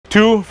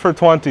2 for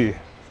 20.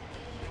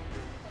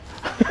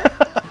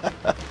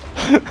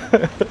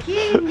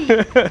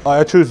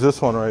 I choose this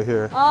one right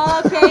here.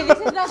 Okay, this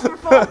is not for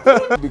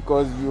 14.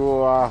 Because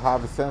you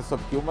have a sense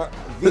of humor.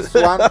 This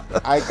one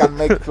I can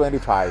make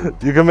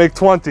 25. You can make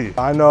 20.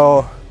 I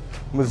know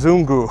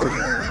Mzungu.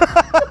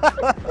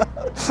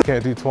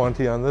 Can't do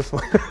 20 on this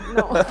one.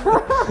 No.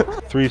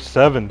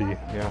 370.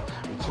 Yeah.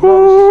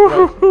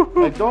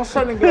 Like, don't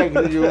sound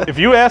like you. If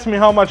you ask me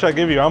how much I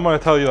give you, I'm gonna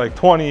tell you like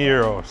 20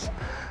 euros.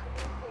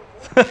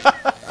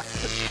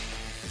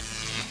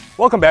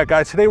 Welcome back,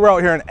 guys. Today we're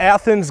out here in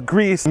Athens,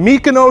 Greece,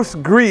 Mykonos,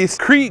 Greece,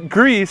 Crete,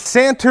 Greece,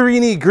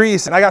 Santorini,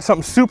 Greece, and I got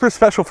something super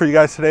special for you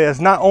guys today,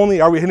 as not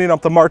only are we hitting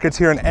up the markets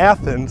here in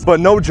Athens, but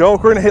no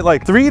joke, we're gonna hit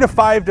like 3 to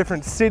 5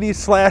 different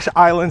cities /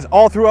 islands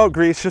all throughout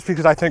Greece, just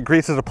because I think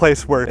Greece is a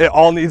place where it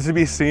all needs to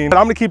be seen. But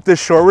I'm gonna keep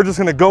this short. We're just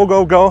gonna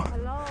go.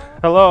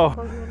 Hello.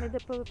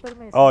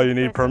 Oh, you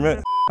need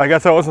permit? I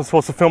guess I wasn't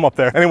supposed to film up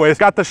there. Anyways,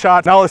 got the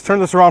shot. Now let's turn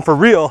this around for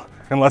real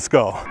and let's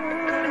go.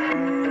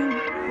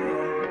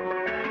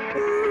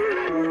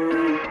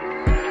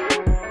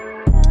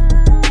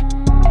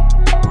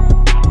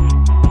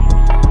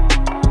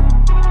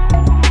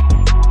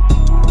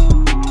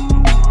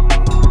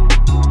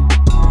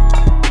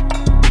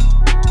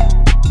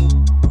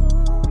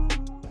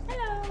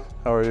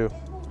 How are you?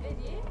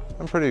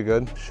 I'm pretty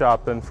good.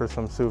 Shopping for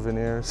some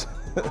souvenirs.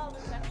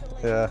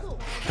 Yeah.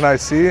 Can I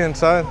see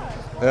inside?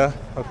 Yeah?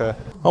 Okay.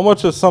 How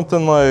much is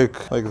something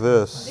like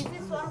this? This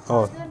is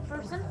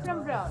 100%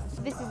 from bronze.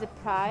 This is the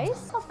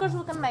price. Of course,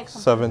 we can make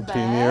something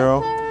 17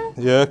 euro.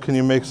 Yeah, can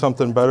you make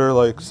something better,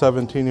 like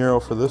 17 euro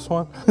for this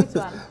one? Which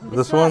one?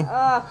 This one?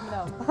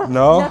 No.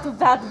 No? Not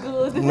that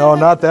good. No,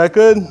 not that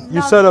good?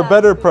 You Not said a that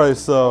better good.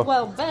 price though.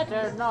 Well,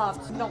 better,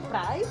 no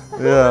price.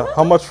 Yeah.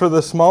 How much for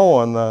the small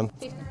one then?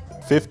 50.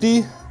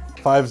 50?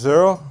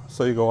 50?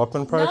 So you go up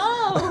in price?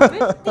 No,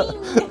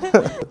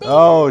 15.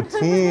 Oh,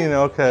 teen,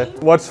 okay.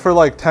 What's for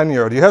like 10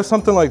 euro? Do you have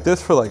something like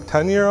this for like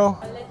 10 euro?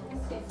 Let me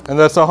see. And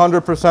that's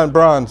 100%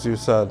 bronze, you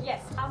said?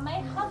 Yes, I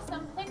may have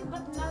something,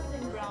 but not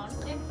in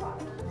bronze, in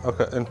plastic.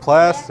 Okay, in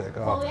plastic.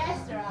 Yes, Oh.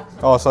 polyester, actually.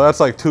 Oh, so that's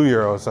like 2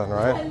 euros then,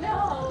 right? I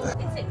know.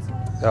 It's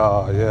 6.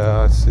 Oh,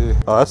 yeah, I see.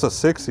 Oh, that's a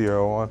 6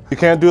 euro one. You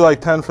can't do like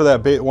 10 for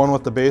that one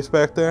with the base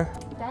back there?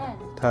 10.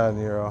 10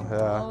 euro,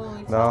 yeah. Oh,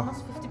 it's No?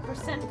 almost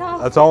 50%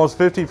 off. That's almost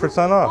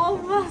 50% off.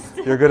 Almost.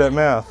 You're good at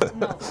math.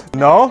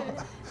 No. No?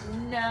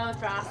 No,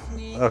 trust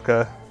me.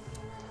 Okay.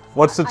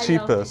 What's the I know.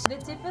 cheapest? The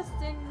cheapest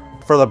in...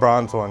 For the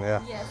bronze one,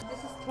 yeah. Yes, this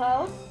is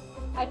 12.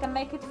 I can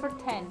make it for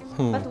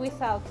 10, but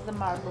without the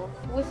marble.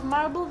 With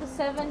marble, the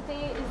 70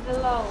 is the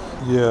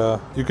lowest. Yeah.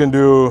 You can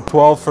do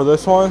 12 for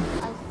this one? I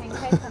think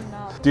I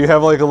cannot. Do you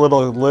have like a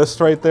little list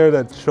right there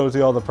that shows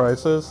you all the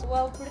prices?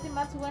 Well, pretty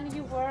much when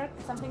you work,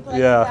 something like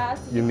Yeah, that,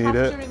 you need have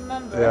it. to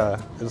remember.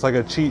 Yeah, it's like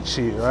a cheat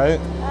sheet, right?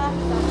 Ah,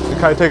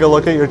 Can I take a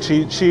look at your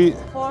cheat sheet?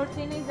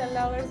 14 is the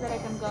lowest that I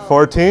can go.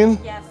 14?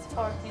 Yes,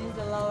 14 is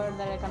the lower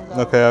that I can go.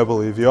 Okay, I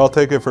believe you. I'll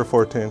take it for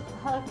 14.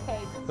 Okay.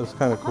 That's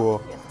kind of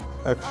cool, Yes.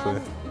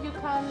 actually. You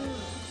can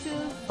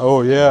choose.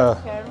 Oh, yeah.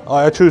 Okay. Oh,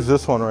 I choose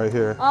this one right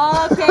here.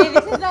 Okay,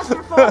 this is not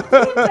for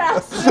 14,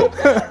 trust me.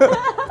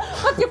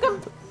 But you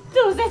can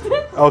choose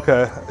it.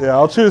 Okay, yeah,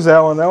 I'll choose that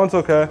one. That one's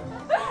okay.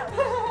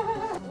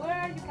 Where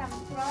are you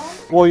coming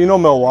from? Well, you know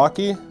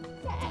Milwaukee?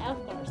 Yeah,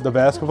 of course. The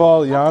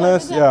basketball,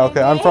 Giannis? Yeah,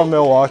 okay, I'm from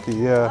Milwaukee,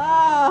 yeah.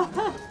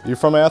 Oh, You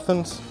from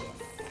Athens?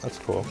 That's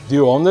cool. Do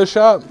you own this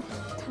shop?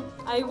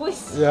 I wish.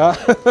 Yeah?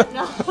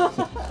 No.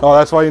 Oh,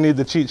 that's why you need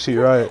the cheat sheet,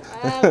 right?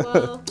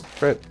 Well,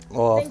 Great.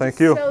 Well, thank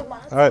you you. so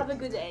much. All right. Have a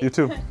good day. You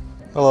too.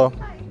 Hello.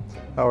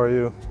 How are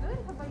you? Good,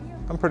 how about you?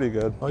 I'm pretty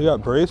good. Oh, you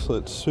got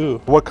bracelets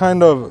too. What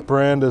kind of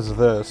brand is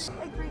this? A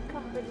Greek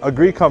company. A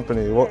Greek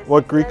company.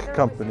 What Greek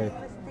company?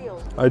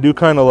 I do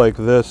kind of like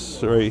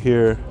this right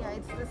here. Yeah,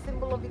 it's the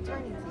symbol of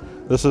eternity.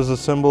 This is a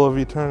symbol of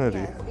eternity.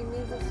 Yes, it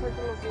means a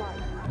circle of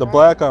life. The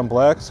black on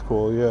black's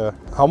cool, yeah.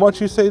 How much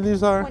you say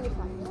these are?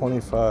 25.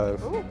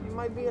 25. Oh, you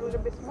might be a little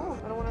bit small.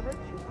 I don't want to hurt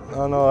you.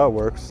 Oh no, that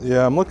works.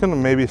 Yeah, I'm looking to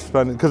maybe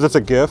spend, because it's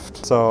a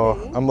gift, so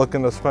Okay. I'm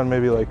looking to spend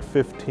maybe like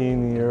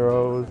 15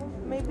 euros.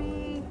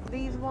 Maybe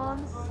these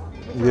ones.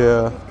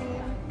 Yeah.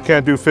 15.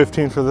 Can't do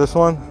 15 for this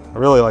one? I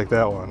really like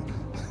that one.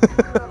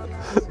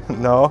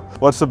 No?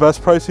 What's the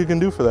best price you can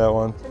do for that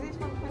one? So this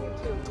one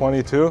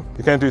 22. 22?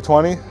 You can't do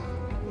 20? You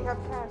have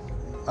cash.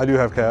 I do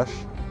have cash.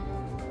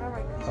 All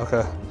right.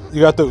 Okay.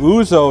 You got the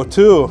Uzo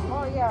too.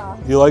 Oh yeah,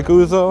 You like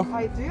Uzo?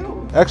 I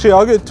do. Actually,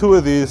 I'll get 2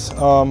 of these.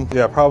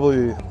 Yeah,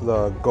 probably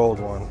the gold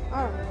one.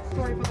 All right.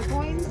 Sorry for the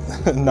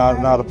coins.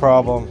 Not a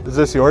problem. Is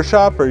this your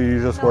shop or you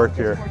just work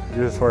here?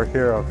 You just work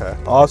here? Okay.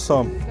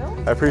 Awesome.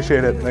 I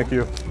appreciate it. Thank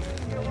you.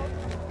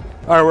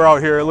 All right, we're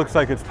out here. It looks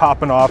like it's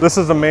popping off. This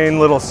is the main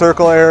little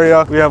circle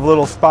area. We have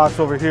little spots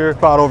over here,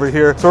 spot over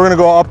here. So we're gonna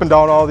go up and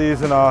down all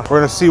these and we're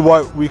gonna see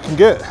what we can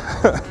get.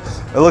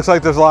 It looks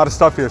like there's a lot of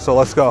stuff here, so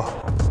let's go.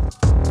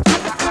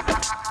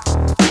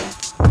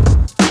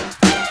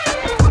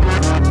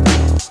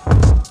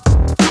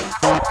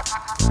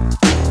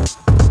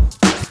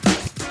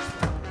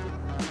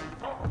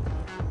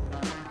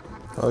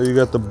 Oh Oh, you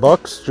got the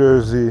Bucks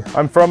jersey.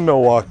 I'm from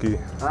Milwaukee.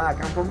 I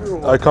come from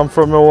Milwaukee. I come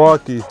from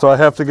Milwaukee, so I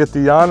have to get the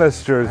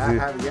Giannis jersey. I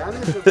have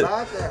Giannis in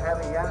black, I have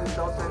a Giannis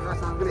also in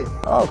national Greece.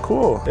 Oh,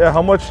 cool. Yeah,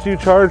 how much do you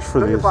charge for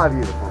these? 35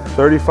 euros.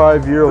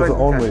 35 euros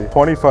 20. only.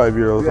 25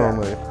 euros Yeah.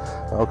 only.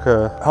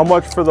 Okay. How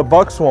much for the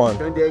Bucks one?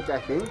 28, I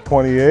think.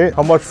 28.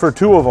 How much for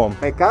two of them?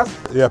 Pay cash?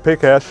 Yeah, pay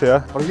cash, yeah.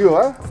 For you,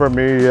 huh? For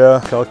me,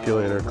 yeah.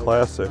 Calculator,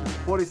 classic.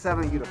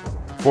 47 euros.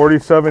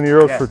 47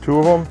 euros Yes. for two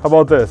of them. How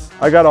about this?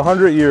 I got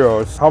 100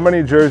 euros. How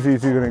many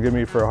jerseys are you gonna give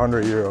me for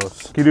 100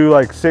 euros? Can you do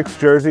like 6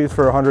 jerseys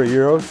for 100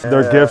 euros?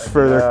 They're gifts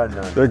for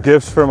they're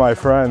gifts for my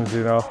friends,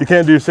 you know. You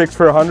can't do 6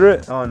 for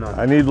 100? Oh, no.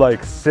 I need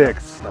like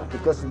 6. No,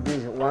 because it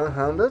is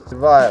 100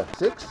 divided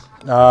 6.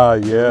 Ah,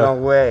 yeah. No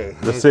way.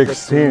 The It's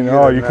 16.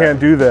 euros, Oh, you no. can't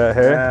do that,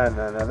 hey?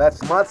 No.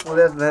 That's much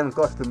less than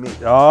cost to me.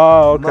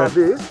 Oh, Now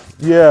okay. this,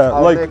 Yeah,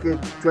 I'll like, make it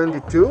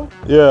 22,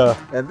 yeah.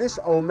 and this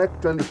I'll make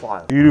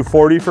 25. You do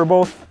 40 for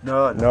both?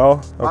 No.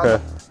 No? Okay.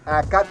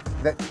 I cut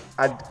the,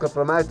 I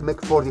compromise to make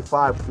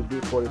 45 to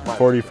be 45.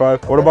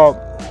 45. What about,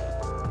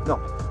 No,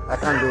 I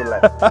can't do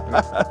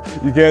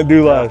less. you can't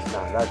do less? No,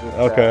 that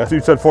is, Okay. So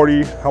you said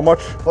 40, how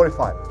much?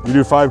 45. You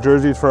do 5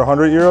 jerseys for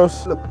 100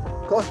 euros? Look,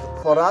 cost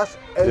for us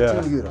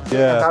 18 euros.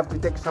 Yeah. I have to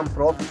take some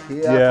profit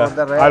here Yeah. for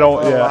the rest. I don't-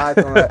 for the yeah. light,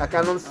 for the- I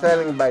cannot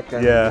selling by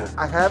 10 Yeah. euros.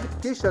 I have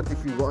a t-shirt if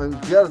you go in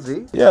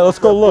jersey. Yeah, let's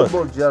go look.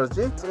 Football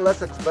jersey. It's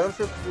less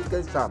expensive, you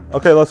get some.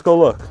 Okay, let's go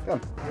look.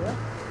 Come. Yeah.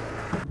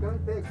 You can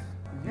take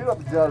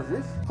Europe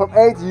jerseys from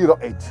 8 euro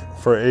each.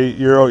 For 8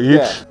 euro each?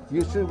 Yeah.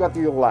 You see what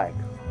you like.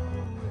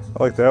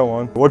 I like that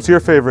one. What's your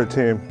favorite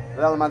team?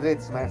 Real Madrid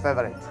is my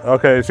favorite.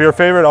 Okay, so your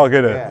favorite, I'll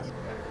get it. Yes.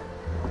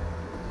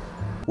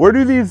 Where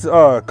do these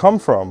come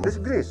from? This is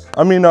Greece.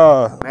 I mean,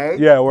 Made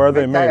yeah, where are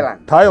they made?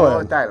 Thailand.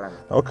 Thailand. Oh, Thailand.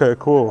 Okay,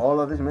 cool. All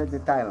of this made in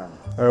Thailand.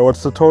 All right,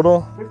 what's the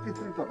total? 53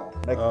 total.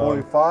 Like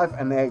 45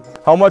 and 8.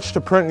 How much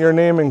to print your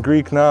name in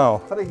Greek now?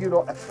 3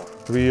 euro extra.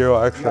 3 euro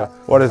extra.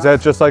 Yeah. What is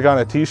that, just like on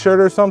a t-shirt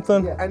or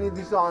something? Yeah, any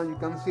design you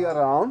can see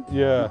around.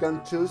 Yeah. You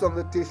can choose on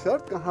the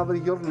t-shirt. You can have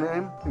your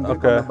name in Greek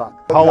Okay. on the back.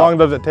 How long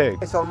does it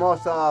take? It's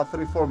almost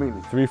 3-4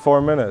 minutes.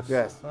 3-4 minutes?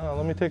 Yes. Oh,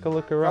 let me take a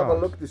look Have around. a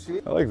look to see.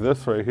 I like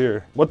this right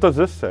here. What does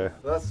this say?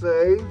 Let's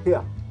say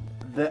here.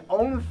 The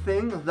only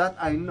thing that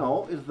I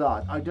know is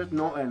that I don't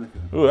know anything.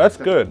 Ooh, that's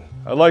good.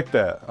 I like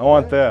that. I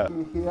want that.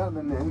 Here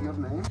the name, your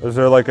name. Is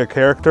there like a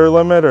character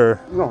limit or?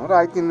 No,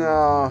 right in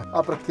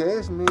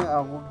uppercase. Me,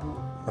 I would do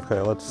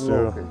Okay, let's do.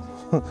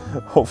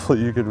 lowercase. Hopefully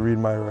you could read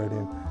my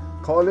writing.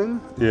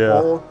 Collin. Yeah.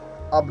 Or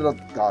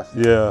Abroadcast.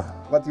 Yeah.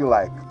 What you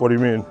like? What do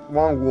you mean?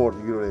 One word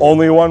you read.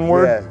 Only one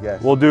word? Yes,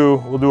 yes. We'll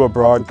do a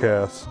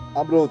broadcast.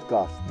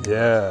 Abroadcast.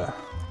 Yeah.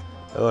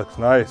 That looks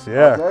nice.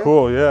 Yeah, Okay.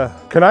 cool. Yeah.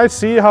 Can I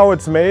see how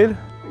it's made?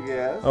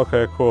 Yes.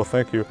 Okay, cool.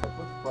 Thank you. Put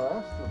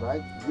first,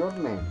 write your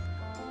name.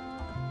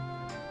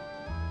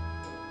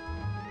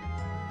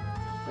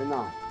 And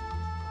now,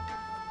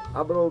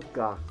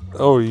 Abroadcast.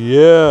 Oh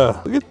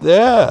yeah. Look at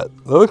that.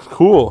 That looks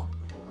cool.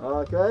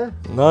 Okay.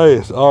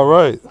 Nice. All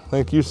right.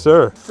 Thank you,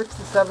 sir.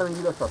 67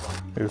 euros total.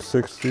 Here's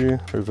 60.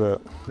 Here's that.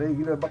 3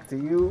 euros back to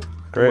you.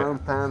 Great. One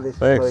pound is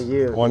Thanks. for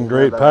you. One You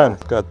great know pen.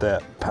 that. Got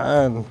that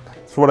pen.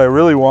 That's what I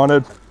really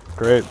wanted.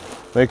 Great.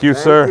 Thank you,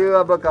 sir. Thank you,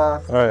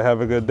 Abroadcast. All right,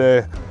 have a good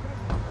day.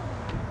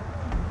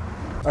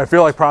 I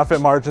feel like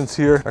profit margins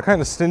here are kind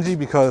of stingy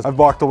because I've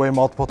walked away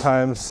multiple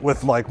times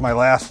with like my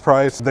last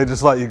price. They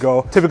just let you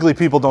go. Typically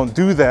people don't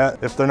do that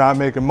if they're not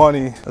making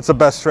money. That's the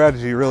best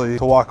strategy really,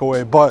 to walk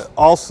away. But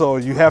also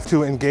you have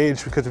to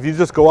engage, because if you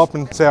just go up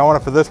and say I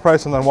want it for this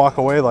price and then walk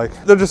away, like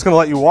they're just gonna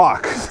let you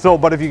walk. So,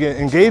 but if you get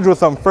engaged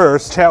with them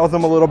first, chat with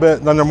them a little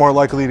bit, then they're more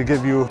likely to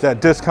give you that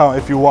discount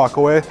if you walk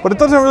away. But it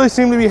doesn't really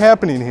seem to be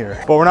happening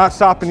here. But we're not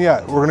stopping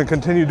yet. We're gonna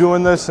continue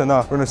doing this, and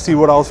we're gonna see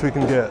what else we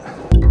can get.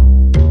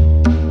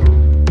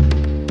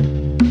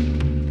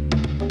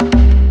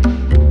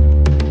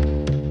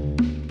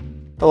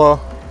 Hello.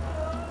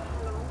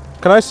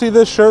 Can I see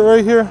this shirt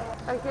right here?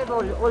 I have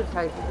all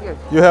sizes, yes.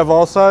 You have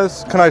all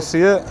size? Can I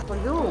see it? For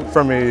you?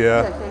 For me,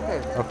 yeah. Yes, I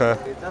have.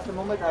 Okay. Just a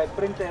moment, I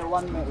print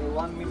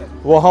one minute.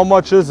 Well, how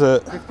much is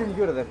it? 15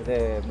 euro,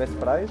 the best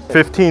price.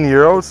 15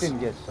 euros? 15,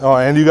 yes. Oh,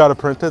 and you got to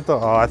print it though?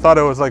 Oh, I thought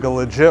it was like a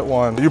legit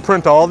one. You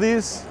print all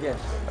these? Yes.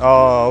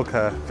 Oh,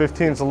 okay.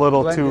 15's a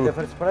little 20 too... the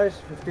first price,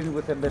 15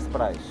 with the best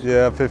price.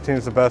 Yeah,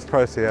 15's the best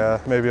price, yeah.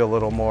 Maybe a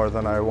little more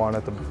than I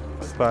wanted to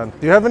spend.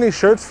 Do you have any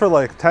shirts for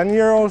like 10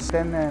 euros?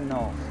 10,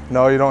 no.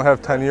 No, you don't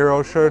have 10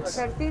 euro shirts?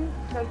 13?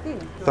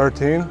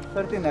 13?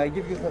 13, I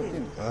give you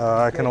 13.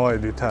 I can only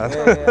do 10.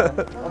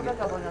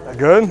 Yeah.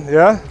 Good?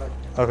 Yeah?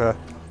 Okay.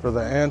 For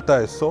the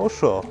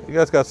anti-social. You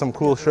guys got some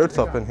cool shirts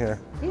up in here.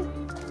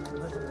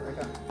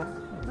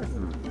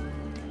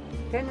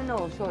 10,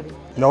 no, sorry.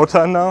 No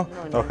 10 now?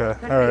 No. Okay,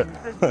 13, all right.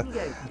 13,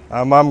 yes.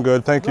 I'm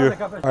good, thank you.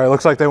 All right,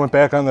 looks like they went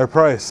back on their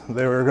price.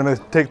 They were gonna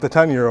take the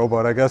 10 euro,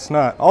 but I guess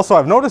not. Also,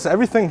 I've noticed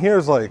everything here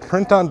is like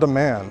print on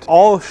demand.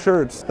 All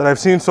shirts that I've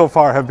seen so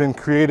far have been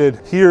created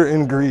here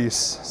in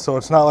Greece. So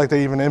it's not like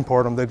they even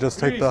import them. They just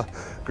take the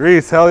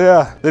Greece, hell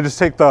yeah. They just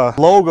take the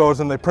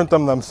logos and they print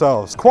them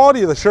themselves.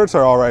 Quality of the shirts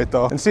are all right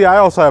though. And see, I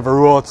also have a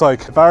rule. It's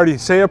like, if I already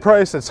say a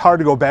price, it's hard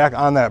to go back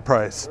on that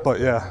price. But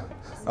yeah.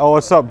 Oh,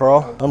 what's up,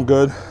 bro? I'm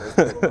good.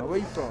 Where are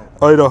you from?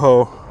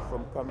 Idaho.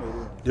 From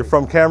Cameroon. You're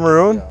from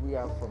Cameroon? Yeah, we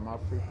are from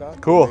Africa.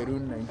 Cool.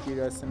 Cameroon,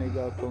 Nigeria,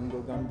 Senegal,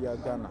 Congo, Gambia,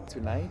 Ghana.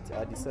 Tonight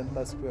at the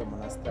Center Square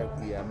Monastery,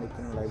 we are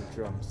making live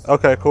drums.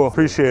 Okay, cool.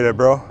 Appreciate it,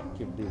 bro.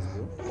 Keep this,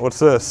 bro. What's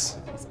this?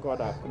 It's called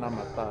Hakuna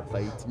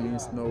Matata. It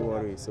means no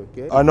worries,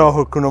 okay? I know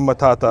Hakuna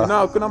Matata. You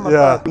know Hakuna Matata?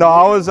 Yeah. No,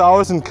 I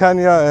was in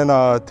Kenya and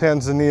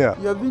Tanzania.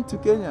 You have been to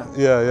Kenya?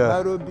 Yeah, yeah.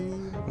 Nairobi.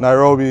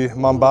 Nairobi,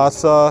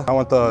 Mombasa. I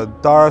went to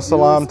Dar es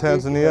Salaam, You speak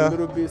Tanzania. a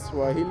little bit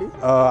Swahili?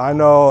 I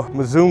know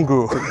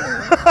Mzungu.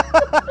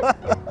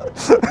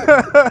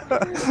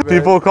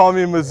 People call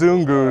me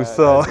Mzungu,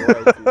 so.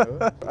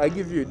 I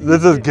give you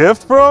This is a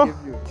gift, bro?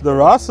 The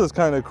Rasta is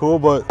kind of cool,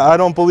 but I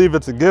don't believe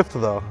it's a gift,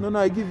 though. No,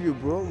 I give you,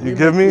 bro. You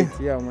give me?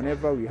 Yeah,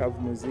 whenever we have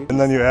music. And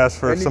then you ask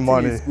for some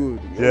money. Is good.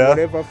 Yeah?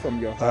 Whatever from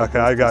your heart. Okay,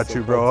 I got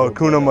you, bro.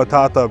 Hakuna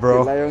Matata,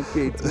 bro. The Lion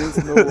King, means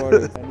no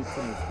worries. Anything is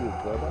good,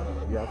 brother.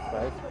 You have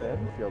 5,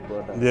 10, your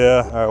brother.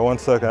 Yeah, all right, 1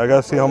 second. I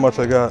gotta see how much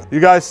I got. You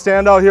guys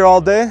stand out here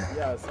all day?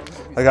 Yeah,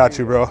 I got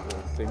you, bro.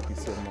 Thank you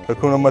so much.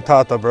 Hakuna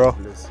Matata, bro.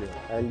 Bless you.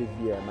 I live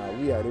here now.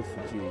 We are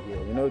refugees here.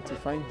 You know, to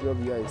find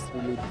job here is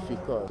really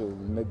difficult. So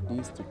we make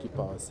this to keep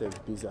ourselves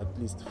busy, at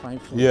least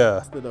find food. Yeah.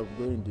 Instead of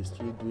going in the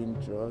street doing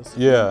drugs,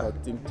 Yeah.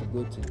 think to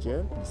go to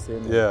jail, the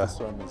same Yeah. this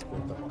one is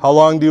better. How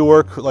long do you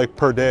work, like,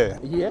 per day?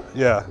 Here,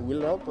 Yeah. we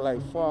work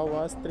like 4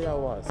 hours, 3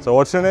 hours. So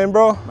what's your name,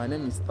 bro? My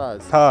name is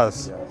Taz.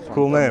 Taz. Yeah, from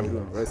Cool name.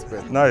 Cameroon.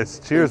 Respect. Nice.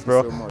 Cheers,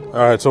 bro. Thank you so much.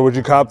 All right, so would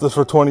you cop this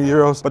for 20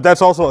 euros? But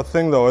that's also a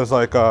thing, though, is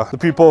like the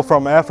people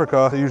from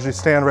Africa, they usually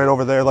stand right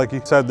over there. Like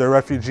you said, they're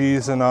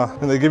refugees, and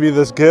they give you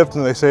this gift,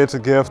 and they say it's a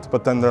gift,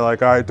 but then they're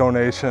like, all right,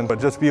 donation. But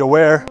just be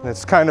aware,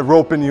 it's kind of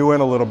roping you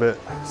in a little bit.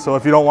 So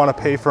if you don't want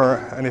to pay for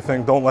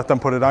anything, don't let them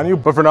put it on you.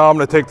 But for now, I'm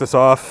going to take this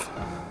off,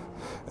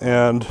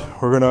 and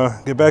we're going to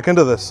get back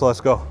into this. So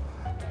let's go.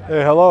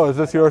 Hey, hello, is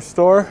this your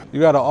store?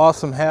 You got an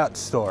awesome hat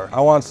store.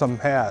 I want some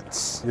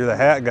hats. You're the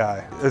hat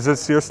guy. Is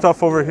this your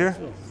stuff over here?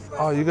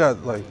 Oh, you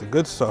got like the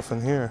good stuff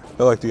in here.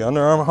 Got like the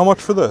Under Armour. How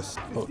much for this?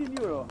 15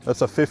 euro.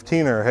 That's a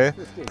 15er, hey?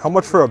 How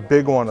much for a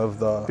big one of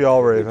the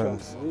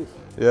Fjallravens?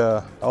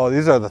 Yeah. Oh,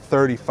 these are the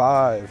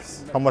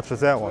 35s. How much is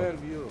that one?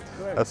 12 euro.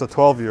 That's a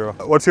 12 euro.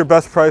 What's your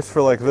best price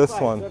for like this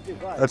one?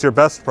 35. That's your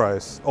best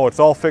price. Oh, it's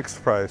all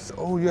fixed price.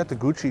 Oh, you got the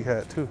Gucci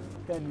hat too.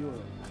 10 euro.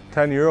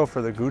 10 euro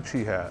for the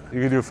Gucci hat.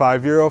 You can do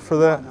 5 euro for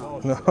that?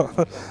 No.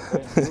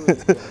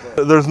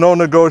 There's no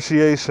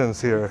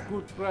negotiations here.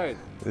 Good price.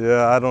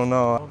 Yeah, I don't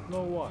know. Don't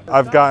know what.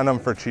 I've gotten them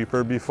for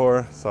cheaper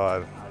before,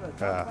 so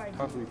yeah.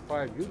 With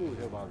 5 euro we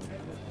have other.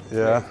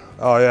 Yeah.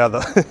 Oh yeah,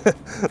 the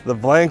the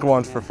blank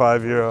one's for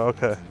 5 euro.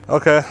 Okay.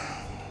 Okay.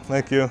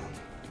 Thank you.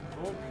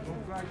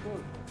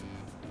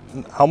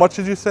 How much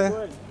did you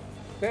say?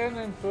 10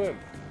 and 12.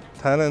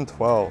 10 and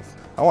 12.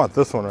 I want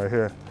this one right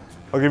here.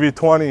 I'll give you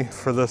 20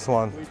 for this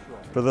one.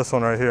 For this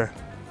one right here.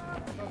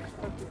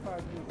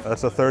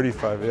 That's a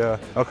 35, yeah.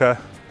 Okay.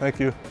 Thank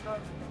you.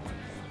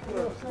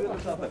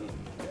 That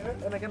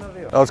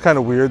was kind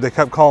of weird. They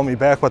kept calling me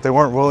back, but they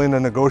weren't willing to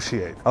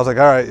negotiate. I was like,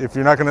 all right, if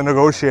you're not going to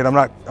negotiate, I'm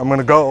going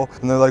to go.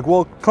 And they're like,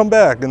 well, come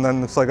back. And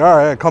then it's like, all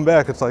right, come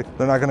back. It's like,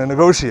 they're not going to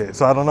negotiate.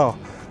 So I don't know.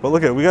 But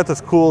look at, we got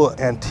this cool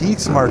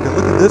antiques market.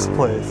 Look at this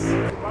place.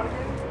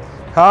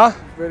 Huh?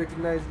 Very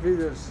nice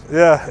videos.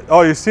 Yeah.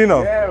 Oh, you've seen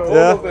them? Yeah,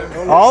 all of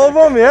them. All of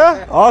them?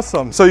 Yeah?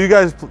 Awesome. So you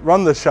guys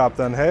run this shop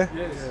then, hey?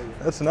 Yes.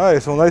 That's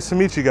nice. Well, nice to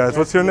meet you guys.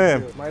 What's your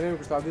name? My name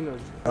is Constantino.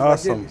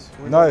 Awesome.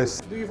 Nice.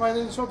 Do you find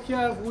any shop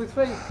here with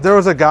fake? There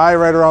was a guy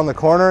right around the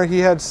corner. He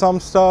had some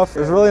stuff.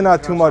 There's really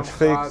not too much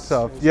fake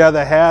stuff. Yeah,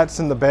 the hats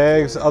and the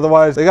bags.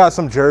 Otherwise, they got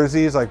some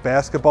jerseys, like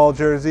basketball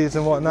jerseys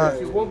and whatnot.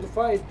 If you want to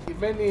find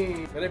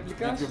many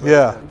replicas,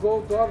 Yeah.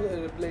 go to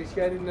other place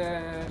here in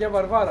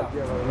Varvara.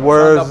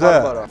 Where is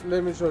that?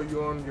 Let me show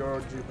you on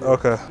your GP.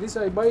 Okay. This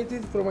I buy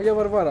it from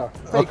Varvara.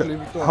 Fake Okay. Louis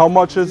Vuitton. How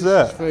much is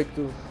This that? fake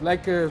too.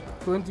 Like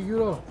 20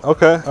 euro.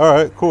 Okay. All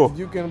right. Cool.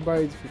 You can buy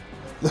it.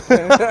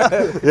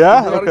 Yeah. You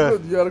are Okay.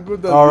 good. You are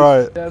good at All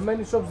this. right. There are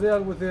many shops there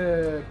with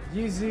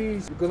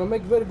Yeezy. You're gonna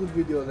make very good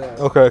video there.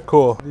 Okay.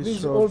 Cool. This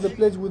is all the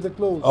place with the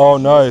clothes. Oh,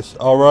 nice.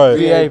 All right.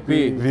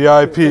 VIP.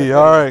 VIP.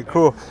 All right.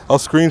 Cool. I'll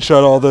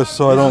screenshot all this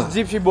so I don't.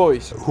 Gypsy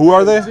boys. Who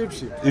are they?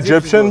 Gypsy.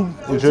 Egyptian?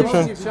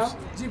 Egyptian?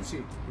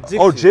 Gypsy.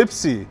 Oh,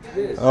 Gypsy.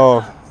 Yes.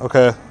 Oh,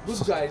 okay.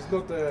 Good guys,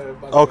 not bad.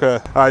 Okay.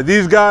 All right.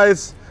 These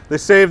guys, they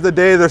saved the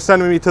day. They're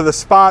sending me to the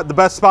spot, the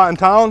best spot in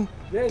town,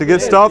 to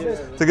get stuff,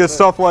 to get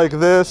stuff like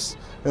this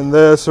and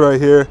this right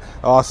here.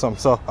 Awesome.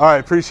 So, all right.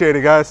 Appreciate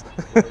it, guys.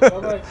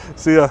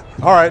 See ya.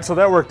 All right. So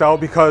that worked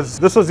out because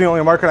this was the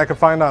only market I could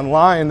find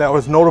online that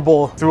was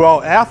notable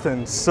throughout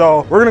Athens.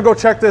 So we're gonna go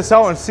check this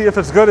out and see if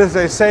it's good as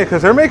they say,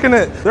 because they're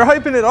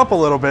hyping it up a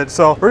little bit.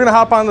 So we're gonna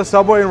hop on the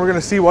subway and we're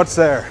gonna see what's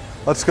there.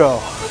 Let's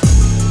go.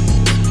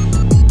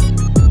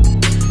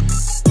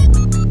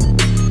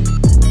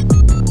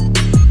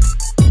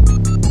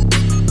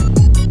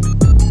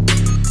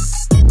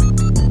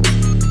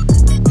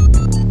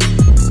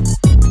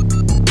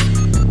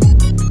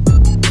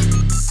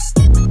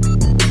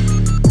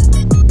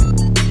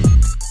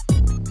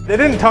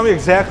 didn't tell me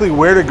exactly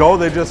where to go.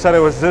 They just said it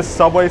was this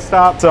subway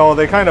stop. So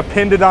they kind of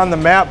pinned it on the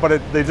map, but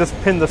they just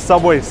pinned the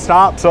subway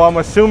stop. So I'm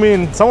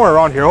assuming somewhere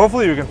around here.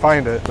 Hopefully you can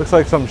find it. Looks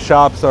like some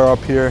shops are up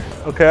here.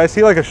 Okay, I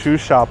see like a shoe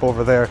shop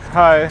over there.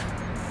 Hi,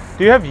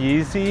 do you have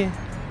Yeezy?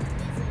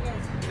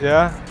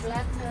 Yeah?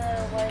 Black,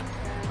 white.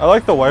 I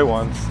like the white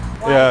ones.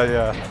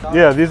 Yeah.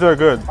 Yeah, these are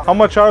good. How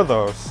much are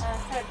those?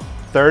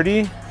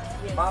 30?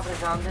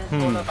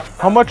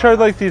 How much are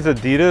like these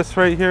Adidas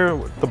right here?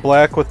 The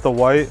black with the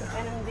white?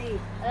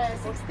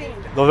 16.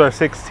 Those are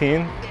 16?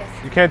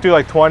 Yes. You can't do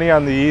like 20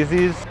 on the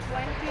Yeezys?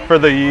 20. For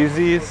the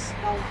Yeezys?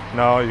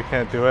 No, you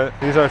can't do it.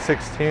 These are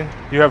 16.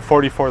 You have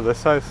 44 this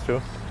size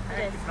too?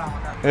 Yes.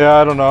 Yeah,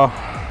 I don't know.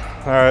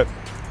 All right.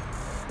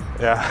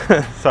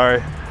 Yeah,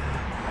 sorry.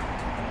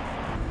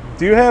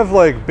 Do you have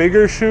like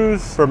bigger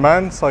shoes for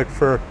men's? Like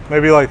for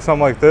maybe like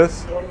something like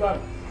this?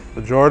 Jordan.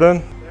 The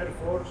Jordan? Air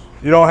Force.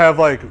 You don't have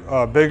like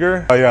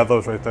bigger? Oh yeah,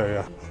 those right there,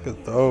 yeah. Look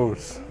at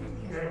those.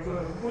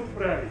 Good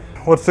price.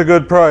 What's the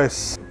good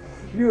price?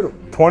 Euro.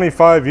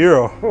 25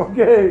 euro.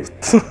 Okay.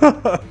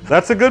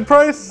 That's a good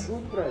price?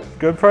 Good price.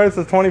 Good price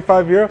is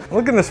 25 euro? I'm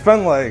looking to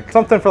spend like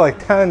something for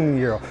like 10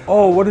 euro.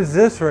 Oh, what is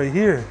this right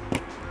here?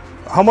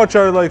 How much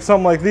are like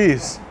something like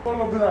these?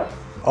 All of that.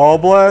 All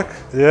black?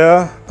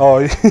 Yeah.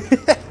 Oh,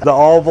 the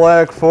all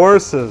black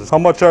forces. How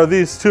much are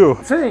these two?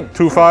 Same.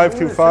 2.5,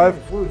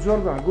 2.5? Good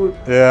Jordan. Good.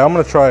 Yeah, I'm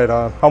gonna try it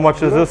on. How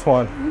much is this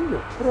one?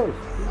 Euro. Price.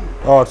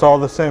 Oh, it's all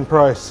the same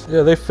price.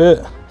 Yeah, they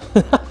fit.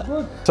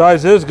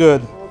 Size is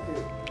good.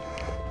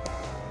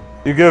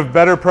 You give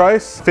better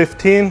price?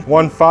 15,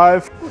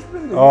 1.5.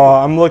 Oh,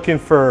 I'm looking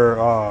for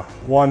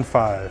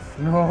 1.5.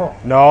 No.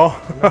 No?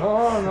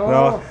 No.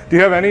 No. Do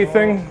you have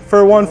anything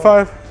for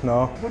 1.5?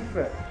 No. Good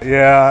price.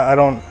 Yeah, I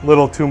don't,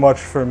 little too much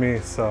for me,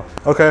 so.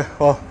 Okay,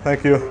 well,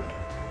 thank you.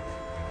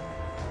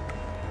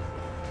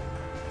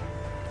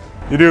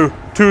 You do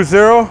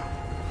 2.0?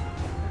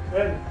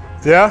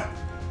 Yeah?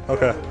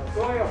 Okay.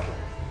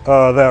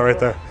 That right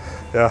there.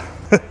 Yeah.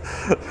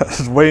 I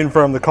was waiting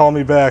for him to call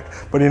me back,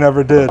 but he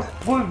never did.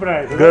 Good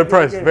price. Good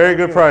price, very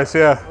good price,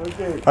 yeah.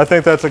 Okay. I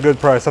think that's a good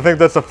price. I think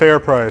that's a fair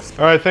price.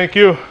 All right, thank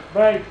you.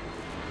 Bye.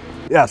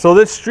 Yeah, so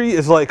this street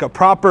is like a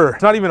proper,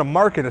 it's not even a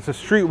market, it's a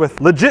street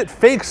with legit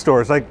fake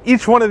stores. Like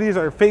each one of these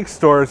are fake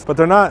stores, but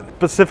they're not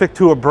specific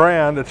to a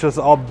brand. It's just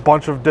a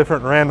bunch of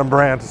different random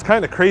brands. It's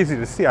kind of crazy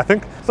to see. I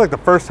think it's like the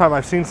first time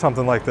I've seen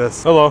something like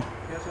this. Hello.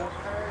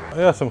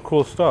 Yeah, some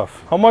cool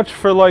stuff. How much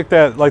for like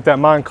that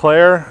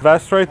Moncler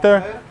vest right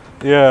there?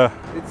 Yeah.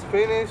 It's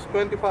finished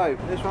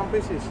 25. This one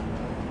pieces.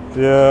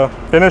 Yeah.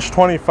 Finished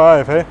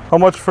 25, hey? How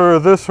much for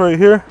this right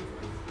here?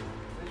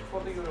 It's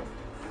 40 euro.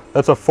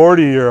 That's a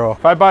 40 euro.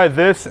 If I buy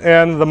this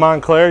and the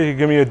Moncler, you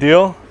give me a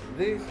deal?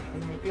 This is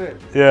Moncler.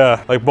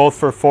 Yeah, like both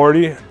for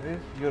 40? This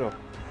euro.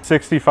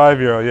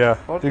 65 euro, yeah.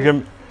 40, You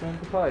give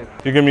 25.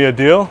 you give me a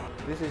deal?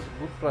 This is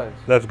good price.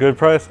 That's good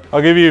price.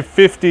 I'll give you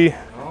 50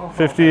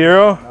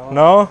 euro?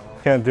 No?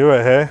 Can't do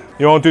it, hey?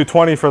 You won't do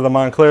 20 for the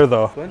Moncler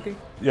though. 20,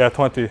 Yeah,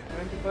 20.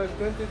 25,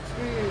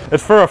 23.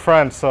 It's for a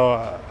friend, so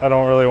I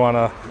don't really want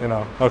to, you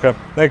know. Okay,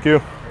 thank you.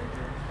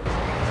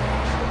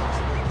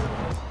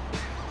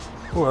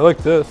 Oh, I like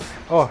this.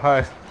 Oh,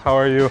 hi. How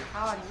are you?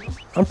 How are you?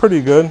 I'm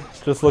pretty good.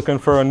 Just looking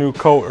for a new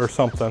coat or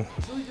something.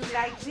 Do you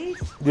like this?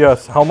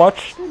 Yes. How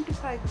much?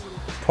 25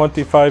 euros.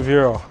 25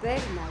 euro. Very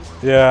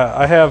nice. Yeah,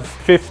 I have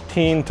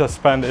 15 to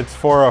spend. It's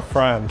for a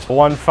friend.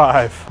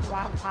 1.5.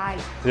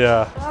 1.5.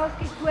 Yeah.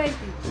 Okay,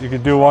 20. You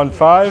could do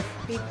 1.5?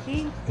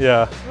 15.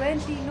 Yeah.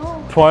 20,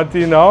 no.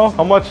 20, no?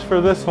 How much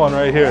for this one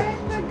right here?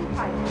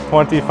 25.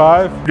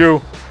 25?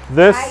 Do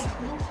this? I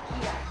look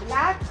here.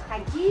 Black,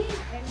 khaki,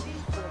 and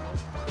this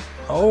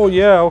one. Oh,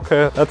 yeah,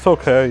 okay. That's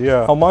okay,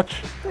 yeah. How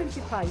much?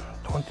 25.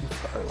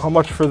 25. How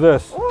much for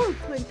this? All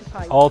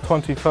 25. All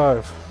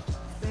 25.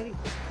 Very good.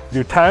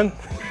 Do 10?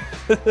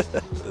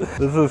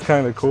 This is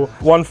kind of cool.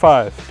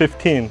 1.5,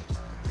 15.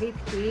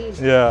 15.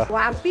 Yeah.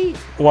 One piece.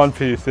 One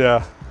piece,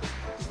 yeah.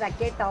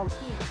 Jaqueta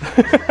aquí.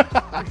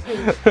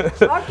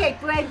 Okay,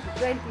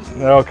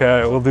 20.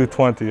 Okay, we'll do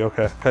 20,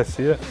 okay. Can I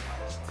see it?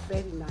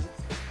 Very nice.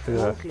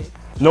 Yeah. Okay.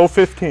 No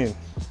 15.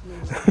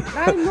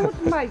 I'm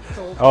not my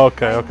shop.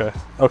 Okay, okay,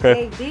 okay.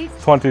 Take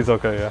this 20 is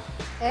okay, yeah.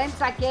 and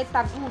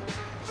jaqueta good.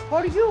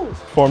 For you,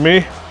 For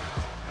me,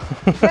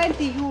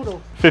 20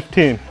 euro.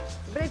 15.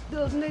 But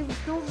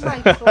not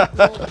my shop,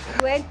 no.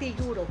 20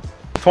 euro.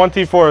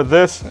 20 for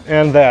this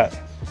and that.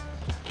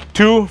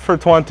 2 for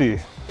 20.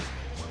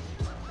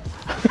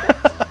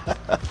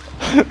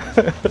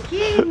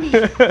 Give me.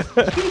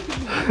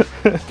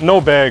 No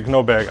bag,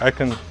 no bag. I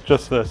can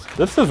just this.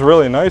 This is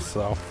really nice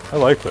though. I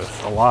like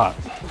this a lot.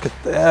 Look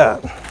at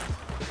that.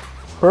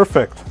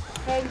 Perfect.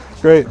 Thank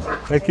you. Great.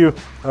 Thank you.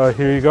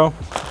 Here you go. All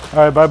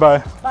right,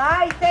 bye-bye.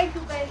 Bye. Thank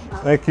you very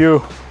much. Thank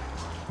you.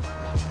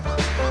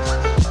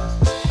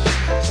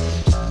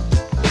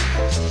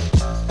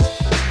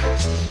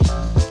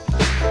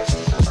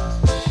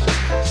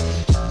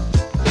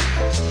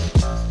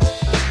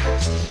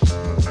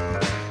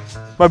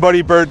 My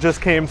buddy Bert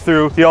just came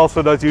through. He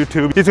also does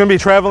YouTube. He's gonna be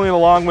traveling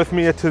along with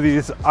me to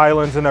these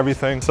islands and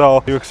everything.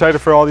 So, you excited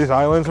for all these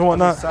islands and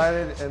whatnot? I'm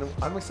excited, and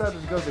I'm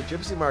excited to go to the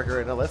Gypsy Market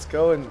right now. Let's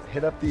go and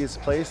hit up these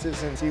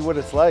places and see what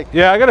it's like.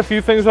 Yeah, I got a few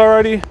things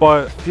already,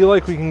 but I feel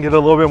like we can get a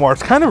little bit more.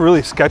 It's kind of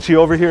really sketchy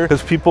over here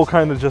because people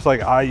kind of just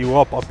like eye you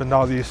up and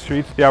down these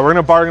streets. Yeah, we're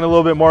gonna bargain a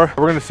little bit more.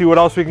 We're gonna see what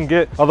else we can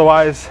get.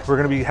 Otherwise, we're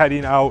gonna be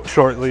heading out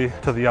shortly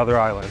to the other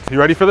islands. You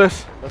ready for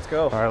this? Let's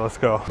go. All right, let's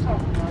go.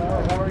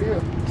 How are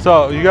you?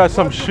 So, you got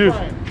some shoes.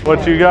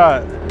 What you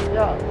got?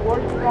 Yeah, where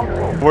do you come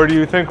from? Where do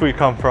you think we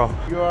come from?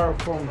 You are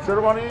from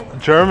Germany?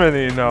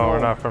 Germany? No, we're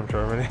not from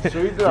Germany.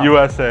 Sweden?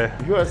 USA.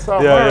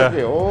 USA?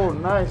 Yeah. Oh,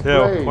 nice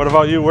Yeah, place. what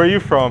about you? Where are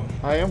you from?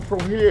 I am from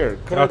here,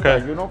 Crete.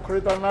 Okay. You know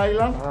Crete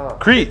Island?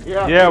 Crete?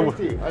 Yeah.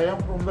 Crete. I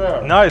am from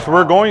there. Nice,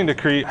 we're going to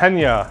Crete.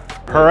 Chania.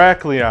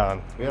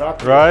 Heraklion.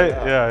 Heraklion, Right?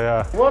 yeah.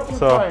 Yeah. What you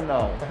So- find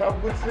now? I have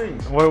good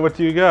things. What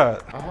do you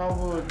got? I have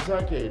a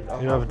jacket.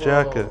 You have a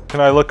jacket. Can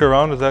I look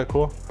around? Is that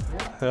cool?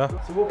 Yeah.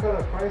 So what kind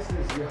of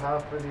prices do you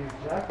have for these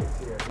jackets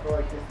here? For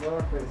like this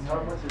North Face,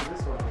 how much is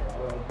this one?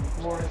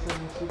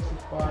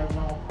 465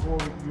 now,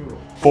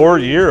 4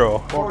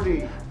 euro.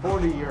 €4.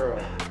 40 euro.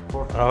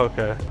 Oh,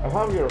 okay. I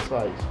have your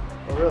size.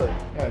 Oh really?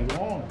 Yeah, you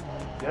want?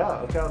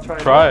 Yeah, okay, I'll try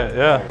it. Try it,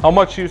 yeah. How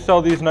much you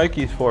sell these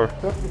Nikes for?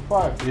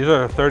 35. These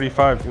are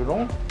 35. You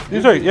don't?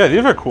 These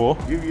are cool.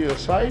 Give you a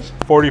size?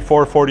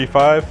 44,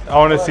 45. I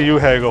want to see you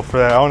haggle for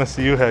that. You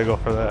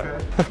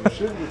You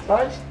see the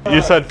size?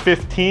 You said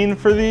 15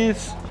 for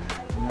these?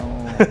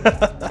 No.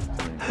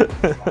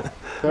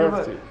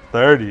 30.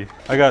 30.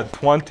 I got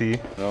 20.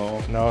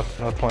 No. No,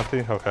 not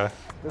 20? Okay.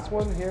 This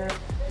one here,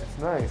 it's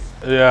nice.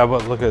 Yeah,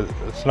 but look at,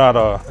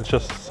 it's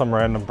just some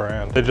random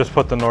brand. They just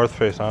put the North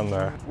Face on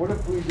there. What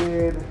if we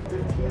did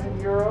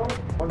 15 euro?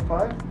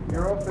 15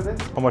 euro for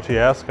this? How much are you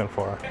asking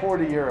for?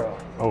 40 euro.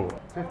 Oh.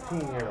 15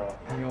 euro.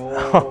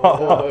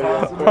 Oh,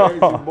 that's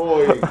crazy,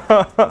 boy.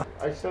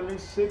 I sell you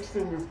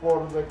 16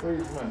 before the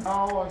Christmas.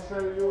 Now I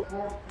sell you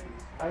 40.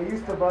 I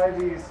used to buy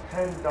these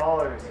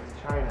 $10 in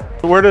China.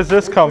 Where does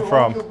this come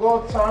from? If you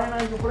go to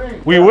China, you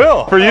bring. We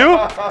will. For you?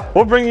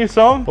 We'll bring you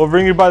some. We'll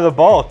bring you by the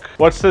bulk.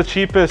 What's the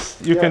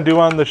cheapest you can do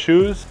on the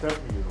shoes? 30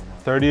 euro.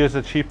 30 is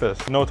the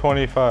cheapest. No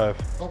 25.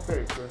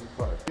 Okay,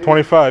 25.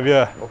 25,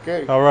 yeah.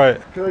 Okay. All right.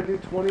 Could I do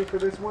 20 for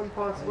this one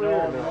possibly? No,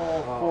 or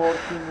no,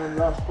 14 the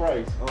last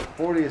price. Oh,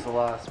 40 is the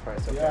last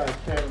price. Okay.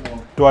 Yeah, 10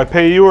 more. Do I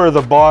pay you or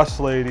the boss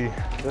lady?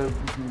 The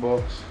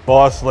box.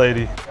 Boss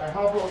lady. I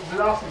have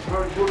glasses,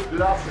 very good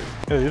glasses.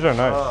 Yeah, these are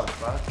nice. Oh,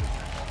 glasses.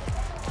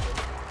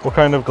 What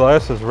kind of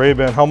glasses?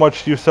 Ray-Ban. How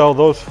much do you sell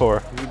those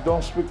for? You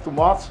don't speak too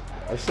much.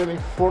 I selling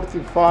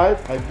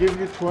 45. I give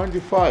you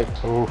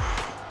 25.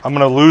 Oof. I'm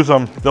gonna lose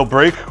them. They'll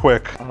break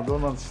quick. I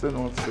don't understand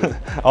what you're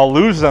saying. I'll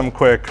lose them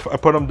quick. I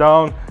put them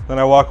down, then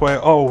I walk away.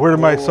 Oh, where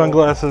did my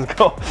sunglasses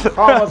go?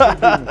 How much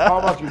you giving?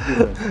 How much you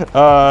giving?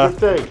 Uh, You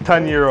take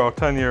 10 euro.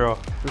 10 euro.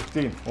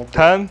 15. Okay.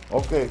 10?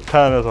 Okay.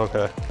 10 is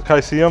okay. Can I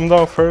see them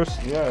though first?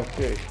 Yeah,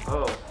 okay.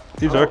 Oh.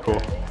 These are cool.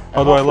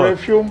 How do I look?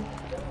 Perfume.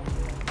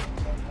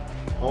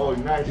 Oh,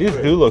 nice. These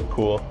do look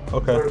cool.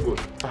 Okay. Very good.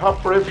 I have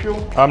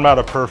perfume. I'm not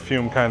a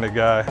perfume kind of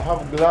guy. I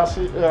have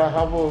glasses. I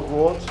have a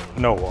watch.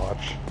 No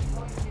watch.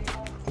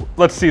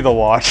 Let's see the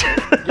watch.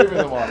 Give me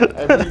the one.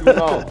 I bring you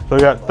now. So we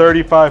got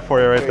 35 for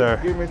you right Okay, there.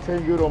 Give me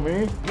 10 euro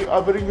me. I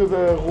bring you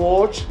the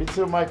watch. It's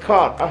in my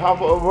car. I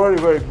have a very,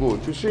 very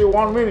good. You see,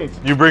 1 minute.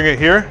 You bring it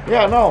here?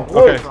 Yeah, no.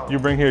 Okay, Wait. you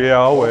bring here. Yeah,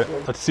 I'll wait.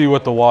 Let's see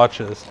what the watch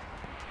is.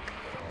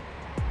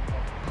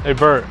 Hey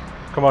Bert,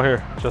 come out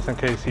here, just in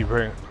case he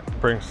brings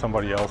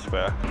somebody else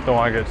back. Don't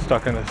want to get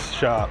stuck in his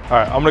shop. All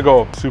right, I'm gonna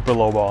go super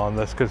low ball on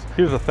this because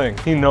here's the thing.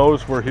 He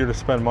knows we're here to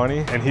spend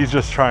money and he's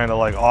just trying to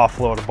like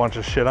offload a bunch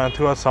of shit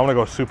onto us. So I'm gonna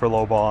go super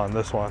low ball on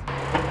this one.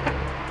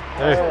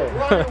 Hey.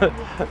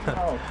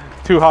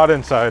 Too hot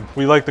inside.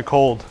 We like the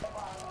cold.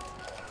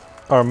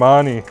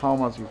 Armani, How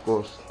much it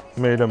cost?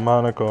 made in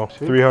Monaco.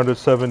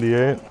 378.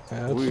 Yeah,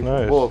 that's We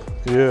nice. both.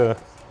 Yeah.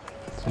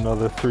 It's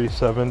another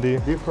 370.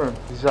 Different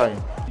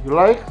design. You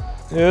like?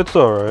 Yeah, it's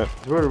all right.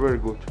 Very, very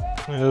good.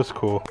 Yeah, that's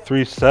cool.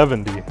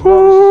 370.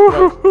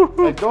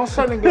 I don't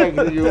selling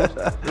like you,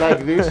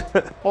 like this.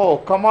 Oh,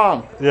 come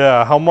on.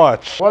 Yeah, how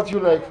much? What you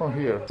like from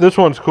here? This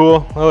one's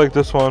cool. I like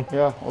this one.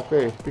 Yeah,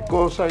 okay.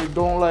 Because I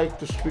don't like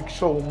to speak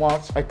so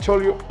much. I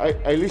told you,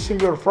 I listen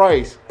your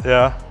price.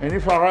 Yeah. And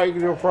if I like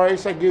your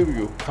price, I give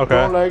you. Okay.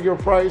 Don't like your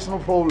price, no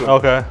problem.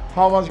 Okay.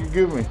 How much you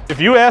give me? If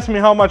you ask me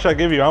how much I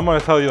give you, I'm gonna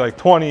tell you like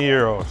 20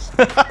 euros.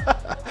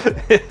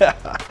 Yeah.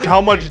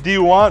 How much do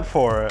you want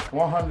for it?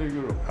 100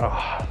 euro.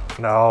 Oh,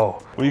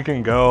 no. We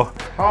can go.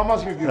 How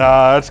much you give me?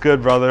 Nah, that's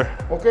good, brother.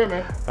 Okay,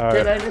 man. All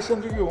Can right. I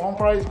listen to you? One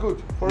price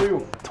good for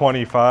you.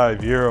 25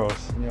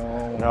 euros.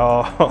 No.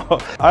 No.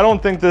 I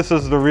don't think this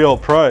is the real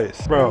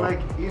price, bro. Like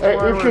each Hey,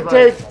 one if you was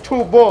take like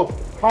two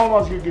both, how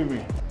much you give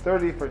me?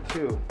 30 for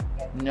 2.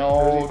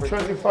 No, 30 for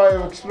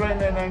 25 explain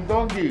and I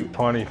don't give.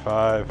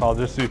 25. I'll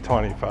just do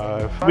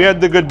 25. We had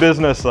the good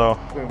business though.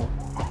 Okay.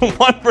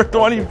 1 for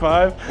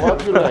 25.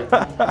 What you like?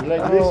 You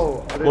like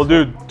this? We'll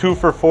do 2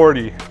 for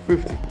 40.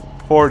 50.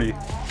 40.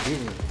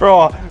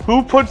 Bro,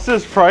 who puts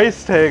this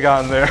price tag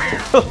on there?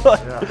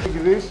 Take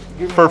this,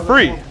 give me For another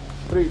free? one.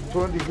 Free,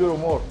 20 euro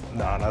more.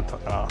 No,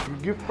 no. You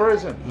give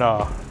present.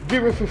 No.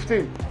 Give me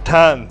 15.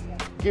 10.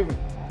 Give me.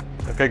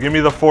 Okay, give me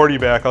the 40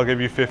 back. I'll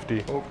give you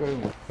 50.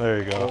 Okay. There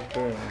you go.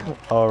 Okay.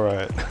 All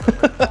right.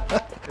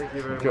 Thank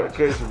you very much. You're a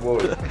crazy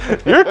boy.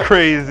 You're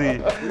crazy.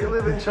 You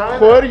live in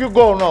China? Where you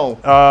go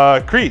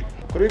now? Crete.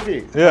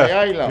 Crete. Yeah. My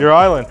island. Your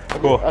island.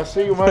 Cool. I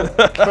see you, man.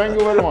 Thank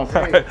you very much.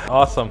 Right.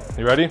 Awesome.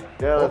 You ready?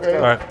 Yeah, let's All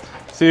go. right.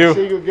 See you.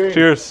 See you again.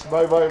 Cheers.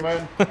 Bye bye,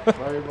 man. Bye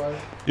bye.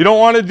 You don't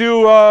want to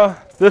do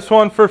this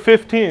one for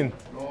 15?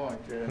 No,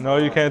 I can't. No,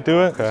 you can't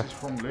do it? Okay. This is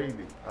from lady.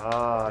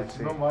 Ah, It's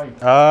not mine.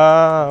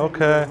 Ah,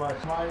 okay.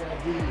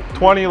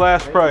 20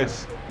 last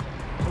price.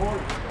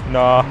 No.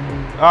 All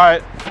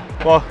right.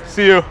 Well,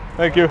 see you.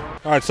 Thank you.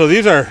 All right, so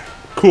these are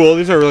cool.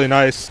 These are really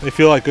nice. They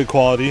feel like good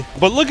quality.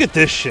 But look at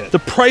this shit. The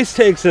price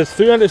tag says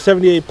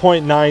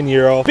 378.9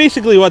 euro.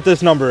 Basically what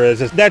this number is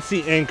that's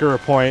the anchor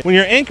point. When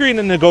you're anchoring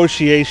a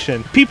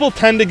negotiation, people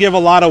tend to give a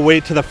lot of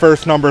weight to the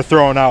first number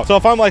thrown out. So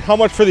if I'm like, how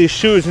much for these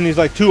shoes? And he's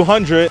like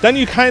 200, then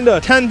you kind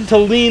of tend to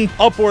lean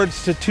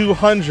upwards to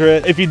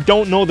 200 if you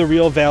don't know the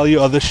real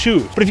value of the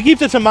shoes. But if you keep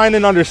this in mind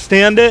and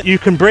understand it, you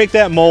can break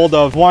that mold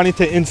of wanting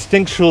to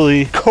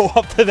instinctually go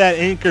up to that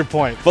anchor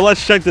point. But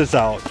let's check this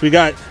out. We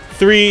got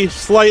 3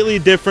 slightly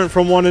different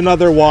from one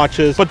another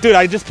watches. But dude,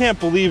 I just can't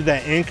believe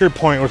that anchor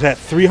point was at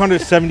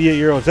 378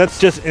 euros. That's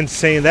just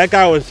insane. That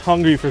guy was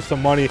hungry for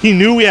some money. He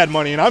knew we had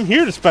money, and I'm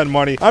here to spend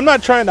money. I'm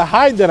not trying to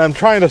hide that I'm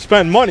trying to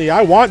spend money.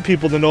 I want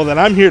people to know that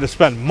I'm here to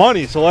spend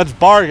money, so let's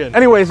bargain.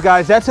 Anyways,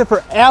 guys, that's it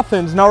for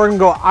Athens. Now we're gonna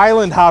go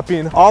island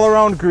hopping all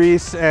around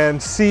Greece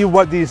and see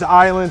what these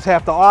islands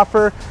have to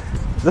offer.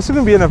 This is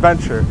gonna be an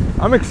adventure.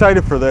 I'm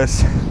excited for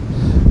this.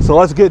 So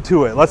let's get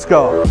to it. Let's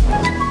go.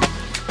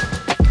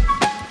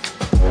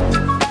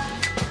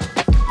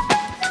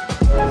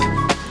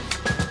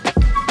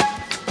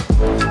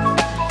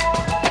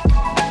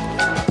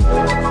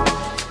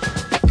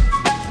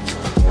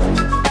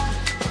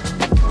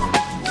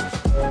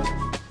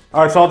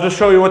 All right, so I'll just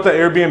show you what the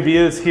Airbnb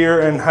is here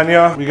in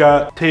Chania. We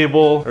got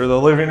table, or the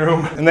living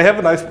room, and they have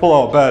a nice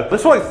pull-out bed. This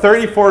is like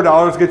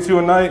 $34 gets you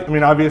a night. I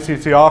mean, obviously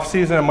it's the off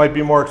season. It might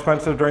be more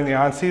expensive during the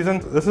on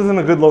season. This is in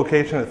a good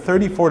location at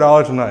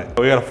 $34 a night.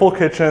 We got a full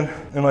kitchen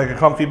and like a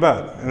comfy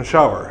bed and a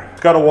shower.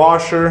 It's got a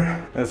washer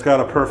and it's got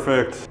a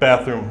perfect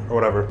bathroom or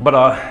whatever.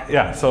 But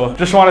yeah, so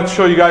just wanted to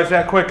show you guys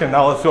that quick, and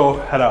now let's go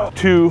head out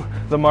to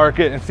the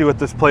market and see what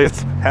this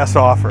place has to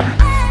offer.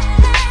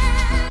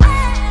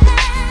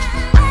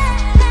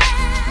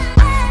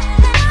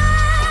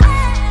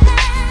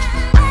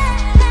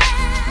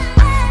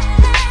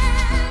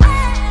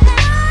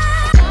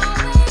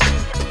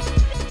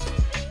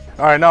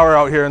 All right, now we're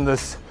out here in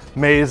this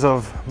maze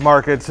of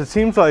markets. It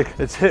seems like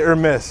it's hit or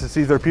miss. It's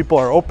either people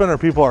are open or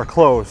people are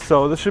closed.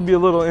 So this should be a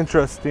little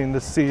interesting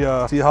to see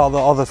how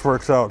all this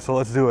works out. So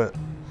let's do it.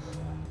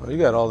 Oh, you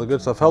got all the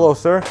good stuff. Hello,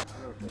 sir.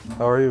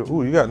 How are you?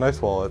 Ooh, you got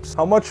nice wallets.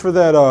 How much for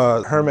that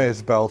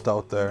Hermes belt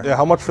out there? Yeah,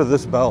 how much for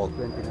this belt?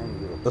 29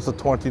 euro. That's a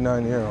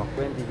 29 euro.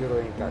 20 euro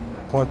in cash.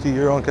 20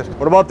 euro in cash.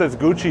 What about this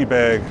Gucci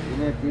bag?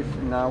 You need this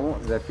now,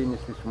 the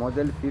finished this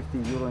model, 50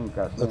 euro in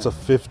cash. That's a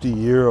 50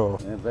 euro.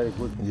 Yeah, very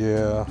good.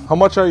 Yeah. How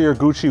much are your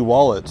Gucci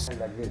wallets?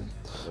 Like this.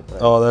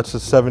 Oh, that's a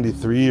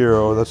 73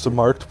 euro. That's the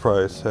marked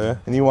price, hey?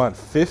 And you want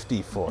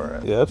 50 for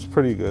it. Yeah, that's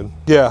pretty good.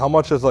 Yeah, how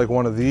much is like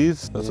one of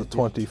these? That's a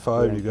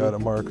 25. You got it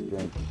marked.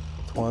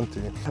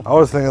 20. I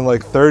was thinking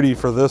like 30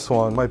 for this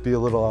one. Might be a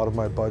little out of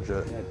my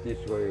budget. Yeah,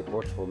 this way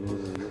cost for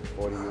me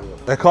 40 euro.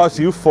 That costs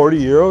you 40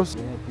 euros?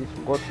 Yeah, this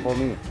cost for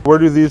me. Where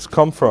do these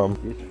come from?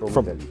 This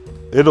from Italy.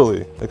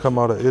 Italy. They come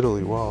out of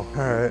Italy. Wow. All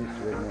right.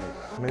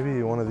 Nice.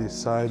 Maybe one of these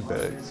side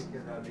bags.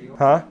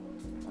 Huh?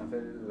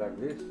 Like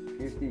this,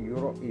 50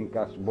 euro in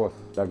cash, both.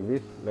 Like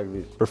this, like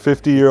this. For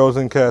 50 euros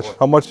in cash.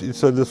 How much? You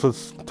said this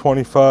was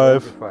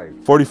 25?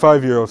 45.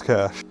 45 euros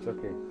cash. It's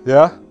okay.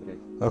 Yeah?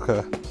 Okay.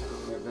 Okay.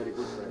 Yeah, very good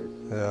price.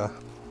 Yeah.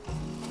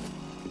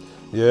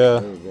 Yeah.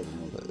 Very good.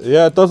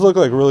 Yeah, it does look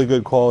like really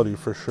good quality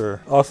for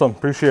sure. Awesome.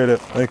 Appreciate it.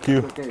 Thank you.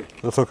 Okay.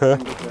 That's okay?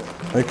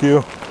 Thank you.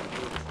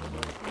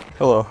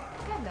 Hello. Hello.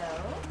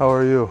 How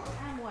are you?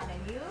 I'm one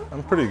and you.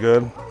 I'm pretty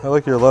good. I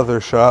like your leather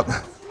shop.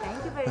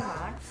 Thank you very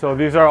much. So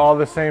these are all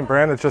the same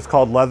brand? It's just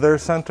called Leather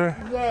Center?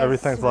 Yes,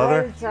 Everything's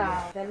leather?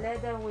 The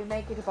leather we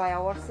make it by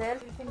ourselves.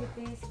 Everything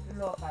it is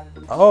local.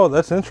 Oh,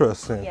 that's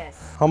interesting.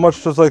 Yes. How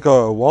much does like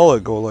a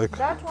wallet go like?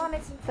 That one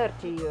is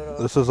 30 euros.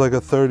 This is like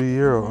a 30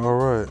 euro. All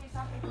right.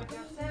 Something for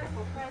yourself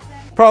or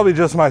present. Probably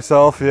just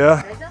myself,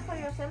 yeah. Present for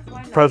yourself,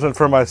 why not? Present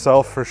for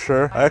myself for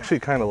sure. I actually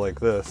kind of like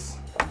this.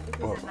 This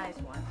is a nice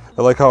one.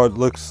 I like how it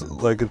looks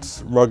like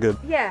it's rugged.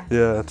 Yeah.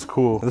 Yeah, it's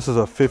cool. This is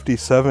a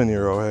 57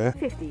 euro, eh?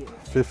 50 euros.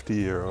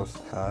 50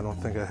 euros. I don't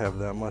think I have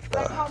that much.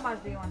 Like how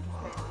much do you want to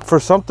pay? For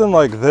something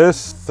like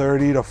this,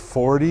 30 to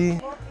 40.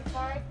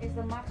 45 is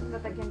the max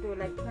that I can do,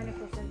 like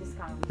 20%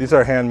 discount. These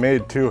are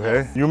handmade too,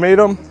 hey? You made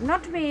them?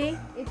 Not me,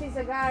 it is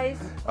a guy's.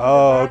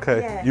 Oh, okay.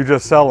 Yeah. You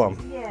just sell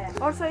them. Yeah.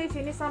 Also, if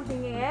you need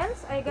something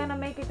else, I'm gonna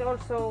make it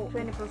also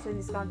 20%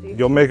 discount.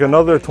 You'll make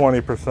another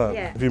 20%.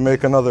 Yeah. If you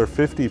make another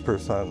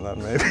 50%,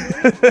 then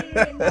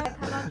maybe.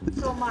 Not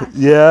so much.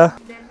 Yeah.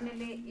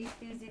 Definitely,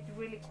 it is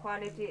really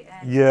quality.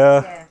 And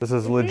Yeah, this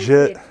is It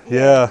legit. is it,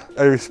 Yeah,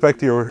 I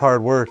respect your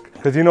hard work.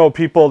 Because you know,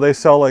 people, they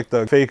sell like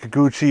the fake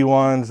Gucci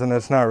ones and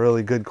it's not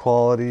really good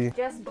quality.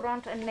 Just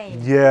brought a name.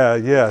 Yeah,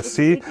 yeah,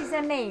 see? It is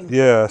a name.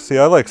 Yeah, see,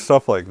 I like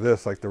stuff like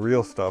this, like the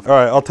real stuff. All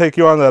right, I'll take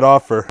you on that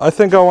offer. I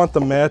think I want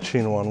the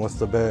matching one with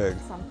the bag.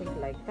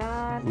 Something like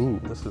that. Ooh,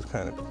 this is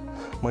kind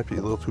of, might be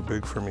a little too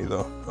big for me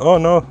though. Oh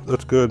no,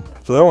 that's good.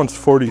 So that one's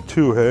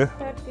 42, hey?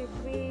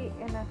 33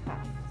 and a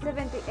half.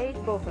 78,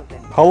 both of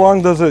them. How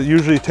long does it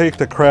usually take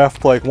to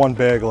craft like one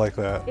bag like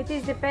that? It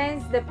is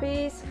depends the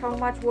piece, how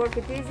much work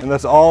it is. And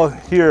that's all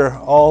here,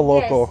 all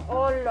local. Yes,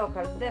 all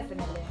local,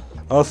 definitely.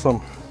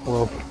 Awesome.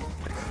 Well,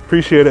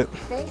 appreciate it.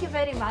 Thank you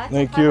very much.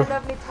 Thank Have you. a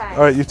lovely time.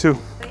 All right, you too.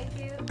 Thank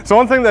you. So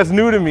one thing that's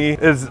new to me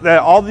is that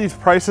all these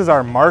prices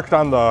are marked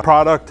on the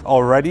product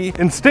already.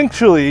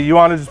 Instinctually, you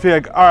want to just be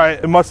like, all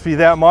right, it must be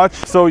that much.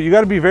 So you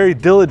got to be very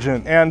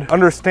diligent and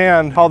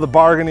understand how the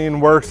bargaining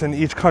works in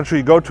each country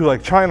you go to.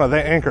 Like China,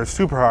 they anchor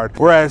super hard.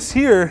 Whereas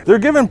here, they're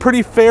giving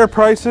pretty fair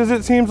prices,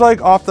 it seems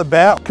like, off the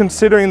bat,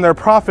 considering their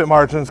profit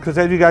margins. Because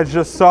as you guys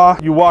just saw,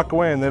 you walk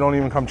away and they don't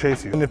even come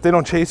chase you. And if they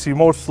don't chase you,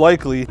 most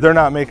likely, they're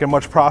not making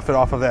much profit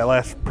off of that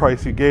last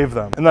price you gave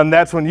them. And then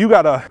that's when you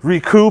got to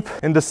recoup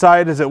and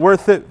decide, is it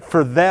worth it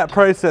for that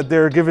price that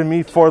they're giving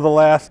me for the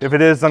last? If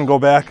it is, then go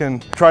back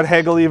and try to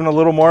haggle even a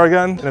little more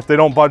again. And if they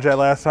don't budge that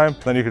last time,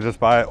 then you could just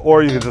buy it,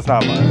 or you could just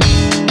not buy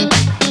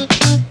it.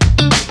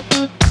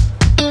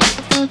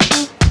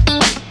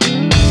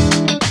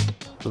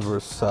 The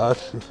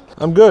Versace.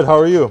 I'm good, how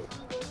are you?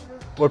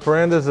 What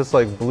brand is this,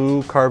 like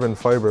blue carbon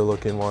fiber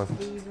looking one?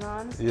 These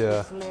ones,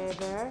 Yeah. it's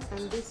leather,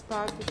 and this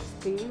part is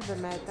steel, the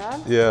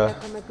metal. Yeah. They're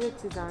from a good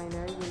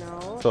designer, you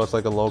know. So it's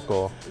like a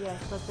local.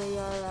 Yes, but they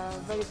are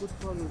very good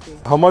quality.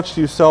 How much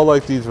do you sell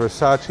like these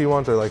Versace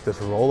ones or like this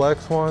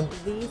Rolex one?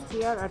 These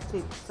here are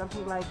cheap.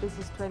 Something like this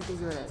is 20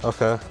 euros.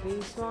 Okay.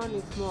 This one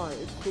is more,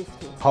 it's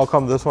 50. How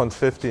come this one's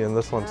 50 and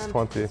this one's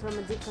 20? It's from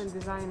a different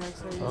designer,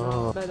 so you Oh.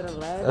 know, better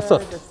leather, That's a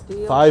the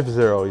steel.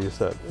 50 you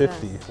said,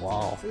 50, Yes.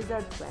 wow. These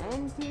are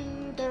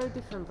 20, they're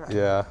different prices.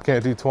 Yeah,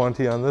 can't do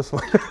 20 on this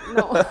one.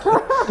 No.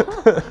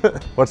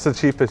 What's the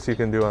cheapest you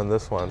can do on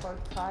this one?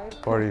 45.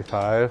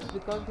 45?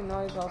 Because you know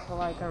it's also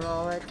like a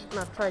Rolex.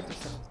 No, try to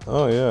sell.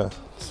 Oh yeah,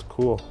 it's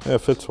cool. Yeah,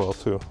 it fits well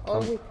too. Or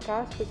with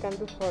cash we can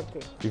do 40.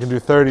 You can do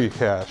 30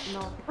 cash.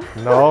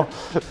 No. No?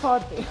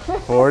 40.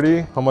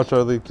 40? How much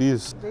are like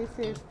these? This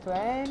is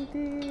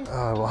 20.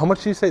 Well, how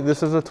much do you say?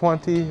 This is a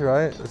 20,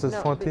 right? This is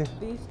No, 20?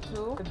 These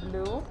two, the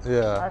blue,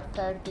 Yeah. are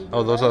 30.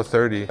 Oh, those are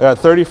 30. Yeah,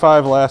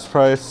 35 last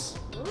price.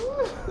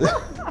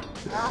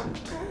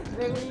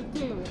 They will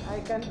kill me. I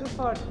can do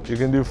 40. You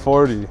can do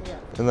 40. Yeah.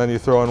 And then you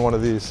throw in one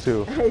of these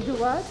too. I do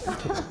what?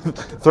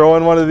 Throw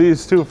in one of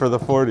these too for the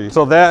 40.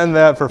 So that and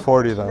that for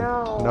 40 then.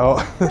 No.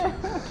 No?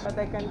 But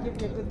I can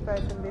give you a good price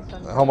on this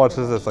one. How much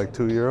is this? Like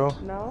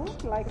 €2? No,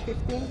 like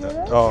 15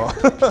 euros. Oh.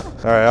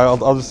 All right,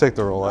 I'll just take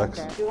the Rolex.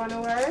 Okay. Do you want to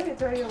wear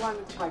it or you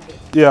want to pack it?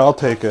 Yeah, I'll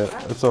take it.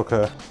 It's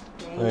okay.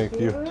 Thank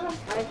you.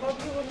 I hope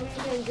you will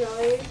really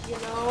enjoy it, you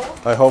know.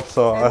 I hope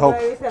so. I hope.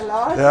 Enjoy it a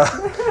lot. Yeah.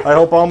 I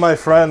hope all my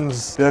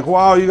friends be like,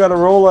 wow, you got a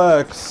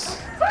Rolex.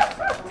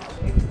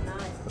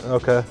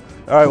 Okay.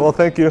 All right. Well,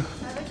 thank you.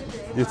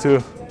 You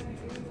too.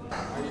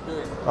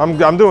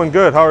 I'm doing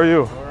good. How are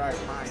you? All right,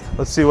 fine.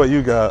 Let's see what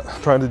you got.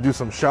 Trying to do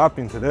some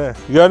shopping today.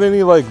 You got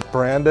any like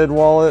branded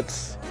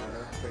wallets?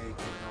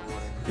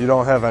 You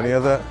don't have any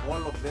of that?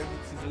 One of them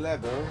is in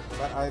leather,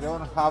 but I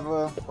don't have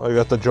a... Oh, you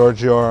got the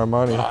Giorgio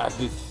Armani.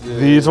 this,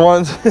 These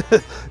ones?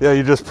 Yeah,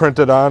 you just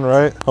printed on,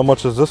 right? How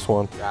much is this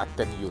one?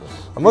 10 euros.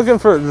 I'm looking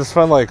for to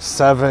spend like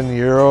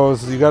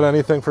 €7. You got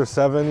anything for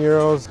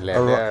 €7?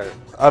 Leather.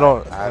 I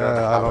don't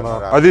know.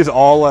 Are these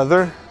all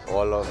leather?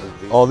 All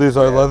of these. All these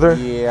are leather?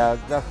 Yeah,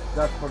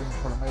 that's for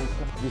information.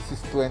 This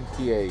is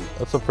 28.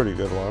 That's a pretty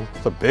good one.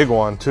 It's a big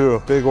one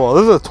too. Big wall.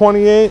 This is a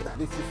 28.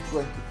 This is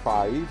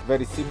 25.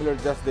 Very similar,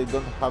 just they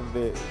don't have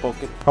the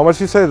pocket. How much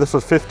you say? This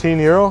was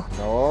 €15?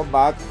 No,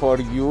 but for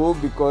you,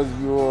 because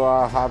you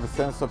have a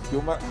sense of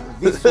humor,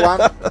 this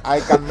one I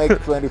can make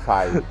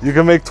 25. You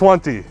can make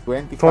 20.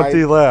 25,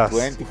 20 less.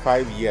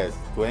 25, yes.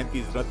 20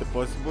 is not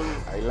possible.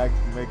 I like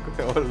to make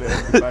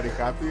everybody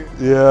happy.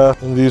 Yeah.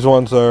 And these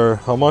ones are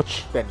how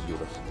much? 10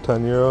 euros.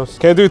 10 euros.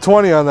 Can't do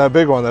 20 on that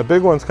big one. That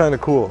big one's kind of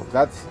cool.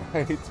 That's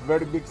it's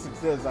very big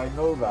success. I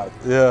know that.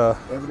 Yeah.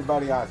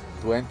 Everybody asks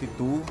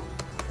 22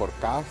 for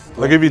cash.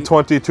 I'll give you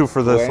 22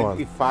 for this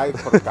 25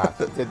 one. for cash.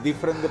 It's a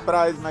different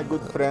price, my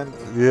good friend.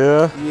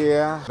 Yeah.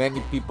 Yeah.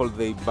 Many people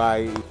they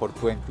buy for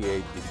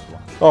 28 this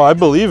one. Oh, I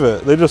believe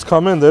it. They just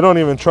come in. They don't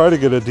even try to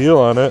get a deal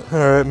on it. All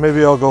right,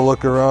 maybe I'll go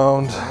look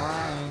around.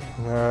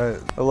 All right.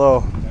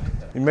 Hello.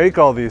 You make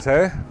all these,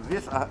 hey?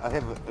 This I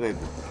have ready.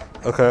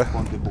 Okay.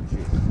 On the book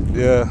here.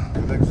 Yeah.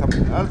 You like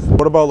something else?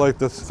 What about like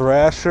this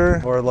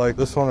Thrasher or like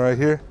this one right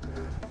here?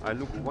 I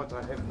look what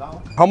I have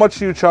now. How much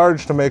do you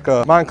charge to make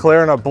a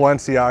Moncler and a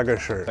Balenciaga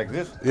shirt? Like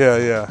this? Yeah,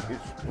 yeah.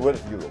 It's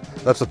 12 euro.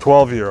 That's a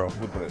 12 euro.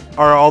 Good price.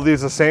 Are all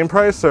these the same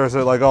price, or is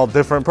it like all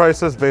different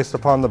prices based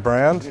upon the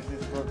brand? This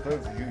is for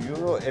 12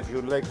 euro. If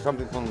you like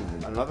something from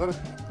another,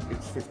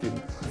 it's 15.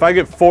 If I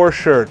get 4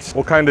 shirts,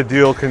 what kind of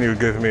deal can you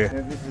give me?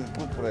 And this is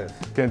good price.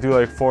 Can you do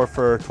like 4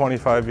 for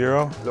 25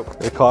 euro? Look.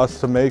 It costs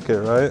to make it,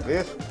 right?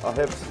 This, I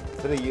have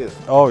 3 years.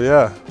 Oh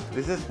yeah.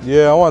 This is?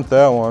 Yeah, I want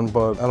that one,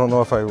 but I don't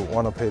know if I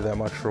want to pay that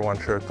much for one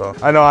shirt though.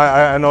 I know,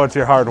 I know it's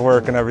your hard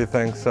work and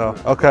everything, so,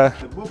 okay.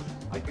 The books,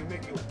 I can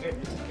make you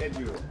 8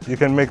 euro. You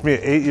can make me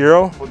 8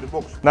 euro? For the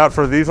books. Not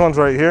for these ones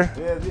right here?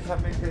 Yeah, this I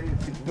make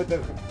it's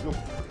better. Look,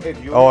 8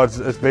 euro. Oh,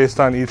 it's based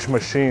on each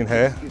machine,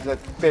 hey? It's like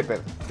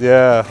paper.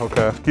 Yeah,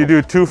 okay. You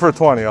do 2 for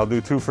 20, I'll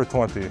do 2 for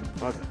 20.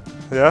 Not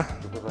Yeah?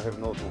 because I have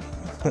no two.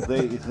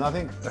 It's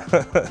nothing.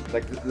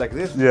 like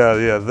this? Yeah,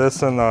 yeah,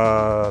 this and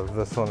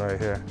this one right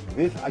here.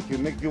 This I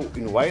can make you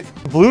in white.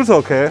 Blue's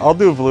okay, I'll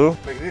do blue.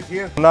 Like this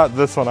here. Not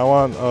this one, I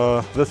want,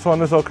 this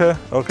one is okay?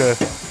 Okay.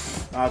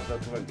 That's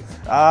 20.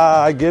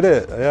 Ah, I get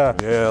it, yeah.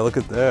 Yeah, look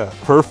at that.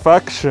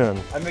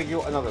 Perfection. I make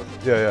you another.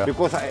 Yeah, yeah.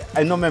 Because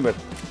I no member.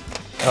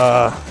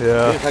 Yeah.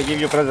 This I give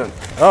you present.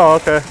 Oh,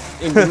 okay.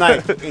 In the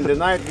night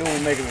you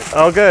will make it.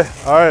 Okay,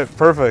 all right,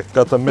 perfect.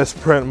 Got the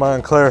misprint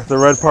Moncler. The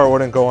red part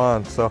wouldn't go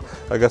on, so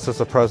I guess it's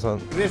a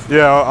present. This?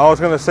 Yeah, I was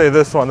gonna say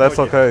this one. That's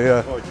okay,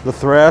 yeah. The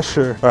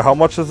Thrasher. All right, how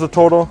much is the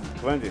total?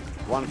 20.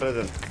 One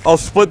present. I'll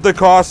split the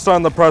cost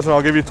on the present.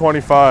 I'll give you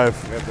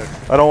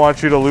 25. I don't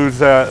want you to lose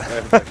that.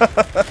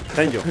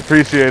 Thank you.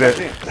 Appreciate it.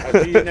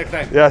 I'll see you next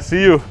time. Yeah,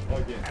 see you.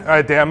 Okay. All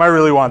right, damn, I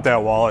really want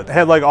that wallet. It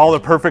had like all the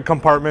perfect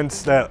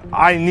compartments that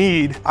I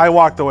need. I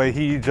walked away,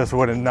 he just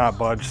wouldn't not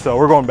budge. So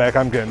we're going back,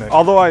 I'm getting it.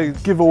 Although I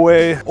give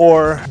away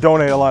or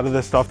donate a lot of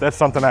this stuff, that's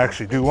something I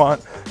actually do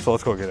want. So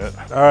let's go get it.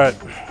 All right,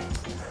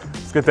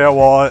 let's get that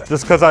wallet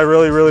just because I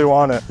really, really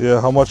want it.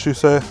 Yeah, how much you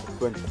say?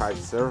 25,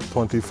 sir.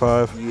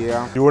 25.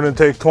 Yeah. You wouldn't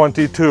take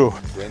 22.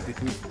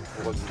 22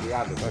 was the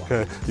other one.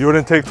 Okay, you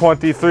wouldn't take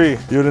 23.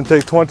 You wouldn't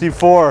take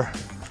 24.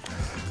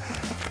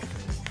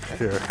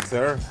 Here.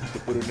 Sir, to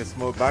put in a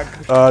small bag?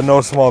 No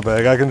small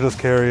bag, I can just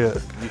carry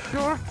it. You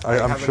sure?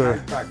 I'm sure.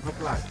 Nice bag. No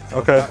plug.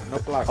 Okay, No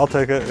plug. I'll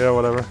take it, yeah,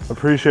 whatever.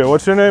 Appreciate it.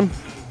 What's your name?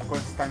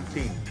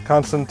 Constantine.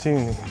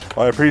 Constantine.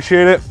 Well, I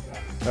appreciate it.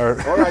 All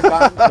right. All right,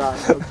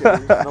 done.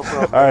 Okay, no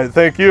problem. All right,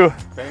 thank you.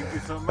 Thank you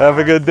so much. Have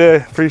a good day.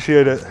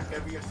 Appreciate it. Take care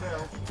of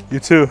yourself. You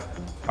too.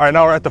 All right,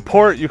 now we're at the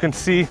port. You can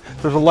see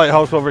there's a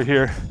lighthouse over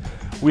here.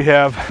 We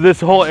have this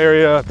whole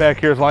area back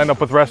here is lined up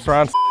with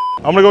restaurants.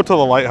 I'm gonna go to the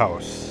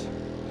lighthouse.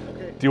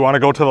 Okay. Do you want to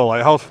go to the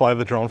lighthouse, fly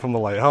the drone from the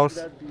lighthouse?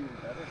 That'd be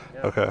better.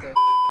 Yeah, okay.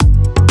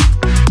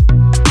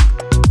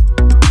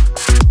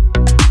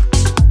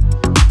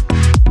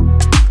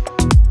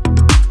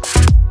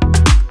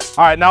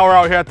 All right, now we're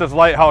out here at this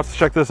lighthouse.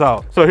 Check this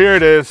out. So here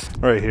it is,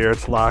 right here,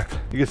 it's locked.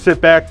 You can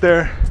sit back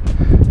there.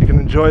 You can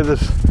enjoy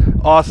this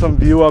awesome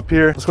view up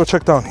here. Let's go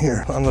check down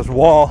here on this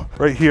wall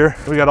right here.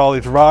 We got all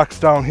these rocks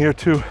down here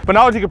too. But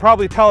now, as you can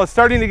probably tell, it's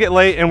starting to get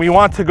late and we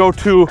want to go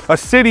to a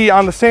city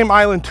on the same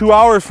island 2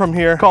 hours from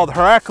here called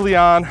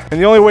Heraklion.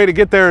 And the only way to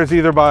get there is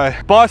either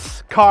by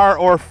bus, car,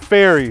 or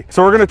ferry.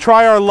 So we're gonna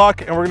try our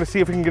luck and we're gonna see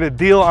if we can get a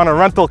deal on a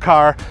rental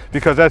car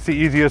because that's the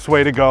easiest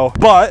way to go.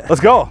 But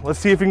let's go. Let's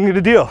see if we can get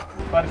a deal.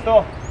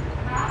 Hello.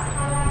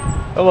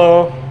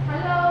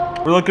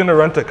 Hello. We're looking to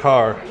rent a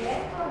car.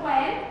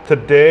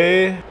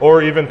 Today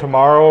or even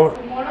tomorrow.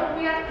 Tomorrow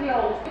we are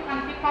closed. You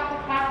can pick up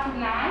a car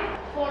tonight.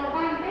 For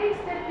 1 day,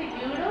 30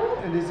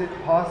 euros. And is it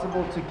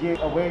possible to get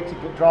a way to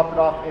drop it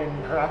off in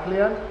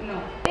Heraklion?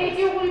 No. If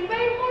you will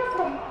pay more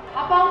from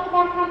about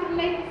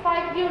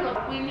 185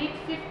 euros. We need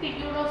 50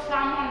 euros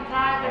someone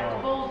driver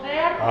to go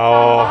there.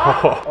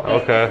 Oh,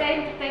 okay.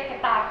 Same to take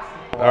a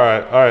taxi. All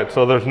right.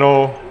 So there's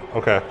no,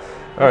 okay.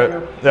 All right.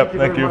 Yep,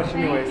 thank you.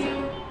 Thank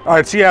you. All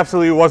right, she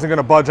absolutely wasn't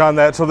gonna budge on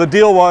that. So the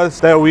deal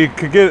was that we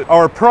could get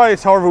our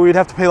price, however, we'd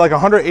have to pay like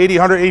 180,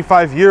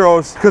 185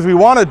 euros because we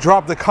want to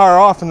drop the car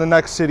off in the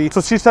next city.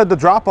 So she said the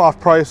drop-off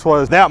price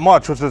was that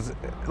much, which is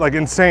like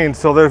insane.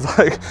 So there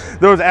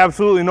was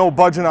absolutely no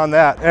budging on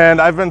that. And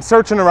I've been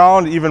searching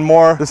around even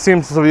more. This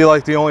seems to be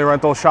like the only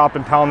rental shop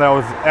in town that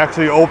was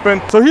actually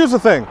open. So here's the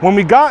thing. When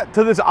we got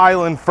to this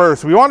island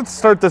first, we wanted to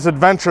start this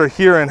adventure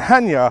here in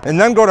Chania and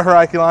then go to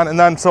Heraklion and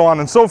then so on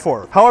and so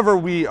forth. However,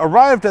 we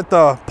arrived at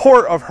the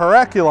port of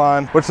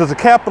Heraklion, which is the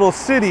capital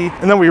city,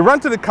 and then we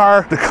rented a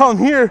car to come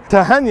here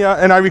to Chania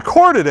and I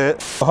recorded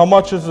it. How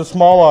much is the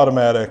small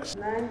automatics?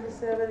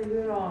 97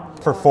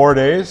 euros. For 4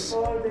 days?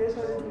 4 days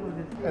are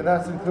included. And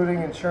that's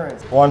including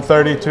insurance.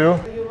 132?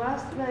 You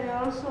must pay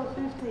also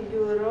 50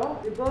 euro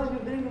because you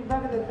bring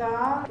back the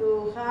car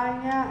to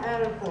Chania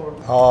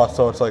airport. Oh,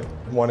 so it's like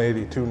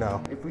 182 now.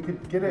 If we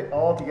could get it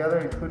all together,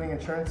 including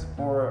insurance,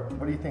 for,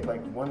 what do you think,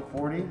 like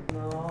 140?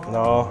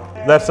 No,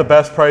 that's the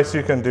best price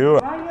you can do.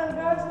 Manual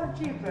cars are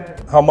cheaper.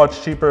 How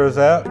much cheaper is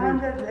that?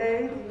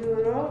 108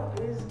 euro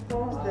is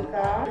cost the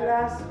car,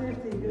 plus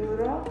 50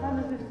 euro,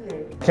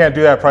 158. Can't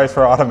do that price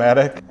for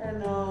automatic.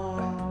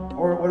 No.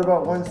 Or what What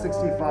about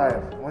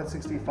 165?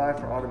 165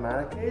 for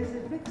automatic? It's a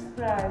fixed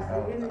price.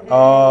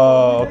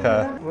 Oh,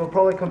 okay. We'll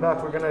probably come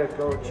back. We're gonna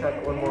go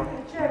check one more.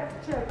 Check.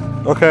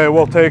 Okay,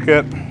 we'll take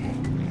it.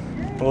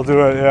 We'll do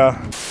it, yeah.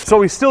 So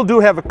we still do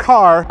have a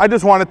car. I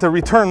just wanted to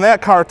return that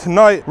car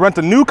tonight, rent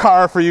a new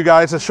car for you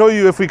guys to show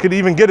you if we could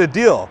even get a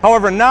deal.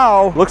 However,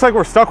 now, looks like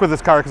we're stuck with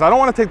this car because I don't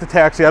want to take the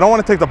taxi. I don't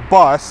want to take the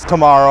bus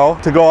tomorrow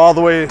to go all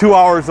the way 2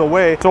 hours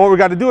away. So what we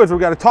got to do is we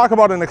got to talk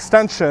about an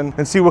extension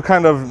and see what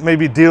kind of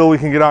maybe deal we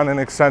can get on an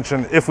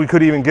extension if we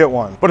could even get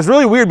one. But it's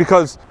really weird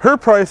because her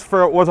price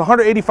for it was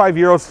 185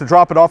 euros to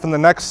drop it off in the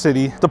next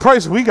city. The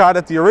price we got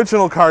at the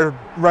original car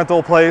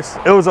rental place,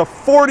 it was a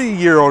 40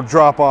 euro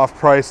drop off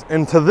price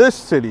into this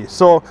city.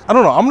 So I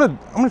don't know, I'm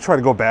gonna try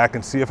to go back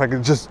and see if I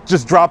could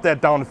just drop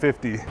that down to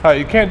 50.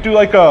 You can't do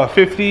like a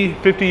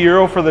 50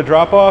 euro for the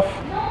drop off?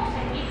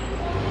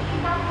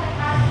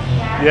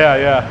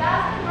 Yeah.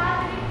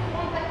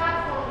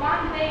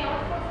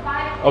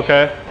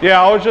 Okay.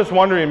 Yeah, I was just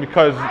wondering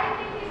because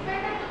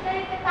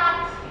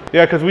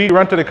we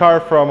rented a car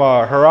from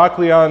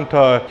Heraklion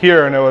to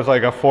here and it was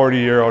like a 40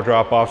 euro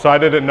drop off. So I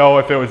didn't know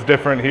if it was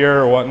different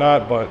here or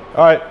whatnot, but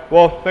all right,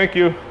 well, thank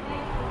you.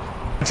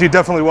 She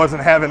definitely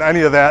wasn't having any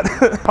of that.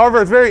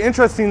 However, it's very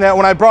interesting that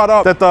when I brought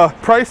up that the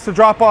price to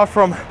drop off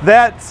from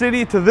that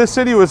city to this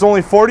city was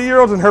only 40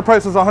 euros and her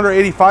price was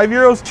 185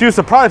 euros, she was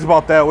surprised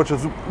about that, which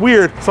is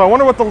weird. So I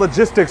wonder what the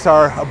logistics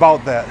are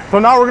about that. So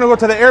now we're gonna go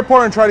to the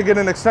airport and try to get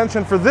an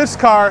extension for this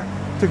car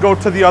to go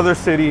to the other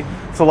city.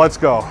 So let's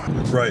go.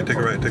 Right, take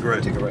a right. Take a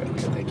right. Okay,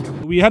 thank you.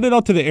 We headed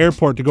out to the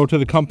airport to go to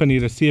the company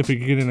to see if we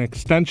could get an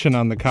extension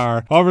on the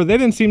car. However, they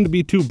didn't seem to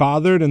be too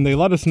bothered and they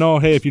let us know,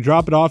 hey, if you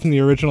drop it off in the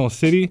original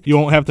city, you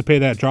won't have to pay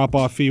that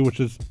drop-off fee,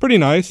 which is pretty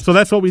nice. So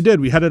that's what we did.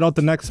 We headed out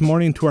the next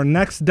morning to our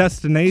next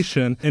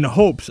destination in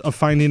hopes of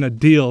finding a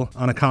deal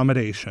on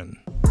accommodation.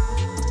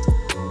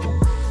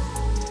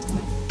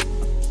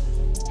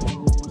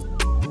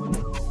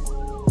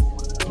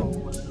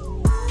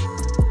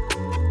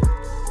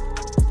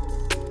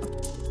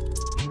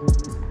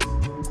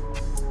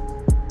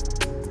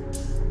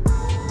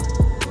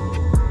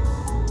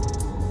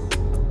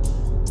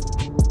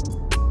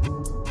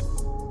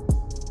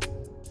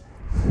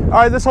 All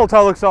right, this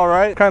hotel looks all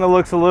right. Kind of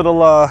looks a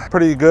little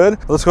pretty good.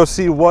 Let's go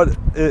see what it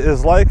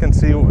is like and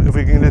see if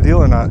we can get a deal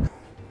or not.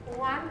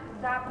 One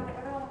double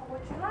room,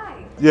 would you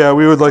like? Yeah,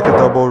 we would like a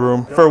double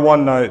room for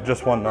one night,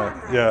 just one night.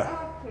 Yeah.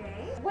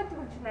 Okay. What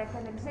would you like?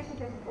 An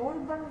executive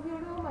urban view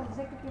room,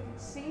 executive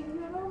sea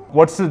view room?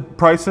 What's the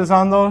prices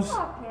on those?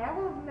 Okay, I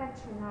will let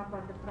you know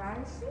about the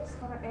prices.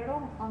 For a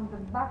room on the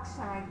back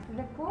side,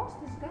 the cost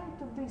is going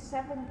to be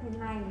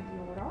 79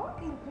 euro,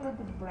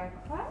 including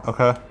breakfast.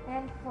 Okay.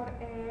 And for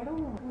a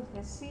room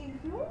with a sea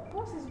view,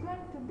 cost is going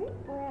to be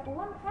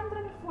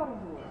 104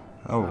 euro.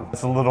 Oh,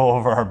 it's a little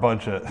over our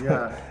budget.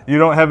 Yeah. You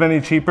don't have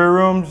any cheaper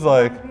rooms,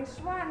 like? This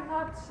one,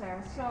 not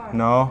sir, sorry.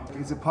 No?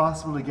 Is it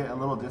possible to get a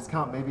little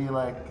discount, maybe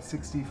like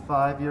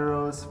 65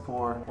 euros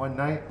for one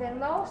night? The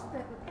lowest,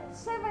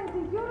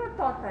 70 euro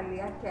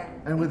totally, I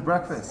can. And with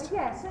breakfast?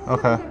 Yes, and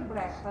Okay. with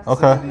breakfast.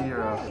 Okay. 70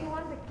 euros. You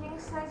want a king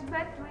size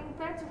bed, twin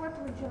beds,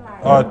 what would you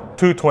like?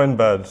 2 twin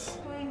beds.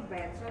 Twin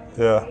beds,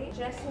 okay. Yeah.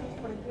 Just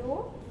for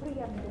you, free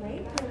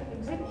upgrade to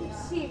executive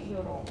sea view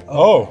room.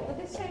 Oh.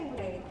 With the same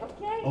rate,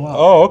 okay?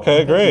 Oh,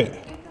 okay, great. You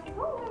can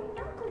go and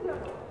come to your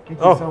room. Thank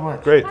you so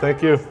much. Great,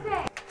 thank you. I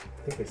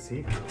think I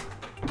see.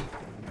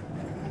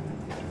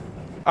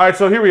 All right,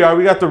 so here we are.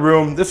 We got the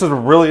room. This is a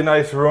really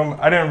nice room.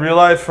 I didn't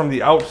realize from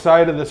the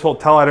outside of this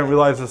hotel, I didn't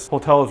realize this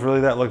hotel is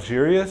really that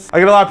luxurious. I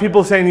get a lot of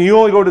people saying you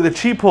only go to the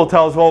cheap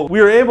hotels. Well, we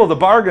were able to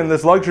bargain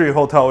this luxury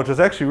hotel, which is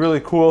actually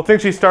really cool. I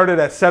think she started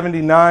at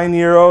 79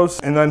 euros,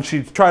 and then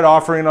she tried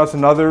offering us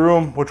another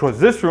room, which was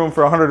this room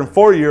for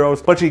 104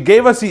 euros, but she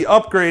gave us the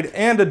upgrade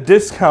and a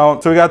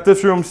discount. So we got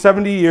this room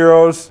 70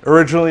 euros.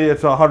 Originally,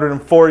 it's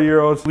 104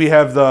 euros. We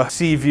have the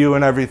sea view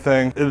and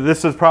everything.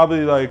 This is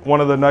probably like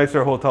one of the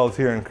nicer hotels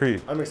here in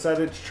Crete. I'm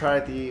excited to try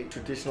the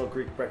traditional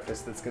Greek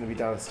breakfast that's going to be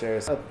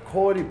downstairs. A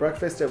quality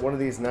breakfast at one of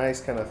these nice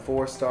kind of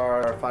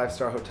 4-star or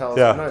 5-star hotels.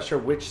 Yeah. I'm not sure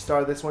which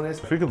star this one is.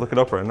 If we could look it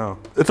up right now.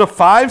 It's a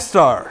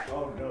 5-star.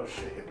 Oh no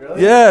shit,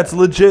 really? Yeah, it's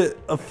legit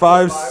a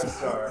 5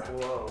 5-star.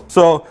 Whoa.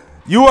 So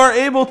you are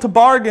able to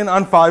bargain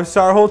on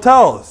 5-star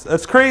hotels.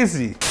 That's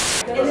crazy.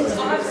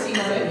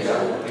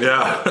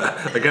 Yeah,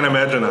 I can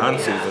imagine on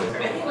season.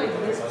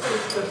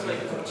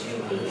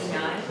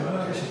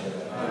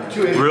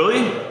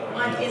 Really?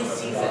 In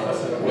season.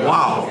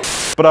 Wow.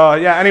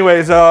 But yeah,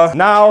 anyways,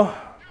 now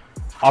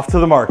off to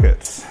the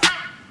markets.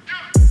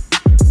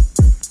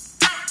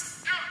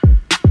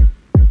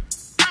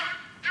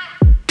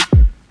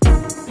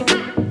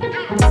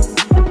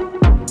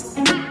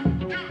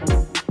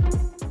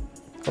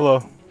 Hello.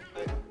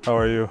 How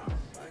are you?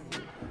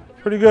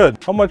 Pretty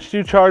good. How much do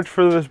you charge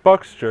for this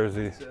Bucks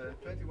jersey? It's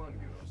 21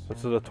 euros. This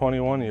is a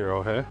 21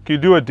 euro, hey? Can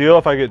you do a deal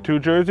if I get 2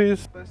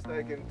 jerseys? Best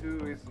I can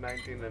do is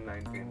 19 and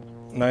 19.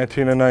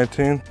 19 and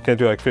 19? Can't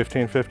do like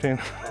 15, 15?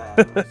 No,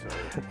 sorry.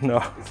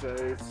 No. It's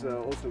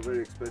also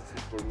very expensive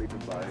for me to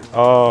buy.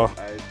 Oh.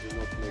 I do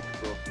not make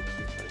profit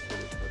if I sell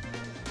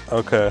it.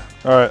 Okay.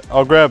 All right.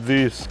 I'll grab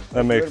these.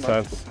 That makes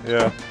sense.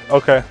 Yeah.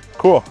 Okay.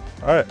 Cool.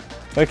 All right.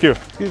 Thank you.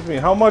 Excuse me.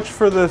 How much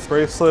for this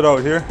bracelet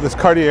out here? This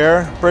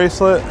Cartier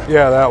bracelet?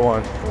 Yeah, that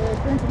one.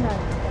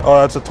 29.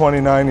 Oh, that's a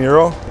 29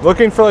 euro.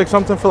 Looking for like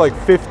something for like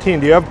 15.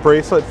 Do you have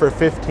bracelet for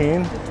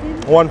 15?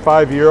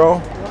 15 euro.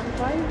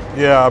 15?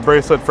 Yeah, a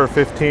bracelet for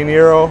 15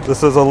 euro.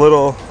 This is a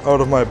little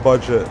out of my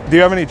budget. Do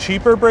you have any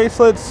cheaper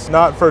bracelets?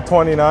 Not for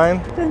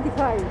 29?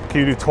 25. Can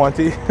you do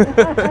 20?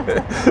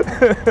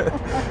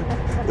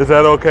 Is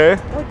that okay?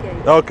 Okay.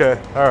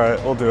 Okay. All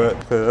right, we'll do it.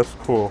 Okay, that's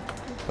cool.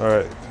 All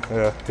right.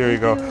 Yeah, here you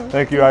go.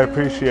 Thank you. I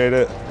appreciate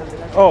it.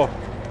 Oh,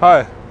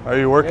 hi. Are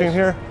you working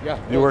here? Yeah.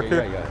 You work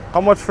here? Yeah.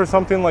 How much for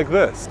something like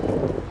this?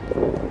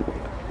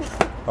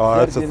 Oh,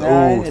 that's a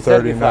 39,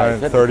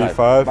 39,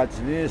 35. But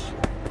this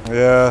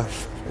Yeah.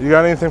 You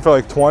got anything for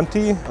like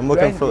 20? I'm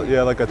looking for,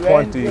 yeah, like a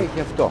 20.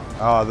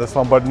 Ah, this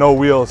one, but no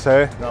wheels,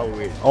 hey? No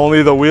wheels.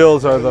 Only the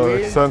wheels are the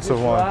Wheels, expensive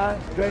this one.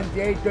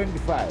 28,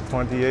 25.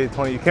 28,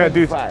 20. You can't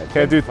do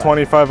 25,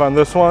 25 on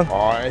this one?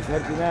 Oh, it's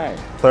 39.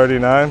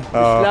 39?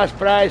 Last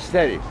price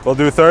 30. We'll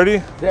do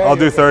 30? I'll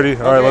do 30.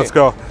 All right, Okay. let's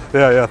go.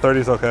 Yeah,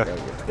 30's okay.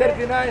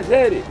 39,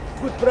 30.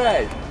 Good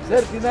price.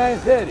 39,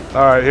 30.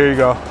 All right, here you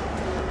go.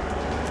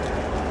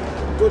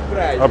 Good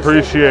price.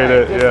 Appreciate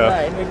it,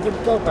 yeah. In a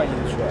good company,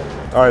 this one.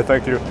 All right,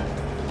 thank you.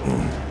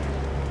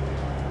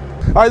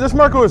 All right, this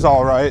market was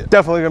all right.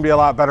 Definitely gonna be a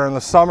lot better in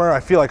the summer.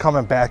 I feel like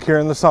coming back here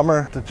in the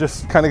summer to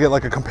just kind of get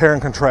like a compare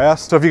and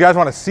contrast. So if you guys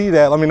want to see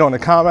that, let me know in the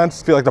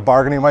comments. I feel like the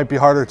bargaining might be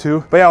harder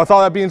too. But yeah, with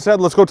all that being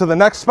said, let's go to the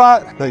next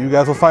spot that you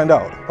guys will find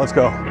out. Let's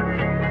go.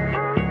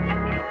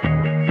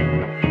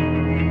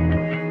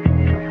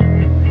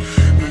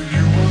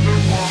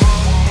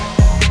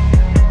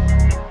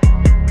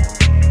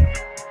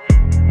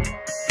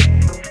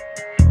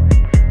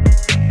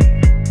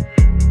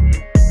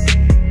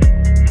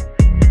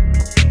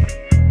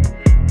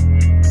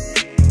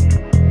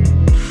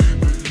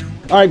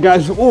 All right,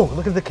 guys. Oh,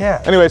 look at the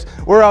cat. Anyways,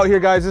 we're out here,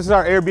 guys. This is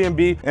our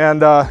Airbnb,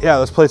 and yeah,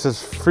 this place is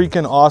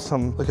freaking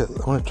awesome. Look at,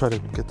 I want to try to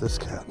get this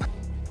cat.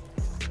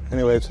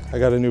 Anyways, I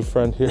got a new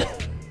friend here.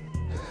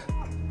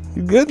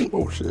 You good?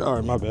 Oh shit. All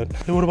right, my bad.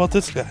 Hey, what about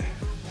this guy?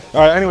 All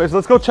right, anyways,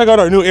 let's go check out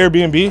our new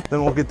Airbnb.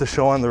 Then we'll get the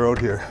show on the road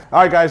here. All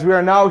right, guys, we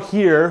are now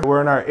here.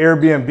 We're in our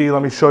Airbnb.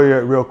 Let me show you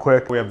it real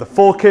quick. We have the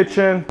full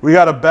kitchen. We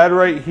got a bed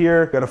right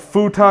here. We got a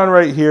futon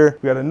right here.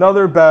 We got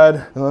another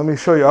bed. And let me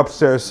show you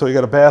upstairs. So we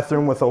got a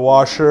bathroom with a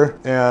washer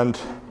and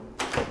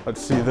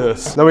let's see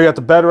this. Then we got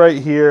the bed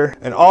right here.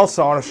 And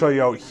also I want to show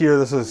you out here.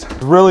 This is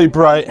really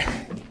bright.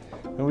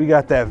 And we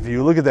got that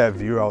view. Look at that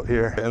view out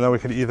here. And then we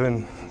could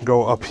even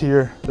go up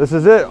here. This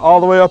is it,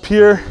 all the way up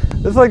here.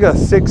 This is like a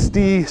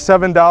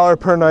 $67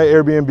 per night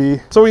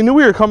Airbnb. So we knew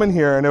we were coming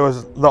here and it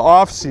was the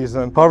off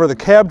season. However, the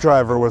cab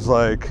driver was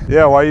like,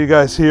 yeah, why are you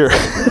guys here?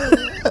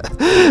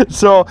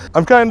 So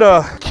I'm kind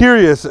of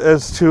curious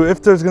as to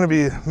if there's gonna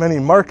be many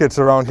markets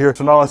around here.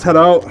 So now let's head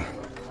out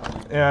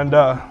and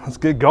let's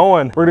get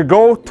going. We're gonna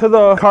go to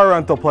the car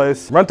rental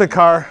place, rent a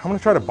car. I'm gonna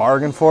try to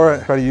bargain for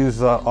it. Try to use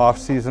the off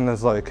season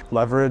as like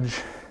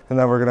leverage. And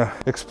then we're gonna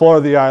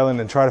explore the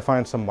island and try to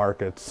find some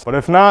markets. But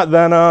if not,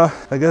 then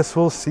I guess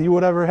we'll see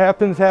whatever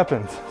happens,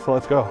 happens. So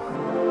let's go.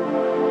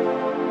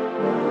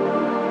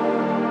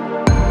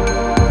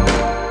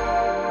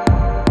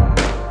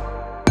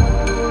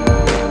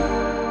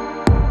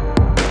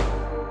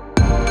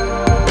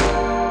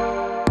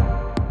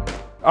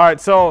 All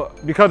right, so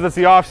because it's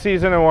the off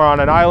season and we're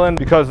on an island,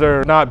 because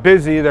they're not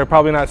busy, they're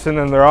probably not sitting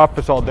in their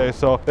office all day.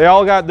 So they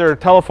all got their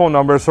telephone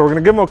numbers. So we're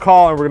gonna give them a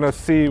call and we're gonna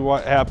see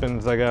what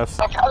happens, I guess.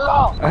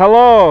 Hello.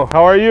 Hello,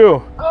 how are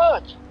you?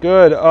 Good.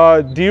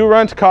 Good. Do you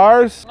rent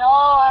cars? No,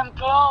 I'm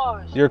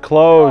closed. You're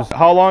closed.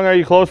 How long are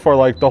you closed for?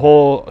 Like the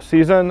whole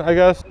season, I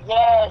guess?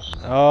 Yes.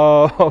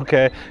 Oh,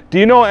 okay. Do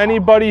you know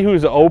anybody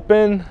who's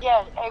open?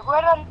 Yes. Where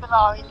are you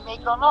now? In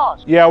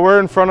Mykonos? Yeah, we're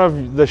in front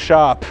of the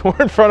shop.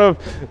 We're in front of,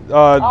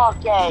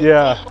 okay.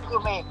 Yeah. Listen to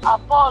me.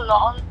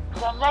 Apollo,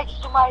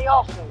 next to my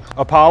office.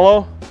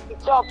 Apollo?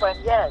 It's open,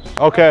 yes.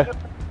 Okay. Thank you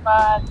very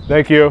much.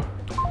 Thank you.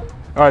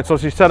 All right, so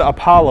she said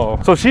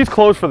Apollo. So she's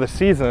closed for the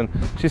season.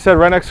 She said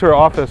right next to her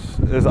office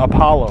is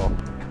Apollo.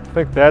 I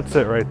think that's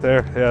it right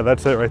there. Yeah,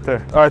 that's it right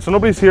there. All right, so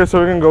nobody's here, so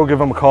we're gonna go give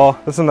them a call.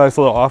 This is a nice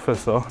little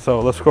office though. So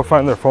let's go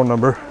find their phone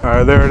number. All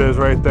right, there it is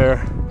right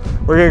there.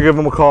 We're gonna give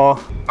them a call.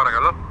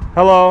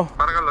 Hello.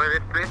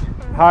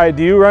 Hi,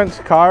 do you rent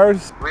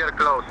cars? We are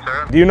closed,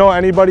 sir. Do you know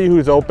anybody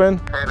who's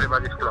open?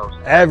 Everybody's closed.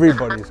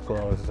 Everybody's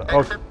closed.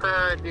 Except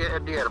at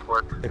the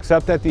airport.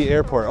 Except at the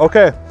airport.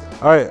 Okay.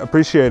 All right,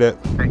 appreciate it.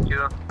 Thank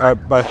you. All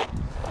right, bye.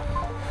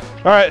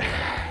 All right,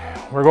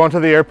 we're going to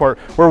the airport.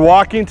 We're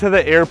walking to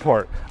the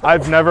airport.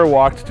 I've never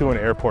walked to an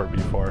airport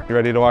before. You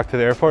ready to walk to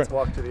the airport? Let's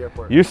walk to the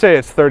airport. You say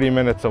it's 30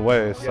 minutes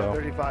away, so. Yeah,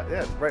 35,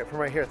 yeah, right from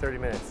right here, 30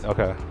 minutes.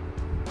 Okay,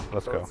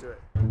 let's go. Let's do it.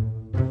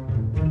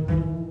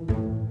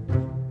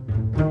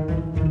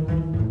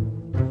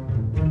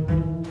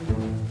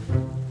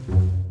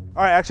 All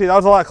All right, actually that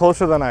was a lot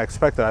closer than I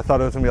expected. I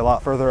thought it was gonna be a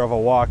lot further of a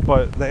walk,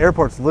 but the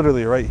airport's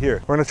literally right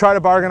here. We're gonna try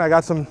to bargain. I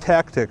got some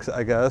tactics,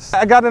 I guess.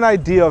 I got an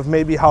idea of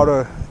maybe how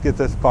to get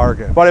this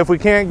bargain, but if we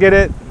can't get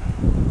it,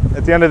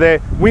 at the end of the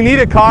day, we need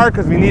a car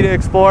because we need to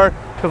explore.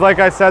 Because like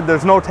I said,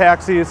 there's no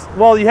taxis.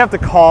 Well, you have to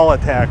call a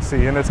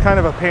taxi and it's kind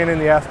of a pain in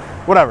the ass.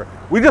 Whatever.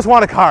 We just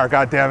want a car,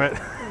 God damn it.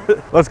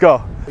 Let's go.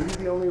 Are you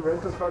the only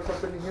rental car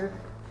company here?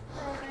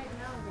 Right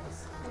now,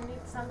 yes. You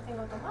need something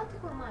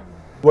automatic or manual?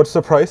 What's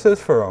the prices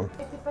for them?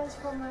 It depends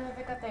from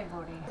the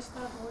category. We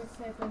start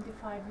with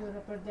 25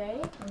 euro per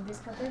day in this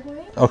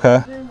category.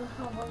 Okay. Then we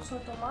have also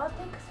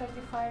automatic,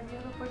 35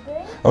 euro per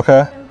day.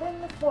 Okay. And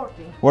then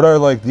 40. What are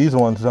like these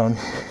ones down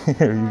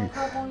here? I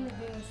have only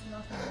these,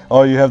 nothing else.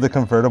 Oh, you have the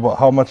convertible.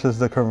 How much is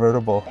the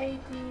convertible? 80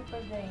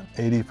 per day.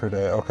 80 per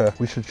day. Okay.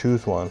 We should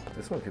choose one.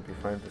 This one could be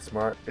fine. The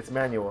Smart. It's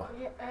manual.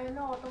 Yeah,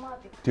 no,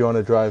 automatic. Do you want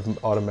to drive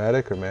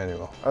automatic or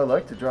manual? I would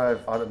like to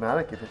drive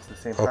automatic if it's the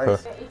same Okay.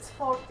 price. It's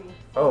 40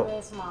 Oh. for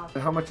the Smart.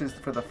 And how much is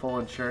for the full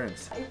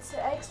insurance? It's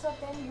extra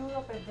 10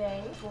 euro per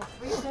day. For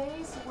 3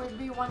 days it will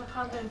be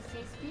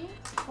 150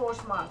 for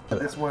Smart.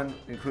 This one,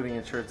 including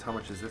insurance, how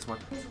much is this one?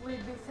 This will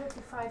be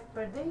 35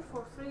 per day.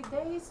 For 3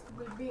 days it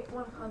will be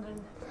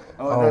 100.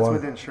 Oh, and that's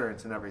with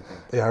insurance and everything.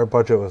 Yeah, our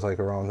budget was like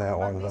around that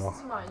one This though.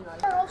 is manual.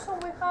 And also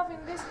we have in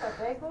this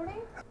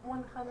category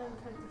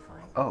 135.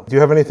 Oh. Do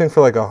you have anything for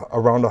like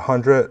around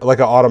 100, like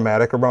an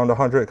automatic around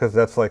 100? Because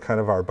that's like kind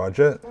of our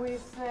budget.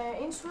 With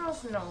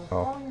insurance, no.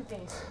 Oh. Only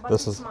this. But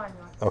This it's is manual.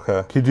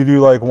 okay. Could you do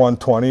like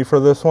 120 for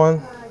this one?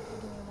 Give me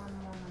 1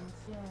 moment.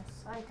 Yes,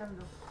 I can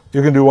do.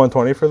 You can do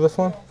 120 for this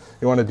one?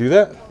 You want to do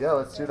that? Yeah,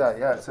 let's do that.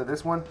 Yeah, so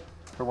this one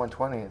for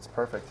 120, it's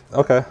perfect.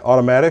 Okay.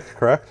 Automatic,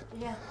 correct?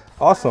 Yeah.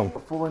 Awesome.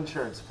 Full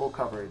insurance, full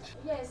coverage.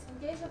 Yes,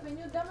 in case of a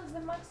new damage,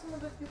 the maximum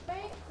that you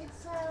pay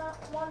it's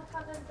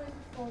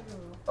 124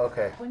 euro.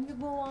 Okay. When you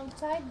go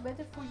outside,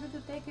 better for you to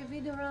take a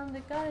video around the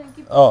car and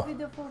keep Oh. the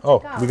video for the Oh,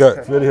 car. we got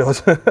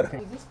videos.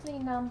 Display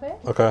number.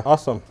 Okay,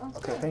 awesome.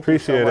 Okay, thank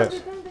Appreciate you it. so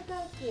much. Return the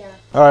car here.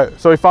 All right,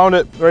 so we found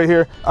it right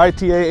here,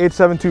 ITA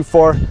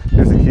 8724.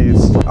 Here's the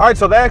keys. All right,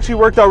 so that actually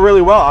worked out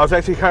really well. I was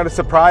actually kind of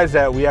surprised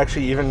that we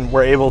actually even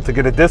were able to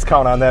get a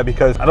discount on that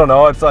because, I don't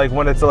know, it's like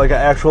when it's like an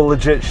actual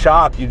legit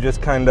shop, you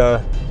just kind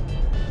of,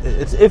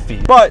 it's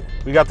iffy. But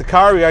we got the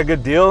car, we got a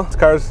good deal. This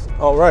car's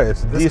all right,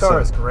 it's This decent.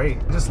 car is great.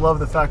 I just love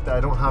the fact that I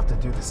don't have to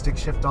do the stick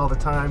shift all the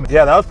time.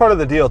 Yeah, that was part of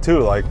the deal too.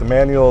 Like the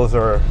manuals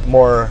are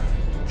more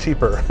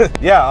cheaper.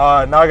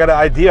 Yeah, now I got an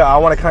idea. I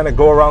want to kind of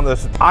go around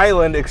this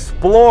island,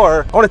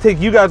 explore. I want to take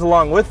you guys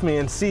along with me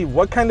and see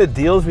what kind of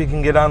deals we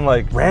can get on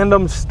like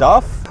random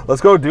stuff.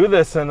 Let's go do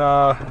this. And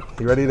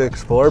you ready to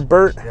explore,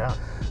 Bert? Yeah.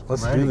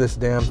 Let's do this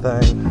damn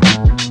thing.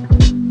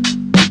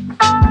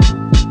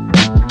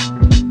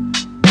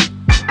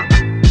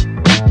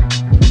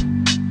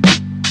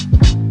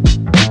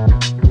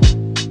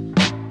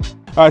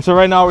 All right, so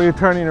right now we're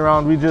turning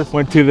around. We just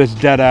went to this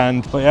dead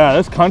end. But yeah,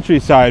 this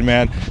countryside,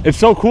 man. It's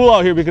so cool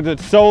out here because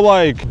it's so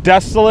like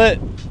desolate.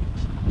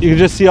 You can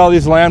just see all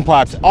these land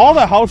plots. All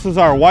the houses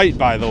are white,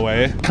 by the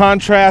way.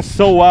 Contrast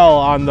so well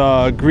on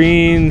the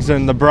greens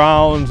and the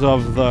browns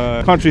of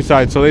the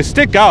countryside. So they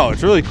stick out,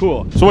 it's really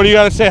cool. So what do you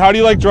gotta say? How do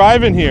you like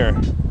driving here?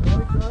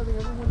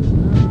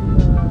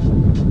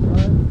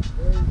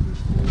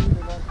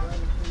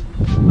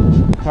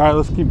 All right,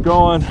 let's keep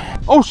going.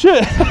 Oh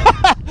shit,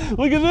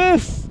 look at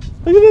this.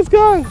 Look at this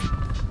guy.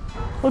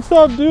 What's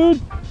up, dude?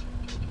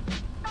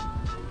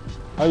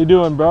 How you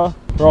doing, bro?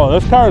 Bro,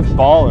 this car is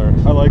baller.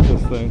 I like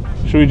this thing.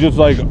 Should we just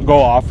like go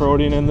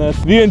off-roading in this?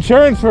 The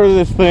insurance for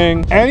this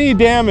thing, any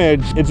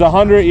damage, it's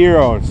 100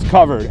 euros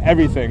covered,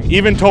 everything.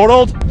 Even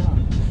totaled?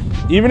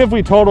 Even if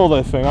we total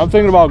this thing, I'm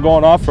thinking about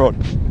going off-road.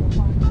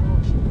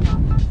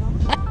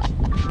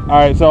 All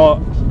right, so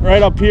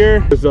right up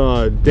here is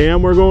a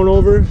dam we're going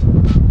over.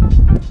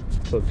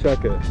 So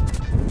check it.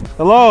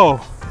 Hello.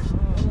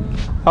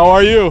 How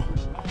are you?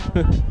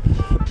 All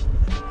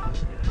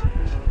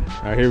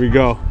right, here we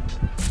go.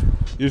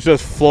 You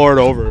just floored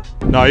over.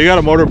 No, you got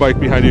a motorbike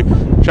behind you.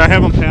 Should I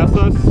have him pass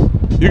us?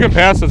 You can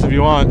pass us if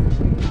you want.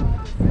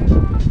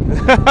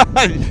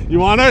 You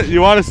want it?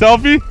 You want a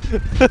selfie?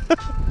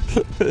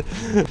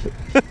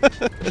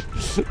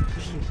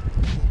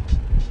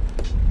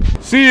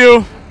 See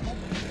you.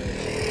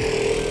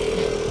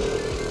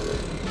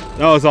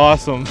 That was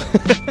awesome.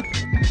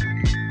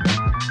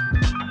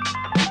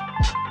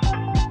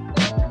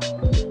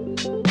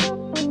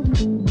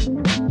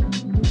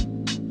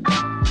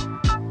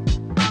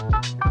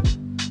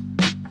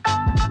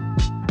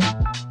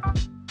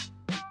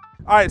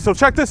 All right, so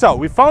check this out.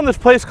 We found this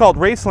place called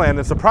Raceland,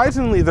 and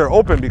surprisingly they're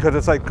open because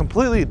it's like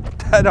completely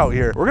dead out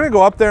here. We're gonna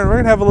go up there and we're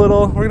gonna have a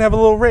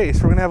little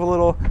race. We're gonna have a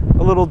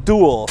little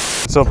duel.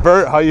 So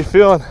Bert, how you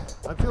feeling?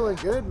 I'm feeling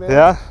good, man.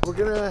 Yeah? We're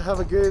gonna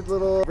have a good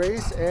little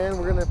race and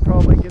we're gonna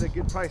probably get a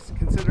good price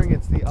considering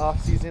it's the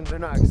off season. They're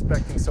not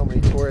expecting so many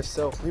tourists,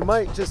 so we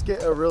might just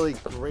get a really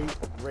great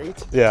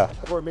rate. Yeah.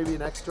 For maybe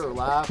an extra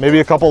lap.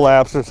 Maybe a couple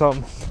laps or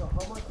something. So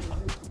how much is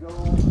it to go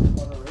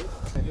on a race?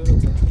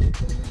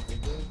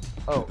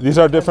 Oh. These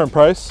are different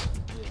price?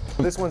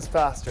 This one's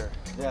faster.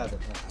 Yeah.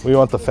 We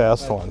want the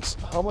fast ones.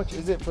 How much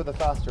is it for the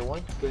faster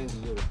one? 20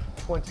 euro.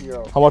 20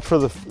 euro. How much for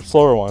the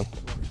slower one?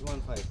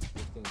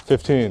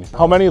 15.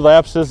 How many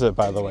laps is it,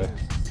 by the way?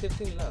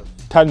 15 laps.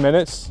 10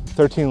 minutes?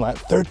 13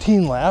 laps?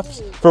 13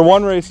 laps? For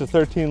one race is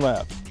 13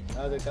 laps.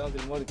 Now the country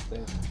more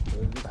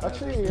expensive.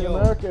 Actually, in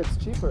America, it's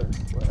cheaper.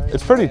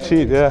 It's pretty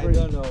cheap, yeah. I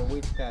don't know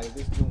which car.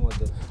 This new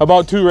model.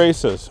 About 2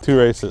 races. 2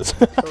 races.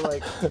 So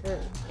like,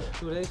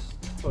 2 races,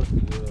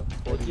 40 euro.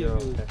 40 euro.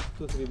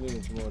 2-3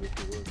 minutes more if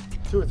you want.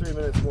 2 or 3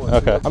 minutes more.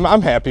 Okay,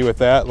 I'm happy with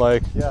that.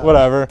 Like, yeah.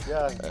 whatever.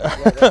 Yeah,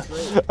 that's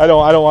great. I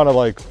don't want to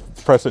like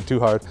press it too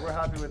hard. We're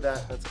happy with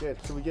that. That's good.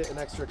 So we get an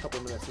extra couple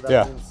of minutes. So that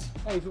Yeah. means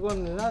Hey, if you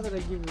want another, I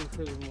give you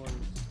 3 more.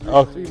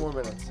 Oh. 3 more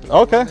minutes.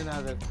 Okay.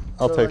 Another.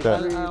 I'll So, take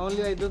like, that.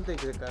 I don't take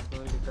the cash,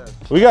 only cash.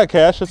 We got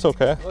cash, it's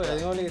okay. Oh,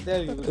 I only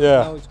tell you.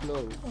 Yeah. Now it's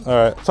closed. All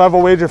right, so I have a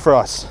wager for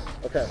us.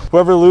 Okay.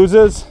 Whoever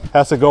loses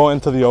has to go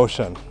into the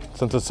ocean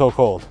since it's so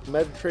cold.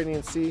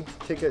 Mediterranean Sea,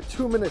 take a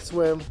 2-minute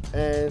swim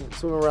and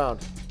swim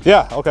around.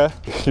 Yeah, okay.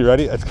 You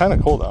ready? It's kind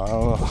of cold out, I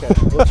don't know. Okay,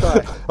 we'll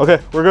try. Okay,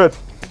 we're good.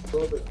 A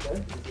little bit bent.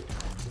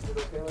 Is it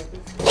okay like this?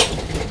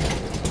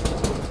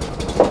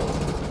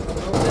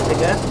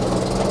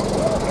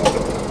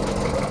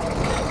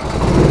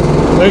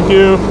 Thank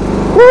you.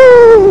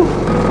 Woo!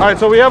 All right,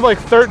 so we have like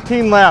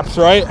 13 laps,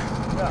 right?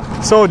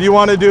 Yeah. So do you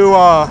want to do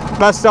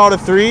best out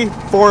of 3,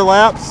 4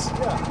 laps?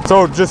 Yeah.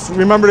 So just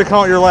remember to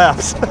count your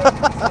laps.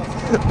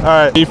 All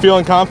right, you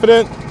feeling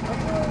confident? I'm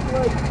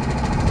feeling like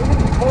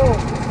cold.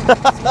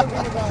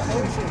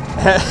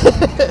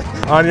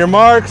 On your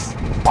marks,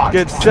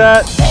 get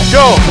set,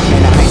 go.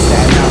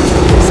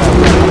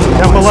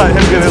 I'm gonna let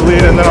him get a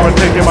lead and then I'm gonna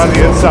take him on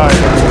the inside.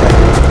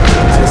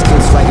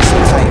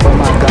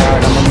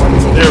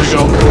 There we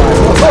go.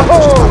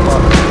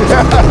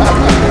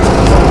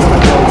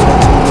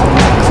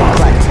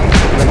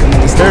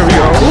 There we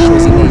go.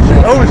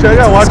 Oh shit, I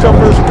gotta watch out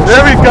for this.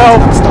 There we go.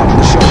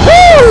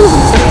 Woo!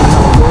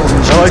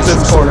 I like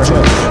this corner.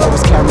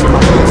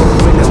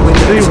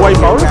 Did he wipe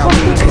out or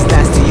something?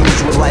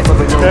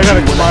 Okay, I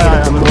gotta keep my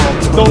eye on the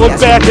road. Don't look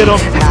back at him.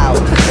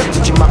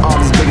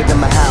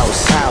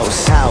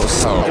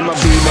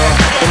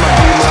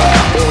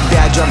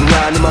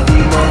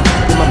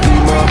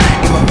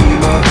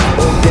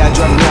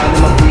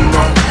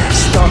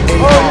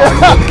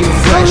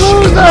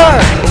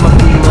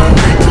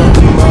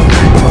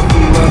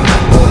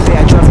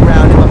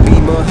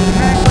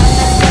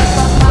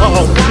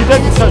 Uh-oh, he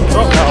didn't touch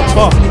truck now.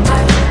 Fuck.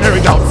 There we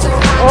go.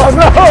 Oh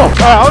no!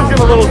 Alright, I was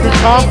getting a little too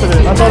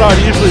confident. I thought I'd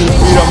usually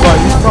beat him, but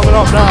he's coming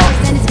up now.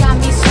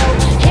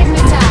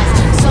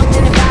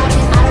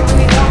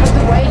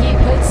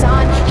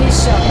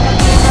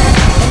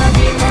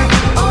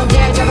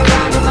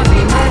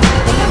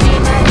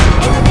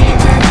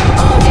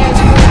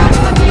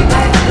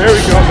 There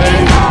we go,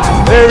 baby.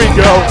 There we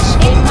go.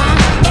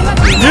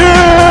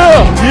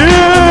 Yeah!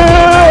 Yeah!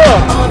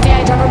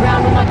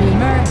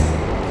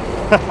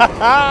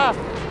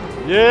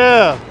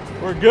 Yeah!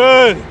 We're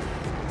good.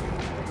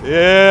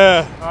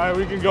 Yeah. All right,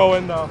 we can go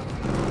in now.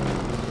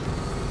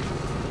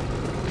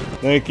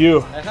 Thank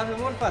you. I have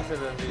more faster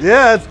than this.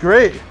 Yeah, it's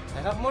great.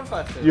 I have more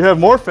faster. You have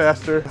more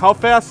faster. How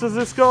fast does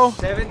this go?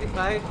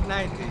 75,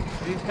 90.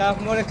 This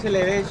have more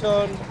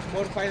acceleration,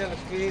 more final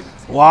speed.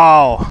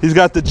 Wow. He's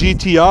got the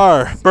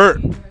GTR.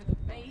 Bert.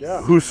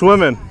 Yeah. Who's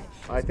swimming?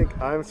 I think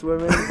I'm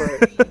swimming,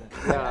 but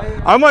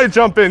yeah. I might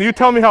jump in. You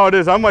tell me how it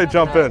is. I might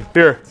jump in.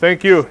 Here,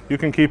 thank you. You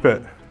can keep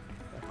it.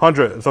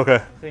 100, it's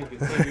okay. Thank you.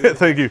 Thank you.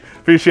 Thank you,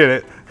 appreciate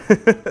it.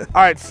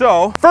 All right,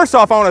 so first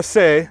off, I want to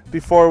say,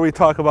 before we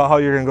talk about how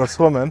you're gonna go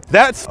swimming,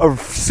 that's a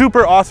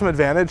super awesome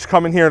advantage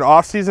coming here in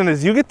off season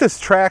is you get this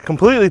track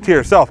completely to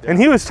yourself. And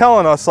he was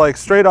telling us like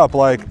straight up,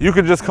 like you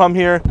could just come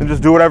here and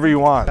just do whatever you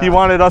want. He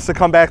wanted us to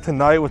come back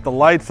tonight with the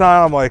lights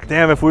on. I'm like,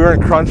 damn, if we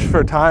weren't crunched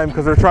for time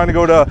because we're trying to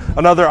go to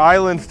another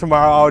island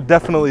tomorrow, I would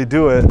definitely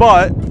do it.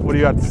 But what do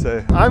you got to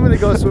say? I'm gonna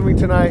go swimming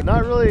tonight.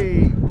 Not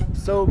really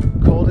so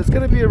cold. It's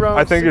gonna be around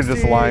I think 60, you're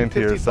just lying to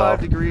 55 yourself.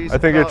 degrees. I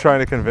think you're trying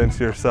to convince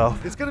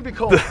yourself. It's gonna be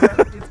cold. It's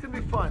gonna be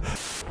fun.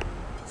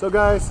 So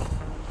guys,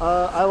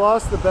 I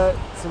lost the bet,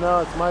 so now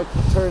it's my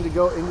turn to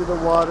go into the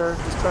water.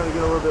 Just trying to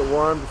get a little bit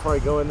warm before I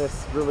go in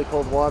this really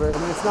cold water. I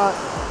mean, it's not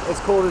as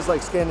cold as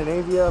like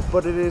Scandinavia,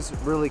 but it is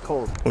really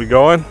cold. We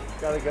going?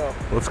 Gotta go.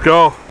 Let's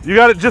go. You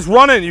got to just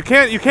run in. You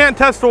can't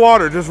test the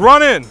water. Just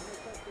run in.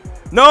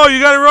 No,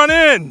 you got to run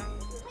in.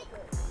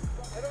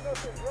 I don't know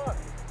if it's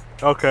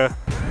rough. Okay.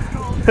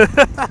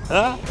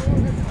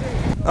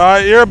 All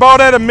right, you're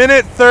about at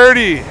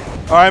 1:30.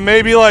 All right,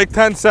 maybe like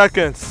 10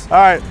 seconds. All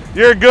right,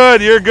 you're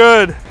good, you're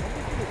good.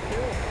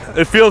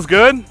 It feels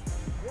good?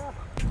 Yeah.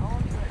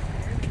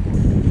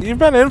 You've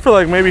been in for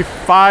like maybe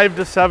 5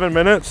 to 7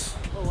 minutes.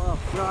 Oh wow.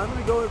 No, I'm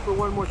gonna go in for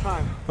one more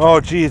time. Oh,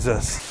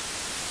 Jesus.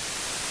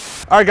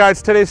 All right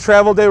guys, today's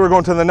travel day, we're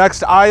going to the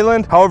next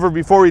island. However,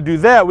 before we do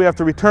that, we have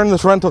to return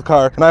this rental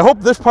car. And I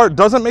hope this part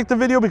doesn't make the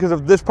video, because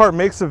if this part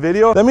makes the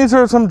video, that means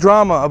there's some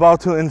drama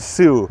about to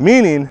ensue.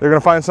 Meaning, they're gonna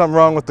find something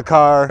wrong with the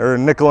car or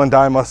nickel and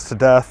dime us to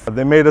death.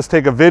 They made us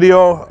take a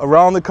video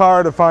around the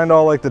car to find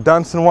all like the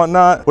dents and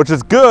whatnot, which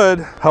is good.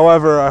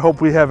 However, I hope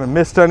we haven't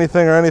missed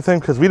anything or anything,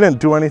 because we didn't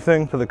do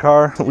anything to the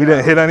car. We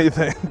didn't hit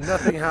anything.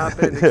 Nothing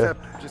happened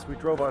except just we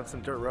drove on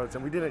some dirt roads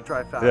and we didn't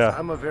drive fast. Yeah.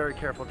 I'm a very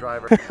careful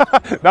driver.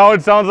 Now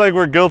it sounds like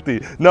we're guilty.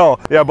 No,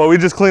 yeah, but we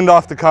just cleaned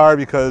off the car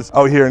because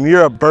out here in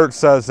Europe, Bert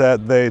says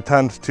that they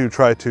tend to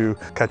try to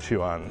catch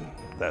you on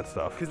that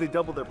stuff. Because they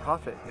double their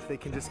profit if they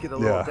can just get a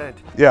little dent.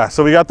 Yeah,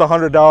 so we got the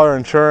 $100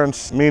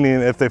 insurance, meaning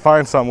if they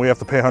find something, we have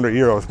to pay 100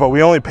 euros. But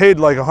we only paid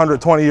like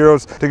 120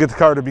 euros to get the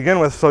car to begin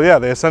with. So yeah,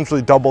 they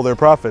essentially double their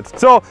profits.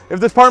 So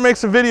if this part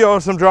makes a video,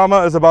 some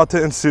drama is about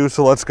to ensue,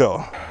 so let's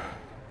go.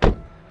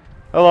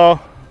 Hello.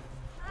 Hi.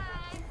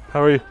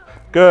 How are you?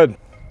 Good.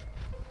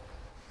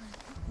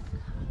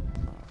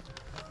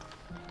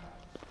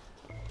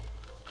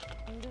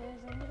 And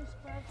there's a little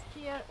scratch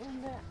here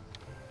in the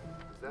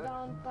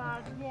down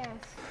part, yes.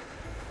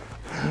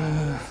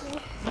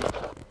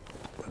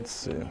 Let's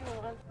see.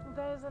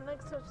 There's an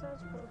extra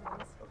charge for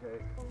this. Okay.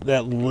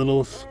 That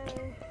little... It's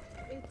 50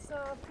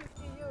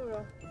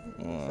 euro.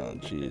 Oh,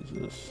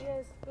 Jesus.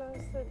 Yes,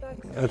 plus the tax.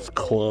 That's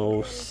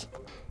close.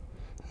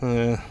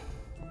 Yeah,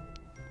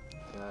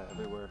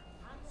 everywhere.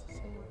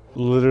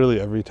 Literally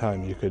every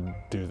time you could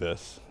do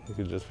this, you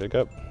could just pick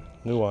up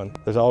new one.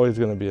 There's always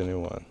going to be a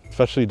new one,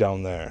 especially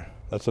down there.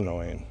 That's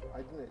annoying.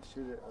 I didn't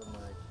shoot it on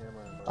my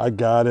camera. I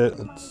got it.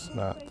 It's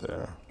not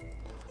there.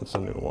 It's a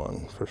new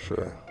one for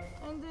sure.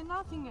 And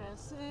nothing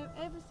else.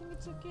 Everything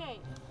is okay.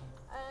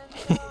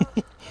 And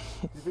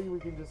Do you think we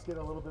can just get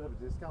a little bit of a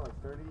discount, like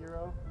 30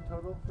 euro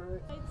total for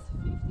it? it's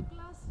 50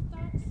 plus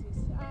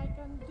taxes. I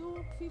can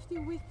do 50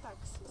 with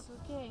taxes,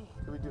 okay?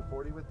 Can we do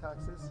 40 with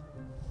taxes?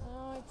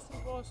 Oh, it's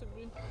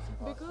impossible.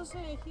 Because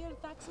here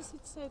taxes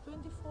it's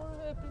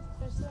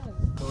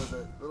 24%. So it's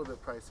a little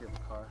bit pricey of the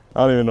car. I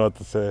don't even know what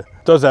to say.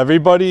 Does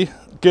everybody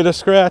get a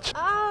scratch?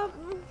 A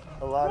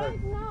lot right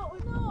of... now,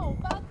 no,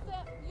 but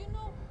you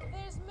know,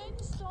 there's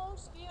many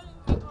stones here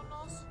in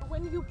Mykonos.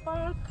 When you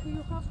park,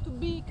 you have to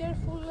be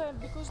careful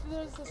because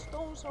there's the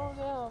stones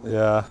on the...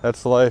 Yeah,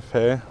 that's life,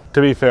 hey?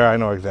 To be fair, I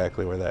know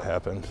exactly where that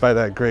happened. By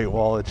that Great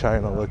Wall of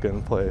China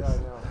looking place.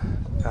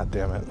 God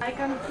damn it. I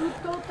can do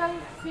total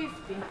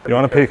 50. You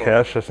want to pay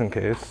cash just in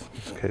case?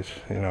 Just in case,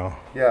 you know.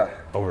 Yeah,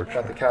 overcharge.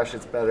 got the cash,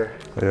 it's better.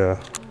 Yeah.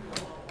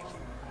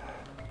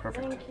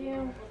 Perfect. Thank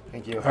you.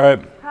 Thank you. All right.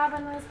 Have a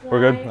nice day.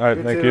 We're good? All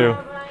right, thank you.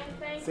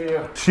 See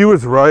you. She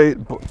was right.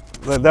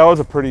 That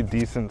was a pretty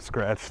decent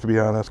scratch, to be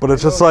honest. But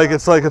it's just like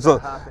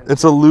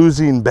it's a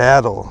losing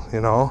battle, you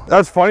know.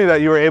 That's funny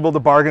that you were able to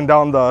bargain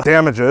down the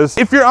damages.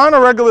 If you're on a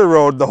regular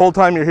road the whole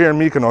time you're here in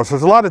Mykonos,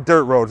 there's a lot of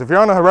dirt roads. If you're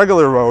on a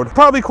regular road,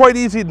 probably quite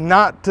easy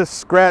not to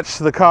scratch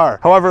the car.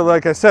 However,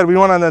 like I said, we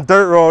went on the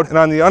dirt road, and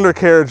on the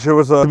undercarriage, it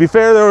was to be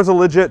fair, there was a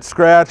legit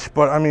scratch.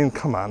 But I mean,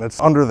 come on, it's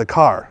under the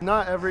car.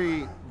 Not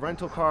every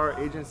rental car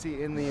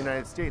agency in the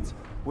United States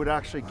would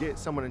actually get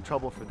someone in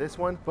trouble for this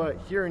one, but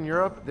here in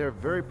Europe they're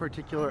very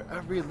particular.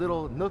 Every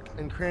little nook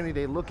and cranny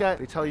they look at,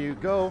 they tell you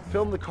go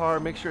film the car,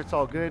 make sure it's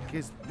all good,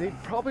 because they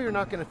probably are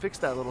not going to fix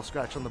that little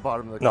scratch on the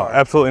bottom of the car. No,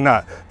 absolutely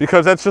not,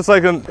 because that's just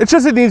like it's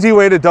just an easy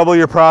way to double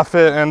your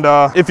profit. And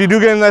if you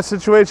do get in that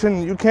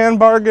situation, you can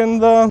bargain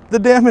the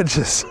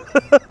damages,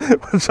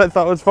 which I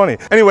thought was funny.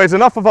 Anyways,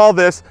 enough of all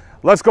this.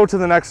 Let's go to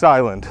the next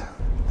island.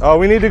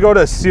 We need to go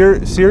to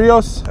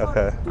Syros.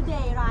 Okay.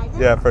 Today, right?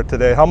 Yeah, for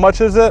today. How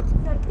much is it?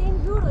 13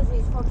 euros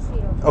is for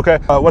Syros. Okay.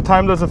 What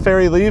time does the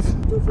ferry leave?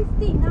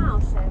 2:15 now,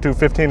 sir.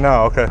 2:15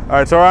 now. Okay. All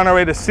right. So we're on our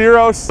way to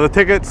Syros. The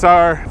tickets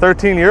are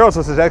 13 euros,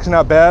 which is actually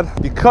not bad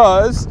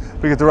because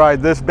we get to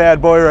ride this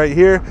bad boy right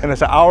here, and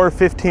it's an hour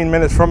 15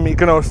 minutes from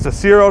Mykonos to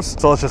Syros.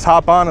 So let's just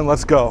hop on and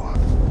let's go.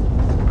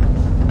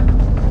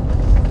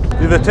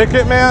 You the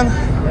ticket man?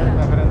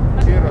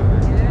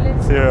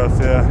 Syros,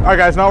 yeah. All right,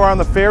 guys, now we're on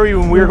the ferry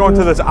and we're going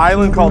to this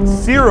island called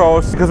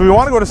Syros because we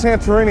want to go to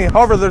Santorini.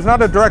 However, there's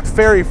not a direct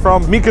ferry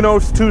from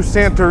Mykonos to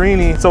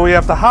Santorini, so we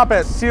have to hop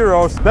at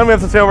Syros. Then we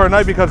have to stay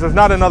overnight because there's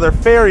not another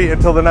ferry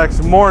until the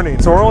next morning.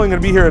 So we're only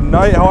going to be here at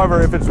night.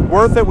 However, if it's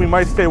worth it, we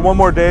might stay one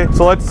more day.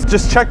 So let's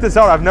just check this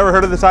out. I've never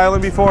heard of this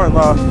island before, and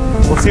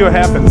we'll see what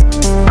happens.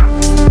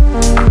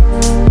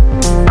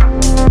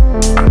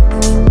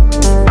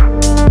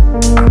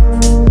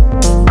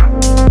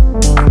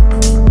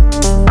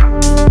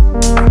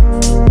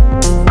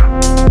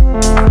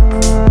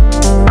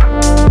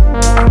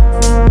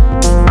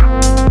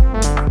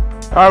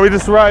 All right, we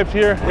just arrived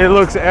here. It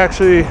looks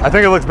actually, I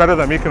think it looks better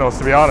than Mykonos,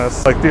 to be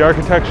honest. Like the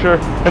architecture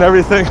and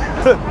everything.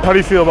 How do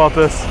you feel about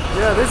this?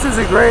 Yeah, this is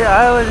a great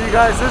island, you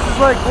guys. This is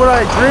like what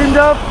I dreamed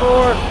of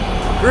for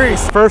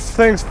Greece. First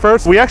things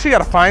first, we actually got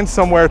to find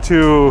somewhere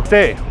to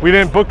stay. We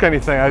didn't book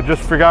anything. I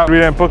just forgot we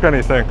didn't book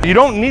anything. You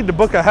don't need to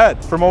book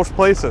ahead for most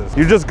places.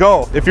 You just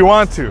go if you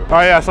want to.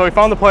 Oh yeah, so we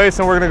found the place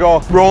and we're gonna go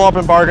roll up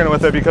and bargain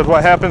with it, because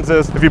what happens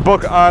is if you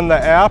book on the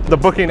app, the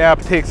booking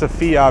app takes a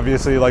fee,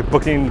 obviously, like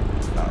booking.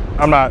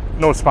 I'm not,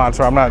 no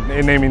sponsor, I'm not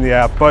naming the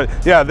app, but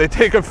yeah, they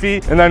take a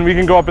fee and then we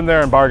can go up in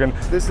there and bargain.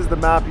 This is the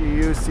map you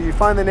use. So you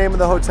find the name of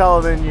the hotel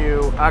and then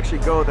you actually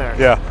go there.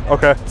 Yeah,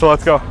 okay, so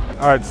let's go.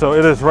 All right, so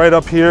it is right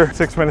up here,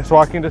 6 minutes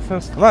walking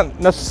distance. I'm not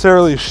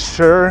necessarily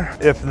sure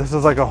if this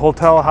is like a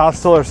hotel,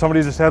 hostel, or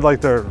somebody just had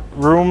like their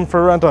room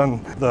for rent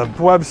on the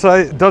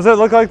website. Does it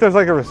look like there's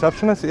like a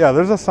receptionist? Yeah,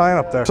 there's a sign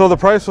up there. So the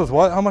price was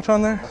what? How much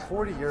on there?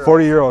 40 euros.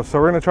 40 euros. So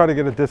we're gonna try to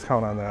get a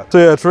discount on that. So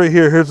yeah, it's right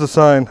here. Here's the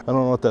sign. I don't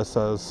know what that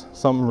says.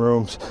 Some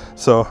rooms.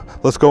 So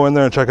let's go in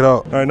there and check it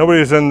out. All right,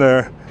 nobody's in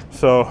there.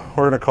 So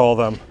we're gonna call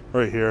them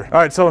right here. All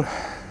right, so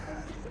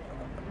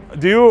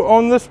do you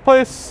own this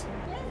place?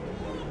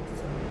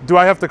 Do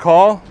I have to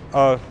call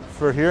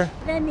for here?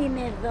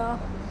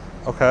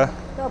 Okay.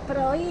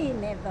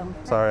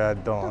 Sorry, I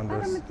don't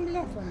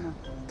understand.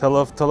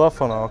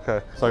 Telefono,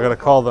 okay. So I gotta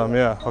call them,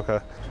 yeah, okay.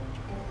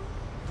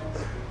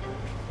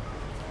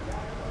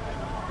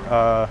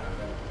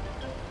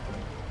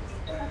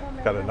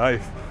 Got a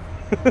knife.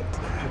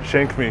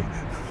 Shank me.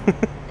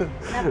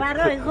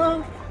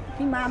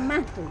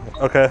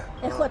 Okay.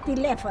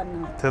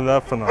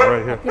 Telefono,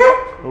 right here.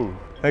 Ooh,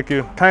 thank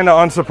you. Kind of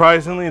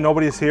unsurprisingly,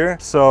 nobody's here,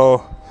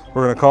 so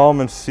we're gonna call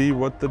them and see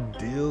what the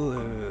deal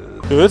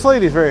is. Dude, this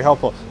lady's very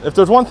helpful. If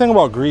there's one thing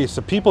about Greece,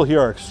 the people here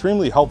are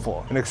extremely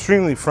helpful and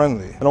extremely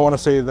friendly. I don't want to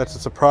say that's a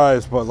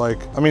surprise, but like,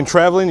 I mean,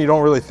 traveling, you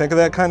don't really think of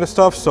that kind of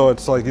stuff, so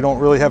it's like you don't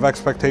really have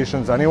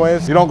expectations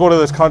anyways. You don't go to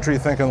this country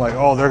thinking like,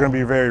 oh, they're gonna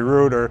be very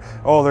rude or,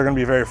 oh, they're gonna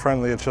be very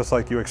friendly. It's just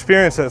like you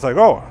experience it, it's like,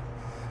 oh,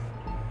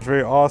 it's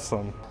very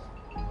awesome.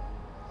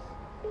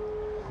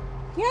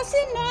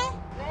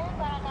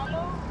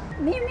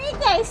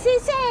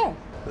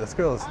 This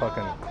girl is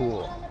fucking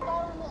cool.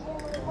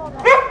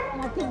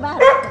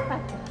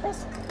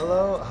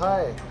 Hello,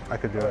 hi. I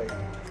could do it.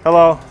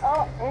 Hello.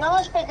 Oh,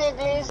 no speak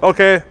English.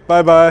 Okay,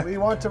 bye-bye. We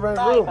want to rent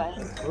a room.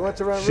 We want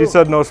to rent a room. She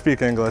said no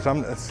speak English.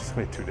 It's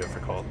gonna be too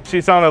difficult. She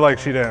sounded like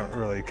she didn't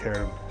really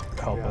care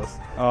to help us.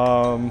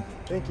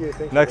 Thank you.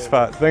 Next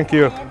spot, thank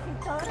you.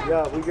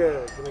 Yeah, we're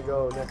gonna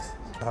go next.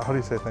 How do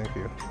you say thank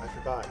you? I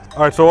forgot.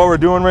 All right, so what we're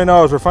doing right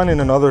now is we're finding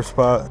another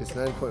spot. It's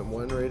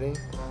 9.1 rating,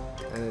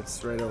 and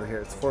it's right over here.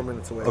 It's 4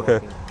 minutes away. Okay,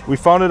 walking. we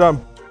found it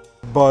on,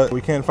 but we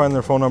can't find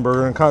their phone number.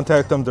 We're gonna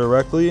contact them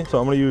directly. So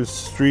I'm gonna use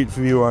Street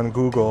View on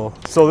Google.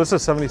 So this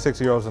is 76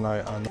 euros a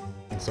night on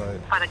the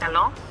site.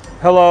 Παρακαλώ.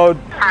 Hello.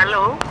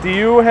 Hello. Do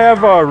you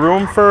have a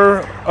room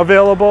for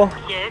available?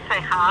 Yes, I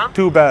have.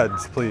 2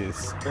 beds,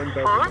 please. One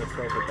bed and a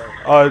sofa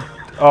bed.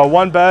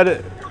 1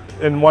 bed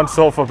and 1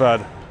 sofa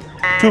bed.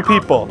 2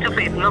 people. 2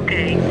 people,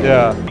 okay.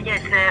 Yeah.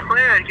 Yes,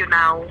 where are you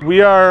now?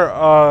 We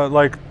are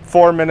like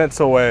 4 minutes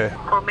away.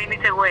 4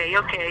 minutes away,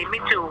 okay, me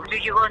too. Do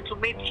you want to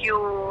meet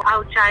you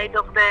outside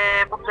of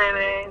the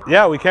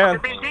Yeah, we can.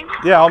 of the building?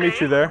 Yeah, I'll meet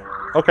you there.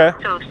 Okay.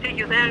 So see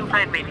you there in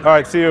 5 minutes. All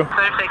right, see you.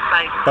 Perfect,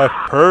 bye. Bye.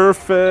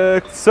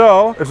 Perfect.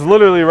 So it's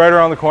literally right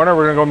around the corner.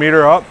 We're gonna go meet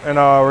her up, and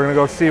we're gonna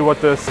go see what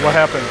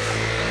happens.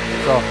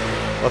 So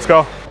let's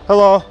go.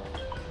 Hello.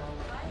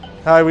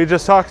 Hi. We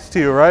just talked to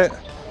you, right?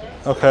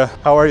 Okay.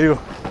 How are you?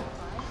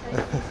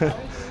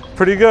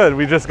 Pretty good.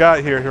 We just got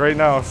here right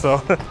now, so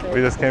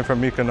we just came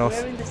from Mykonos.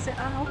 We're in the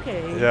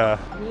okay. Yeah.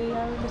 We are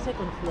on the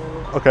 2nd floor.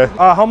 Okay.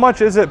 How much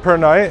is it per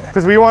night?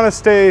 Because we want to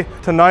stay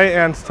tonight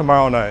and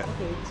tomorrow night.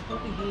 Okay, it's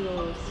 40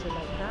 euros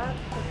like that,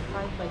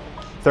 35 by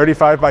cash.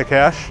 35 by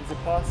cash? Is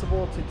it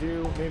possible to do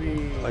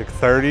maybe like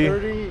 30?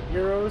 30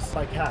 euros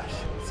by cash?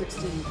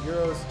 60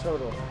 euros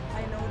total.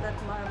 I know that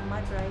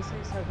my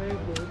prices are very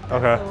good.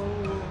 Okay. So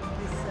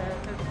it's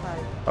 35.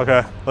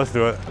 Okay, let's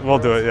do it. We'll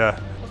do it, yeah.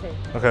 Okay.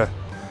 Okay.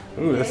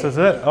 Ooh, this is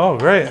it. Oh,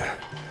 great.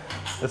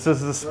 This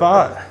is the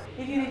spot.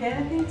 If you need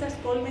anything, just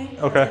call me.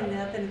 Okay.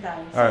 At any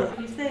time. All So right.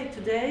 we stay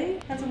today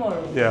and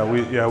tomorrow.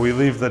 Yeah, we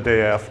leave the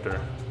day after.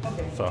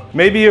 Okay. So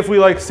maybe if we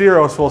like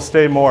Syros, we'll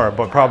stay more,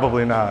 but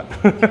probably not.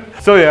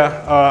 So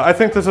yeah, I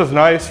think this is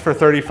nice for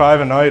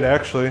 35 a night,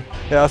 actually.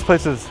 Yeah, this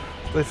place is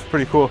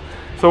pretty cool.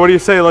 So what do you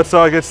say? Let's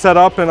get set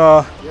up and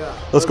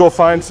let's go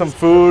find some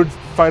food,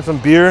 find some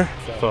beer.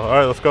 So all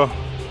right, let's go.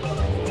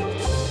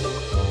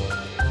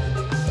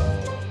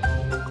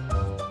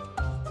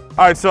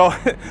 All right, so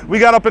we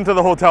got up into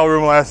the hotel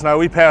room last night.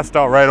 We passed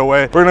out right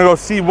away. We're gonna go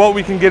see what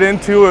we can get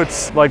into.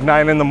 It's like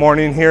 9 in the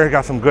morning here.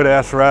 Got some good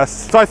ass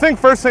rest. So I think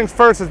first things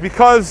first is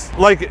because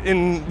like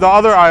in the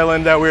other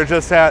island that we were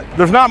just at,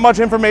 there's not much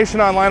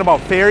information online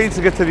about ferries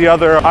to get to the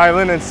other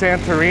island in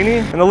Santorini.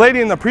 And the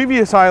lady in the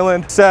previous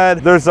island said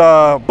there's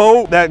a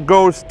boat that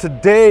goes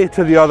today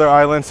to the other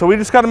island. So we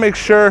just gotta make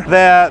sure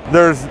that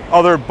there's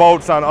other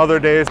boats on other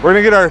days. We're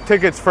gonna get our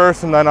tickets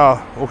first and then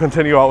we'll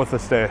continue out with the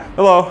stay.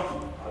 Hello.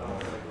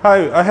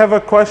 Hi, I have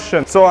a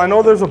question. So I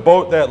know there's a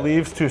boat that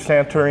leaves to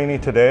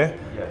Santorini today.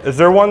 Yes. Is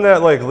there one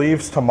that like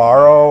leaves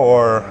tomorrow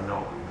or?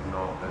 No,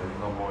 there is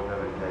no boat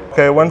every day.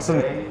 Okay, when's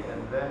the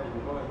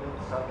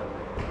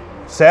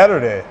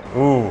Saturday.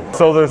 Ooh.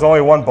 So there's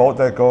only one boat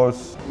that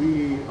goes.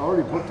 We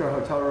already booked our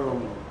hotel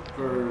room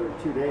for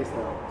 2 days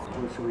though. So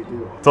what should we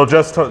do? So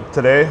just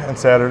today and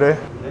Saturday?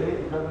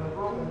 Today, 11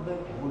 o'clock, and then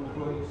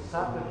we're going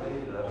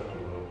Saturday, 11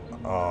 o'clock.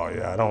 Oh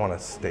yeah, I don't want to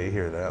stay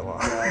here that long.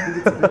 Yeah, I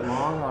think it's a bit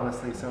long,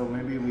 honestly. So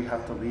maybe we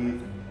have to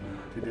leave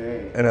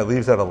today. And it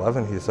leaves at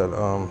 11, he said.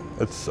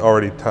 It's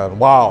already 10.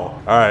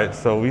 Wow. All right,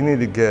 so we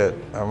need to get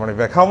our money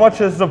back. How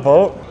much is the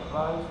boat?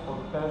 Price per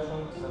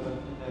person,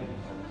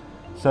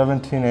 17.80.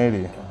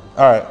 1780.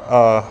 All right,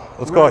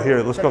 let's go out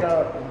here. Let's go.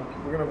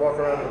 We're gonna walk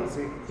around and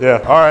see. Yeah,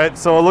 all right,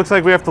 so it looks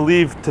like we have to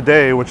leave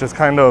today, which is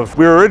kind of,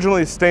 we were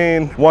originally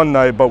staying one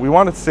night, but we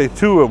wanted to stay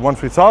 2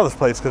 once we saw this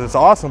place because it's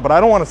awesome, but I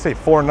don't want to stay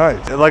 4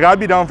 nights. Like, I'd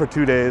be down for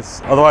 2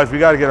 days. Otherwise, we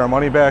got to get our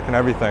money back and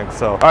everything.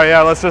 So, all right,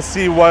 yeah, let's just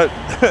see what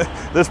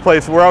this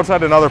place, we're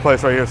outside another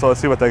place right here, so let's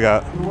see what they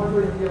got. I'm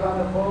wondering if you're on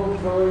the boat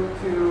going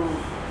to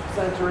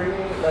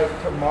Santorini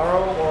like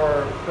tomorrow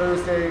or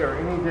Thursday or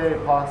any day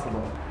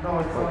possible. No,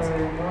 it's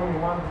only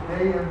one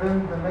day, and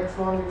then the next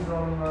one is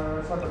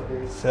on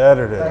Saturday.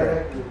 Saturday.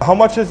 Directly. How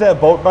much is that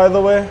boat, by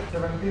the way?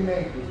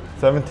 1780.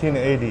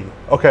 1780.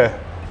 Okay,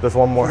 there's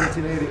one more.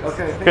 1780.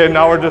 Okay. Okay,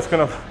 now we're just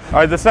gonna. All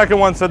right, the second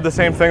one said the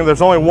same thing.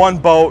 There's only one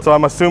boat, so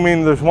I'm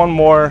assuming there's one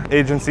more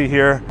agency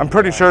here. I'm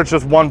pretty sure it's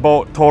just one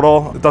boat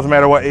total. It doesn't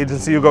matter what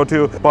agency you go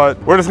to, but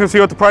we're just gonna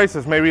see what the price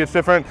is. Maybe it's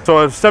different.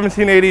 So it's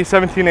 1780,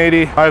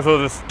 1780. Might as well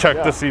just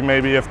check to see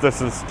maybe if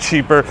this is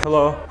cheaper.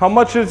 Hello. How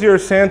much is your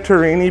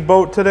Santorini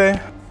boat today?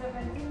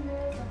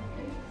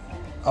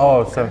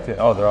 Oh, 17.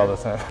 Oh, they're all the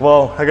same.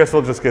 Well, I guess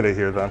we'll just get it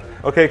here then.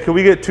 Okay, can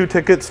we get 2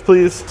 tickets,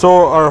 please?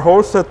 So our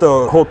host at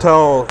the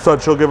hotel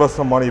said she'll give us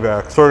some money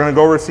back. So we're gonna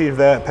go receive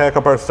that, pack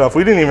up our stuff.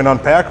 We didn't even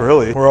unpack,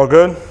 really. We're all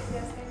good?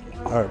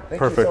 All right, perfect.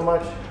 Thank you so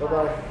much.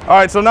 Bye-bye. All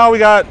right, so now we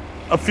got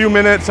a few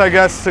minutes, I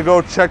guess, to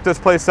go check this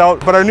place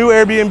out. But our new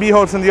Airbnb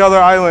host in the other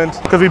island,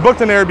 because we booked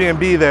an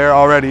Airbnb there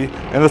already,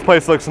 and this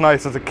place looks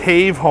nice. It's a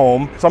cave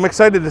home. So I'm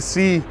excited to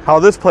see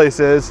how this place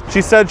is.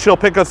 She said she'll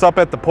pick us up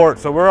at the port,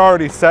 so we're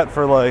already set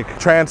for like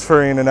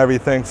transferring and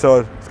everything,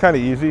 so it's kind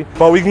of easy.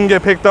 But we can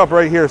get picked up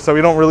right here, so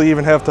we don't really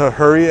even have to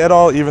hurry at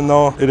all, even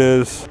though it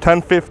is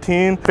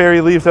 10:15.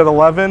 Ferry leaves at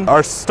 11.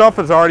 Our stuff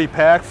is already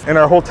packed, and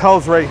our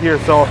hotel's right here,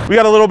 so we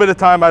got a little bit of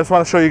time. I just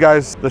want to show you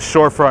guys the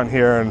shorefront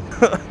here, and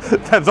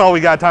that's all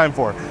we got time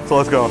for. So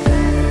let's go.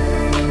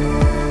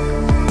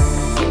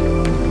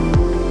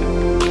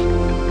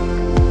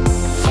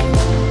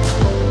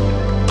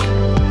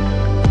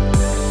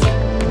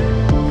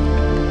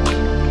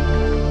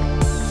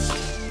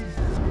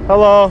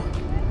 Hello.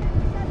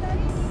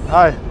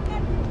 Hi.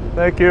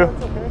 Thank you.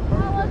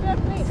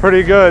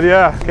 Pretty good,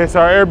 yeah. Okay, so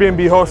our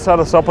Airbnb host set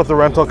us up with the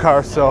rental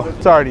car, so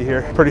it's already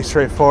here. Pretty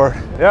straightforward.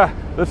 Yeah,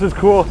 this is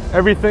cool.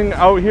 Everything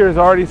out here is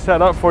already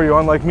set up for you.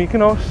 Unlike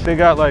Mykonos, they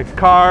got like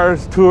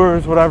cars,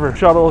 tours, whatever,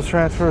 shuttles,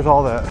 transfers,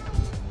 all that.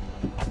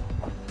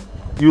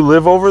 You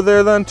live over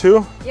there then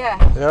too? Yeah.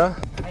 Yeah?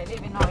 I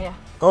live in Oya.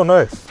 Oh,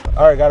 nice.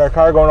 All right, got our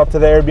car going up to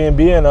the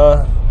Airbnb,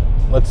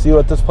 and let's see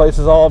what this place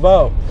is all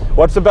about.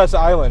 What's the best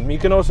island,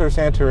 Mykonos or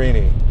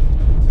Santorini?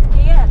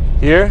 Here.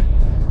 Here?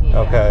 Yeah.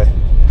 Okay.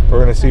 We're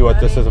gonna see what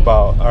this is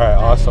about. All right,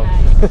 awesome.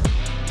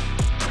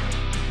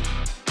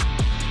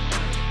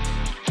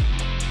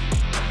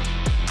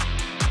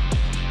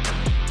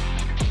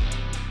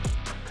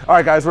 All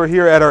right, guys, we're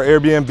here at our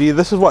Airbnb.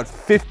 This is what,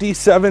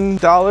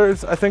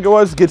 $57, I think it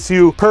was, gets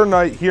you per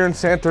night here in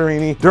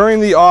Santorini. During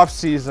the off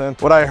season,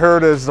 what I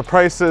heard is the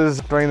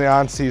prices during the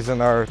on season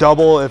are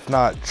double, if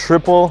not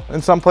triple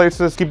in some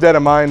places. Keep that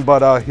in mind,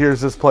 but here's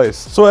this place.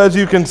 So as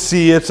you can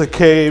see, it's a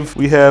cave.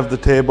 We have the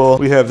table,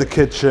 we have the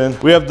kitchen,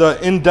 we have the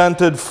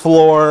indented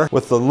floor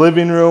with the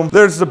living room.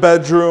 There's the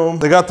bedroom.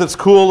 They got this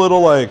cool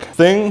little like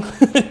thing,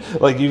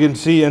 like you can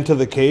see into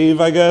the cave,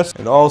 I guess.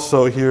 And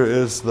also here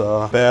is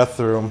the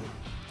bathroom.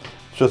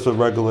 Just a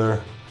regular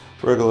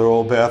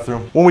old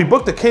bathroom. When we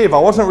booked the cave, I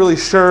wasn't really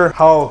sure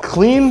how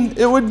clean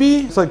it would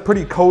be. It's like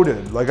pretty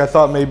coated. Like I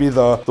thought maybe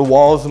the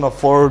walls and the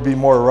floor would be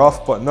more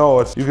rough, but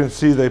no, you can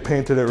see they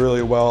painted it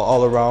really well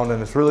all around,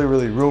 and it's really,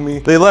 really roomy.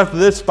 They left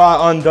this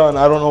spot undone.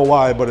 I don't know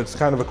why, but it's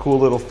kind of a cool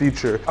little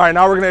feature. All right,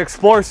 now we're gonna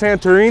explore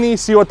Santorini,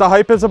 see what the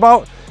hype is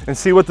about, and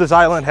see what this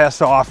island has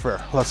to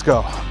offer. Let's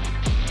go.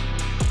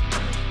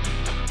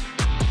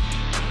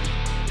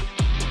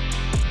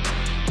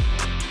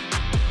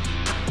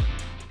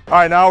 All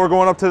right, now we're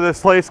going up to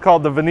this place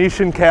called the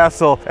Venetian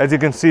Castle, as you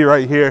can see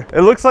right here.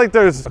 It looks like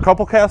there's a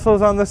couple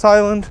castles on this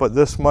island, but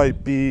this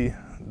might be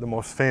the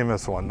most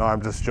famous one. No,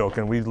 I'm just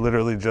joking. We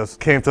literally just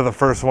came to the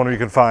first one we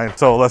could find.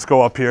 So let's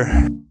go up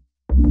here.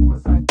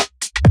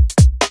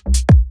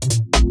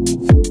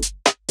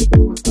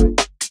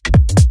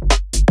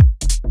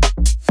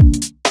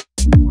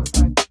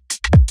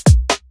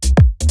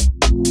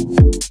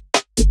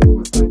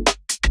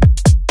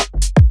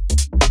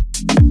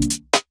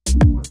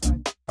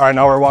 All right,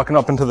 now we're walking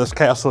up into this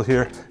castle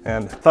here,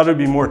 and thought it'd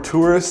be more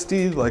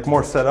touristy, like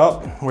more set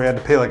up. We had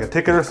to pay like a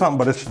ticket or something,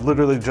 but it's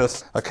literally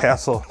just a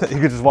castle that you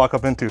could just walk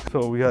up into.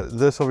 So we got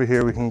this over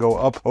here. We can go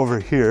up over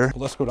here.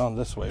 Let's go down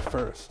this way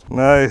first.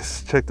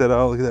 Nice, check that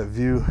out. Look at that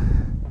view.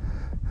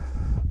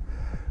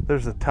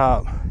 There's the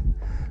top.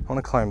 I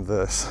want to climb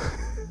this.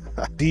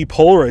 Deep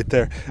hole right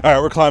there. All right,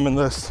 we're climbing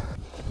this.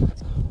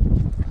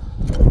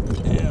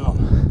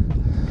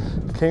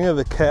 King of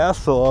the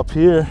castle up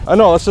here. I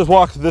know, let's just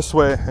walk this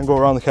way and go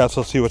around the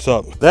castle, see what's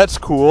up. That's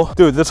cool.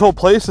 Dude, this whole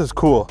place is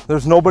cool.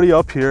 There's nobody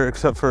up here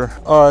except for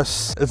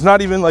us. It's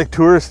not even like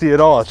touristy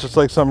at all. It's just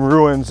like some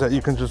ruins that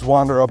you can just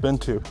wander up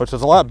into, which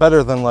is a lot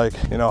better than like,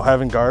 you know,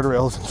 having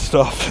guardrails and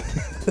stuff.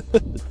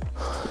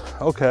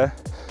 Okay.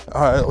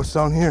 All right, what's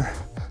down here?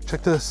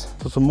 Check this.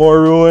 So some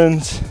more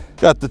ruins.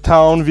 Got the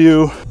town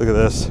view. Look at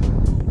this.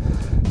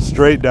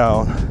 Straight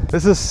down.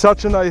 This is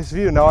such a nice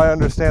view. Now I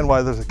understand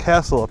why there's a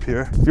castle up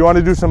here. If you want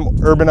to do some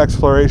urban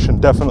exploration,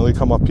 definitely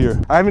come up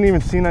here. I haven't even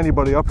seen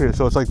anybody up here,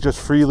 so it's like just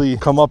freely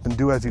come up and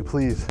do as you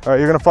please. All right,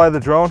 you're gonna fly the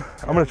drone?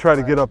 I'm gonna try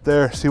to get up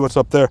there, see what's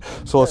up there.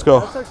 So let's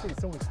go. That's actually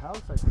someone's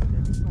house, I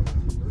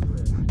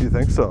think. You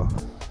think so?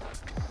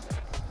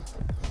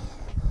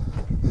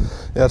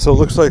 Yeah, so it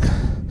looks like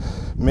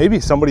maybe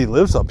somebody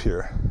lives up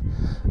here.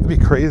 It'd be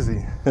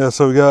crazy. Yeah,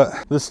 so we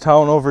got this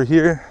town over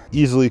here.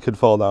 Easily could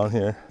fall down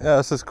here. Yeah,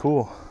 this is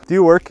cool. Do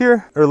you work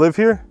here or live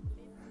here?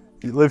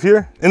 You live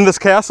here? In this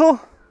castle?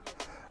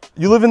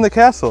 You live in the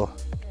castle?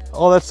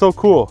 Oh, that's so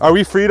cool. Are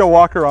we free to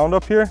walk around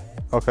up here?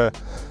 Okay,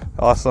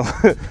 awesome.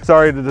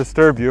 Sorry to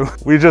disturb you.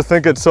 We just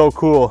think it's so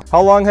cool.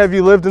 How long have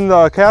you lived in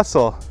the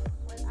castle?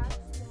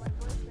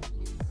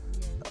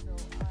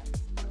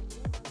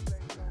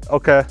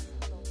 Okay.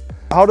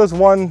 How does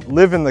one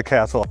live in the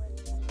castle?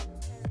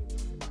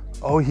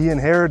 Oh, he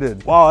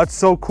inherited. Wow, that's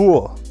so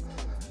cool.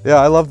 Yeah,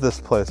 I love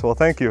this place. Well,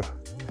 thank you.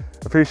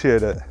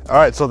 Appreciate it. All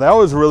right, so that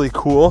was really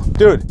cool.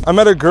 Dude, I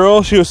met a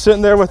girl. She was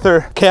sitting there with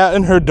her cat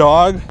and her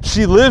dog.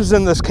 She lives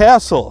in this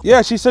castle.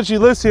 Yeah, she said she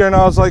lives here, and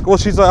I was like, well,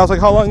 I was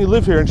like, how long you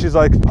live here? And she's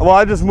like, well,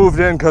 I just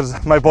moved in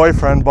because my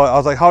boyfriend, but I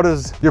was like, how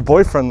does your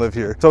boyfriend live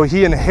here? So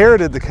he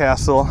inherited the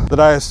castle that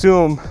I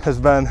assume has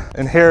been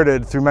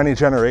inherited through many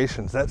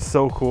generations. That's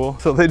so cool.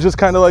 So they just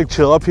kind of like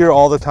chill up here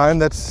all the time.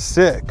 That's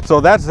sick.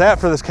 So that's that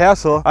for this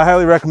castle. I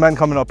highly recommend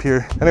coming up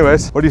here.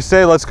 Anyways, what do you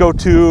say? Let's go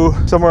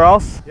to somewhere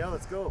else? Yeah,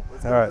 let's go.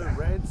 Let's all go right. to the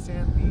Red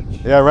Sand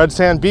Beach. Yeah, Red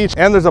Sand Beach.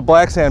 And there's a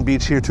Black Sand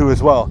Beach here too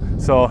as well.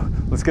 So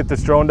let's get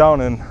this drone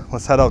down and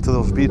let's head out to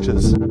those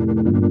beaches.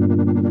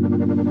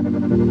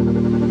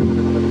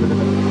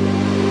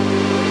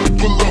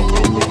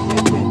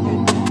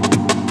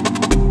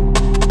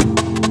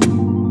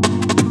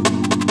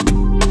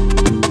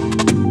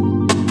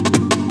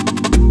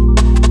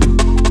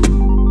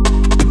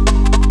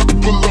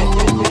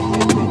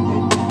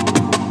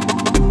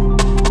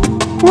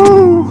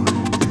 Woo!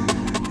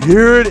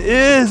 Here it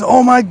is.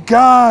 Oh my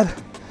God.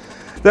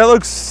 That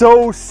looks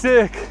so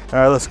sick. All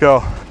right, let's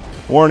go.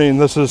 Warning,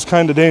 this is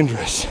kind of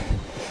dangerous.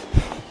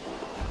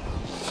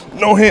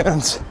 No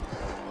hands.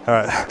 All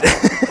right.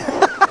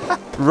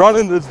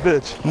 Running this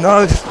bitch.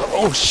 Nice.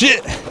 Oh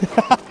shit.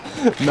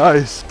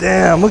 Nice.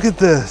 Damn, look at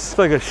this. It's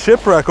like a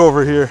shipwreck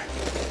over here.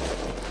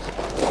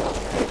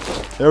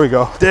 There we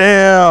go.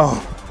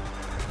 Damn.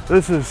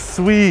 This is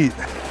sweet.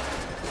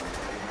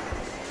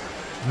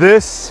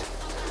 This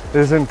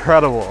is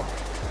incredible.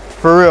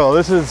 For real,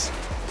 this is,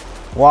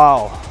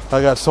 wow.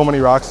 I got so many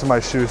rocks in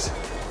my shoes.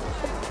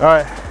 All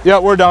right, yeah,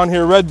 we're down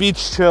here, Red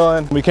Beach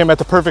chilling. We came at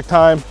the perfect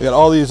time. We got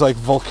all these like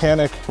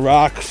volcanic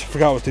rocks.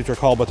 Forgot what these are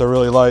called, but they're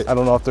really light. I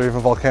don't know if they're even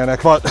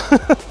volcanic, but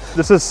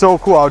this is so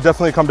cool. I would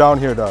definitely come down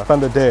here to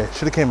spend a day.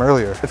 Should have came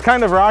earlier. It's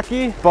kind of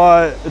rocky,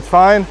 but it's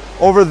fine.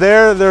 Over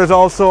there, there's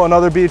also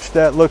another beach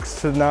that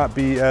looks to not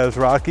be as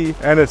rocky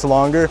and it's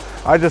longer.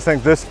 I just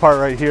think this part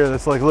right here,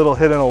 this like little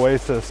hidden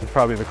oasis is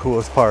probably the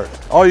coolest part.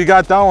 Oh, you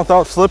got down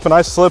without slipping.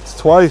 I slipped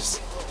twice.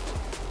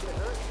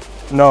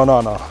 No.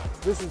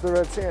 This is the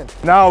red sand.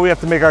 Now we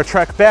have to make our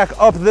trek back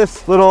up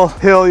this little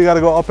hill. You got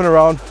to go up and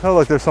around. Oh,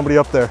 look, there's somebody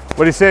up there. What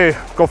do you say?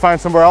 Go find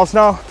somewhere else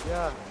now?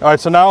 Yeah. All right,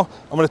 so now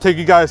I'm going to take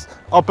you guys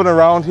up and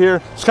around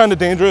here. It's kind of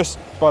dangerous,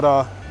 but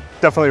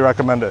definitely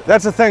recommend it.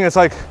 That's the thing. It's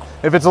like,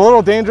 if it's a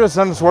little dangerous,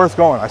 then it's worth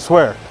going. I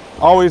swear.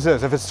 Always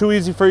is. If it's too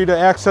easy for you to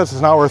access,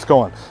 it's not worth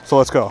going. So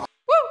let's go.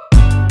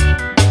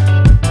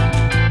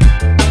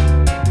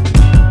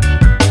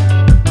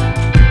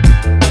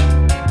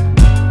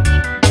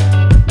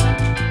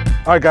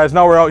 All right guys,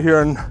 now we're out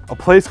here in a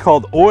place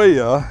called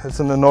Oya. It's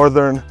in the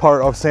northern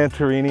part of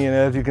Santorini, and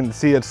as you can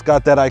see, it's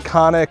got that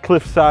iconic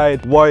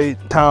cliffside white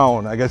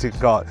town, I guess you can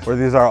call it, where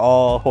these are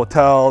all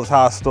hotels,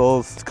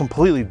 hostels. It's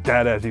completely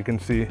dead, as you can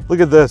see.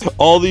 Look at this,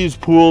 all these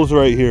pools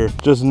right here,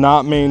 just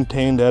not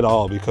maintained at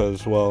all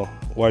because, well,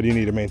 why do you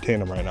need to maintain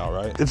them right now,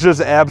 right? It's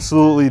just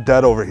absolutely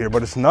dead over here,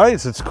 but it's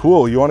nice, it's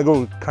cool. You wanna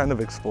go kind of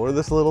explore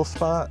this little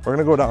spot? We're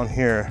gonna go down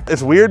here.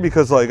 It's weird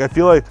because like, I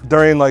feel like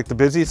during like the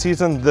busy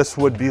season, this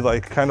would be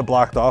like kind of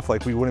blocked off.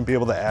 Like we wouldn't be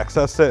able to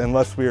access it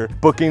unless we were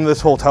booking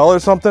this hotel or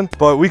something.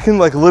 But we can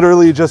like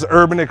literally just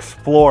urban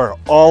explore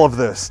all of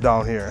this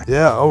down here.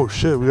 Yeah, oh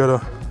shit,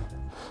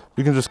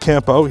 we can just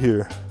camp out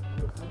here.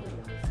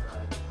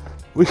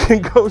 We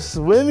can go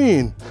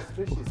swimming.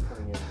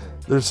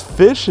 There's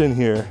fish in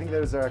here. I think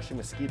those are actually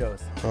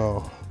mosquitoes.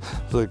 Oh,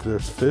 it's like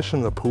there's fish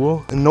in the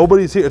pool and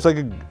nobody's here. It's like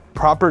a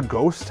proper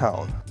ghost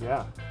town.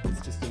 Yeah,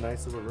 it's just a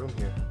nice little room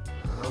here.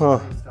 Huh.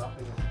 Nobody's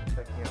stopping and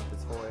checking out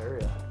this whole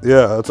area.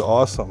 Yeah, that's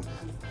awesome.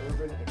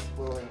 Urban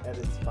exploring at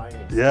its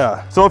finest.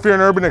 Yeah, so if you're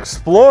an urban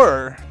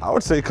explorer, I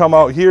would say come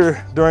out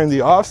here during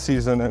the off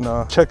season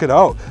and check it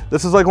out.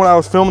 This is like when I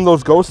was filming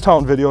those ghost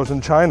town videos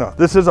in China.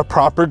 This is a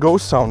proper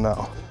ghost town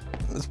now.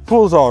 This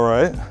pool's all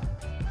right.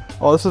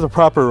 Oh, this is a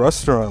proper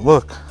restaurant,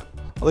 look.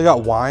 Oh, they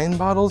got wine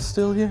bottles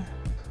still here?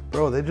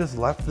 Bro, they just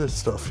left this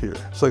stuff here.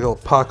 It's like an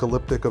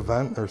apocalyptic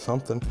event or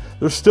something.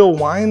 There's still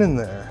wine in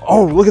there.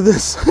 Oh, look at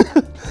this.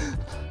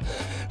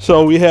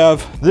 So we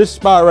have this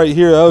spot right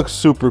here, that looks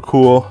super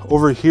cool.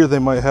 Over here, they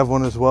might have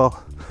one as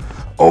well.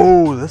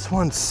 Oh, this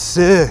one's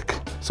sick.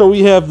 So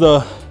we have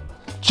the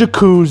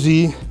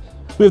jacuzzi.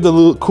 We have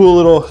the cool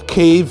little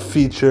cave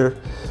feature.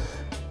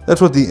 That's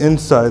what the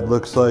inside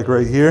looks like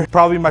right here.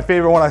 Probably my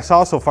favorite one I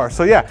saw so far.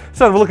 So yeah,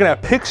 instead of looking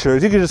at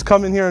pictures, you can just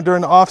come in here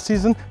during the off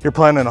season. You're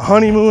planning a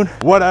honeymoon,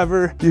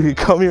 whatever. You can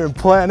come here and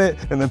plan it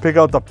and then pick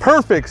out the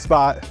perfect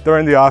spot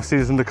during the off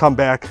season to come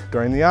back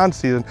during the on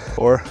season.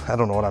 Or I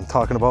don't know what I'm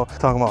talking about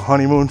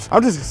honeymoons.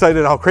 I'm just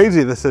excited how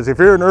crazy this is. If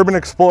you're an urban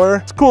explorer,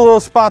 it's a cool little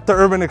spot to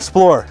urban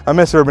explore. I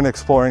miss urban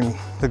exploring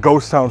the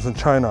ghost towns in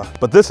China,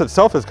 but this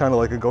itself is kind of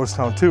like a ghost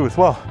town too as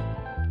well.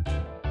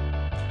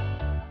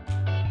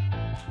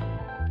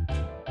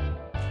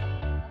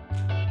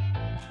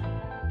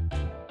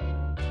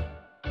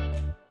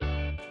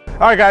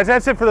 All right guys,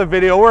 that's it for the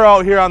video. We're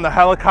out here on the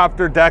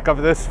helicopter deck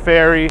of this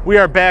ferry. We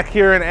are back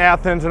here in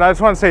Athens, and I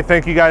just want to say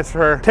thank you guys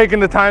for taking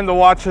the time to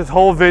watch this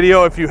whole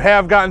video. If you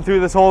have gotten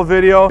through this whole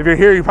video, if you're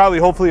here, you probably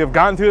hopefully have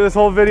gotten through this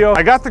whole video.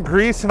 I got to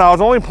Greece and I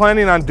was only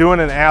planning on doing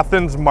an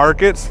Athens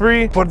market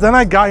spree, but then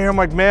I got here, I'm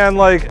like, man,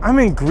 like I'm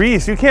in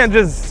Greece. You can't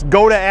just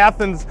go to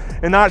Athens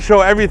and not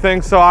show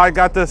everything. So I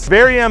got this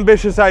very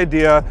ambitious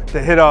idea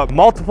to hit up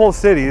multiple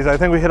cities. I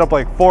think we hit up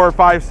like 4 or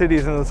 5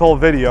 cities in this whole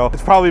video.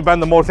 It's probably been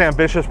the most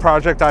ambitious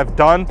project I've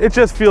done. It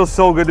just feels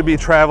so good to be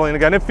traveling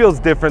again. It feels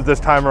different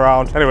this time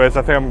around. Anyways,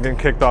 I think I'm getting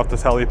kicked off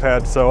this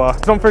helipad. So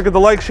don't forget to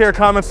like, share,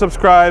 comment,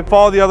 subscribe,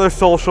 follow the other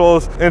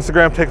socials,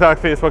 Instagram, TikTok,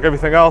 Facebook,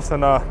 everything else.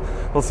 And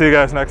we'll see you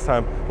guys next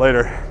time.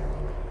 Later.